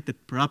issue, I think,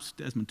 that perhaps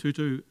Desmond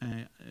Tutu,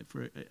 I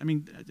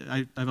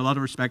have a lot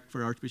of respect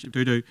for Archbishop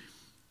Tutu.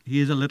 He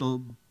is a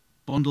little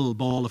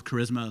ball of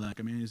charisma. Like,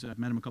 I mean, I've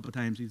met him a couple of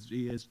times.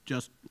 He is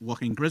just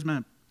walking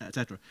charisma,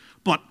 etc.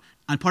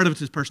 And part of it is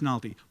his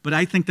personality. But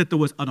I think that there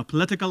was, on a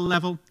political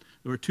level,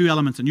 there were 2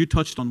 elements, and you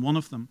touched on one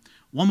of them.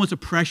 One was a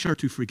pressure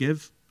to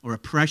forgive, or a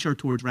pressure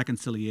towards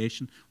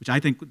reconciliation, which I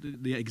think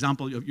the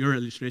example of your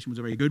illustration was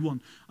a very good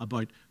one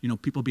about, you know,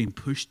 people being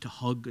pushed to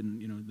hug,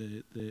 and, you know,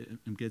 the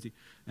Mgezi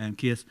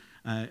case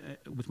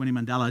with Winnie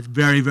Mandela. It's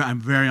I'm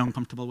very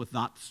uncomfortable with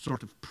that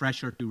sort of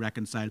pressure to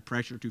reconcile,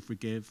 pressure to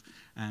forgive,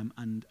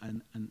 and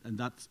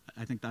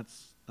I think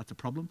that's a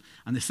problem.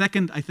 And the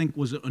second, I think,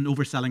 was an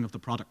overselling of the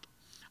product.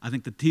 I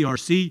think the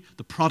TRC,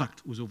 the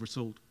product, was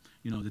oversold.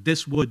 You know, that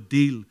this would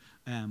deal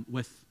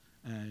with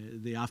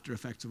the after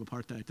effects of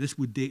apartheid. This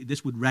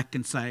would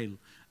reconcile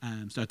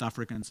South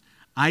Africans.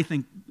 I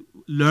think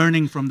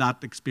learning from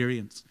that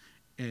experience,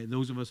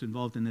 those of us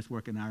involved in this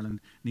work in Ireland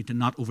need to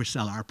not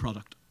oversell our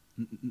product,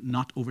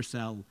 not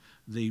oversell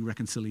the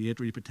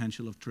reconciliatory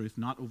potential of truth,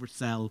 not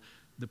oversell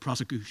the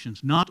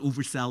prosecutions, not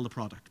oversell the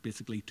product,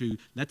 basically, to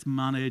let's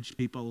manage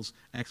people's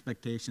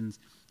expectations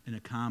in a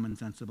calm and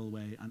sensible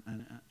way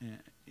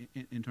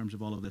in terms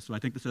of all of this. So I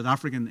think the South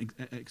African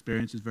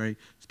experience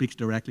speaks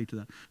directly to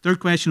that. Third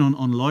question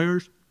on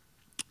lawyers.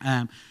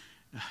 I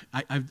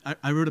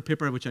wrote a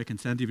paper which I can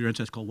send you if you're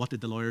interested, called "What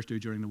Did the Lawyers Do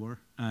During the War?"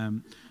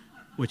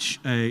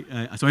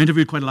 So I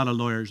interviewed quite a lot of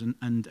lawyers,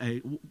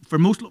 and for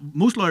most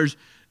lawyers,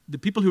 the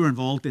people who are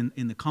involved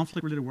in the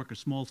conflict-related work are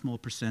small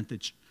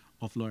percentage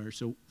of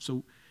lawyers.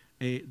 So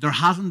there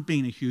hasn't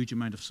been a huge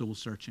amount of soul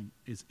searching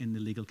in the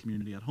legal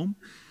community at home.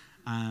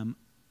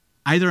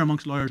 Either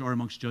amongst lawyers or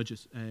amongst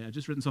judges. I've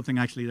just written something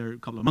actually there a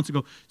couple of months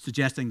ago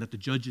suggesting that the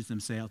judges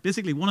themselves,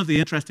 basically one of the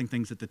interesting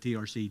things that the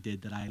TRC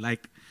did that I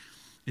like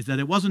is that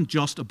it wasn't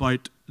just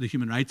about the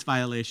human rights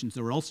violations.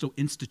 There were also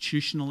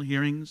institutional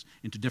hearings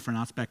into different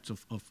aspects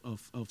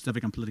of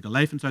civic and political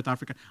life in South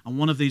Africa, and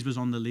one of these was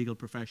on the legal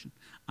profession.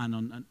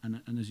 And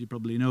as you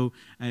probably know,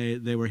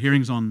 there were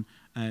hearings on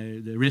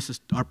the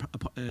racist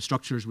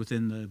structures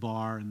within the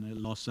bar and the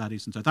law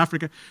societies in South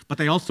Africa. But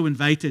they also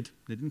invited,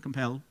 they didn't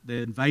compel,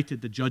 they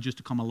invited the judges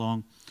to come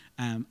along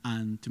and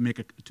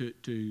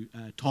to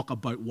talk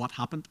about what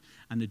happened.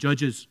 And the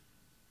judges,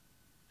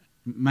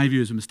 in my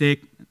view, is a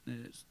mistake.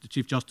 The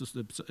Chief Justice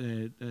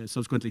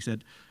subsequently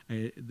said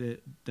that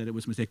it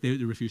was a mistake. They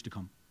refused to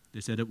come. They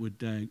said it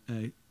would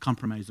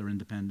compromise their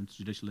independence,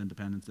 judicial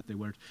independence, that they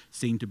weren't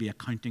seen to be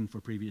accounting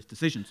for previous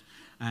decisions.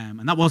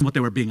 And that wasn't what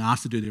they were being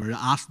asked to do. They were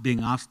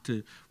being asked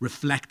to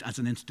reflect as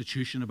an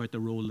institution about the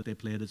role that they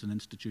played as an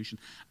institution.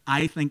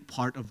 I think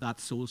part of that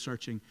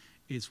soul-searching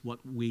is what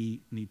we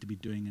need to be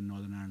doing in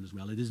Northern Ireland as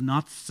well. It is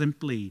not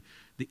simply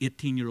the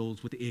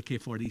 18-year-olds with the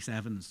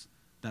AK-47s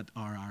that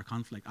are our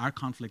conflict. Our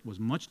conflict was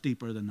much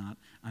deeper than that,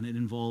 and it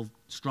involved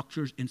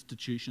structures,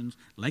 institutions,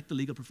 like the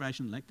legal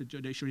profession, like the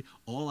judiciary,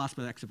 all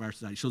aspects of our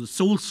society. So the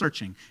soul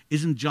searching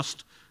isn't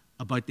just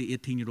about the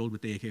 18-year-old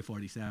with the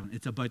AK-47.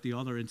 It's about the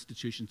other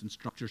institutions and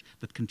structures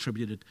that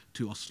contributed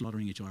to us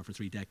slaughtering each other for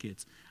 3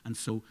 decades. And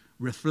so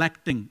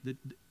reflecting,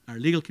 our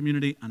legal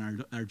community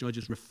and our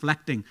judges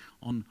reflecting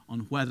on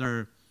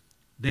whether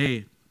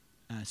they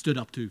stood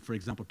up to, for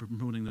example,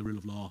 promoting the rule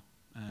of law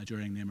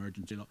during the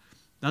emergency law.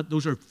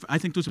 I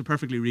think those are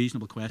perfectly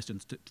reasonable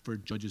questions for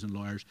judges and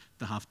lawyers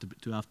to have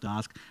to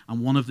ask.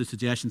 And one of the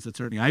suggestions that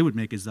certainly I would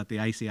make is that the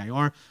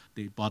ICIR,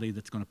 the body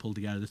that's going to pull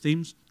together the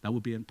themes, that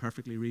would be a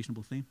perfectly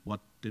reasonable theme.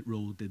 What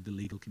role did the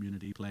legal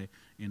community play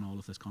in all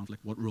of this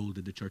conflict? What role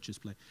did the churches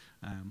play?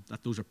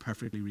 Those are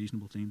perfectly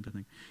reasonable themes, I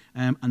think.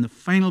 And the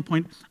final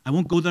point, I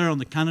won't go there on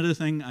the Canada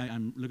thing.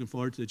 I'm looking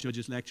forward to the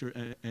judges'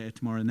 lecture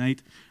tomorrow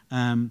night.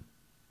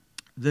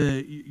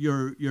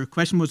 Your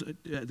question was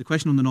the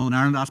question on the Northern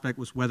Ireland aspect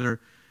was whether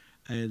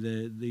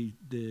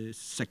the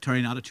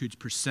sectarian attitudes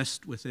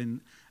persist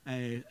within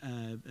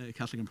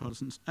Catholic and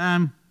Protestants.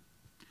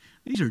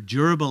 These are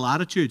durable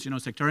attitudes. You know,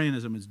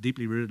 sectarianism is a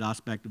deeply rooted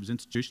aspect. It was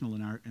institutional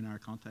in our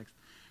context.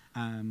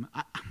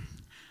 I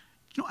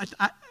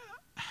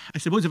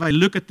suppose if I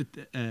look at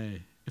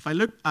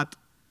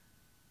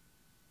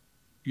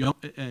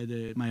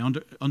my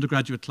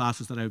undergraduate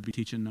classes that I would be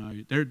teaching now,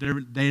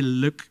 they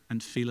look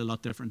and feel a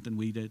lot different than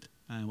we did.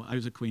 I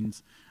was at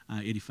Queen's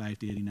 85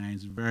 to 89.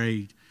 It's a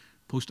very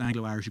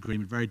post-Anglo-Irish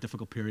agreement, very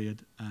difficult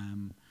period.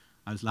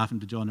 I was laughing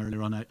to John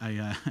earlier on.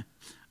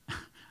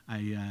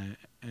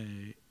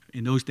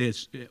 In those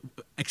days,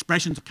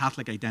 expressions of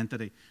Catholic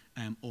identity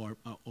or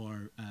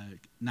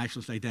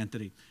nationalist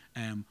identity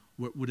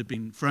would have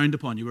been frowned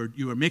upon.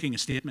 You were making a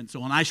statement.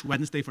 So on Ash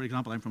Wednesday, for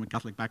example, I'm from a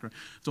Catholic background.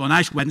 So on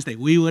Ash Wednesday,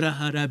 we would have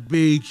had a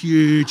big,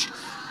 huge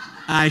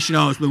Ash. You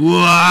know, it was like,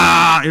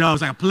 wow! You know, it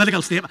was like a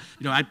political statement.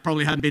 You know, I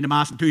probably hadn't been to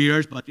Mass in 2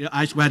 years, but you know,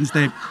 Ash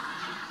Wednesday.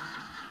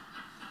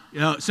 You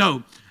know,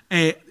 so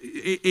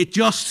it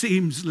just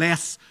seems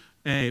less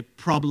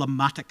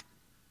problematic.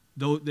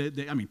 Though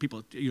I mean,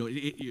 people, you know,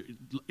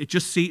 it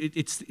just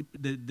it's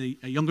the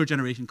younger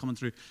generation coming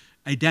through.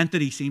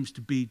 Identity seems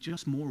to be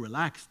just more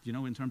relaxed, you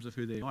know, in terms of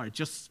who they are. It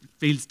just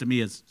feels to me,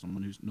 as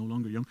someone who's no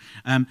longer young,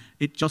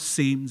 it just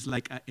seems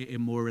like a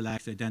more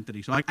relaxed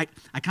identity. So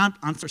I can't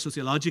answer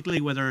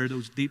sociologically whether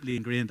those deeply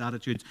ingrained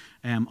attitudes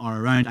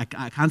are around.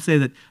 I can't say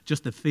that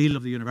just the feel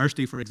of the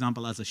university, for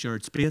example, as a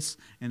shared space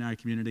in our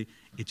community,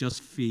 it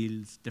just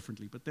feels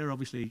differently. But they're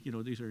obviously, you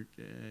know, these are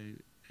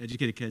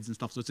educated kids and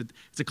stuff, so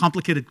it's a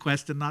complicated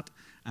question, that.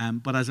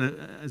 But as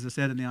I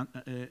said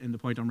in the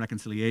point on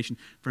reconciliation,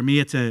 for me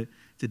it's a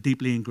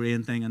deeply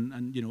ingrained thing,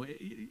 and you know,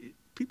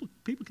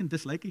 people can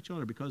dislike each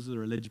other because of their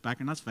religious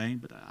background. That's fine,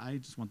 but I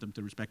just want them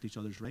to respect each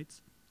other's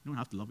rights. You don't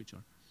have to love each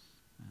other.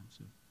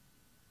 So.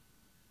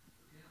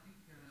 Okay, I think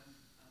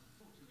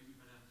unfortunately we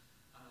better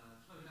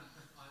close out.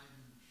 I'm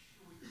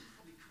sure we could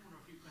probably corner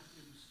a few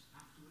questions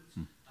afterwards.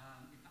 In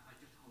fact, I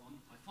just hold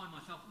on. I find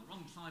myself on the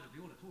wrong side of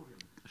the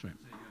auditorium. That's right.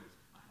 So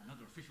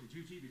another official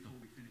duty before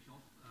we finish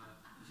off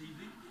this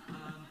evening.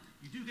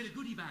 You do get a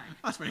goodie bag.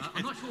 That's very good.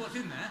 I'm not sure what's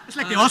in there. It's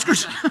like the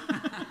Oscars.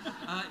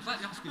 It's like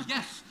the Oscars,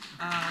 yes.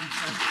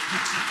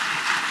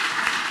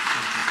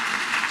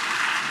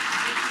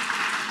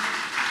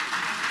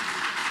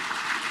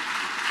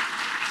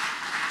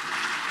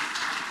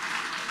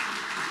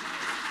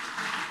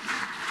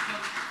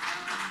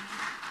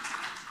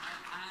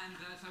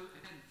 So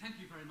again, thank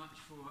you very much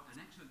for an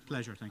excellent talk.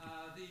 Pleasure, thank you.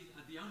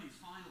 The only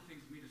final thing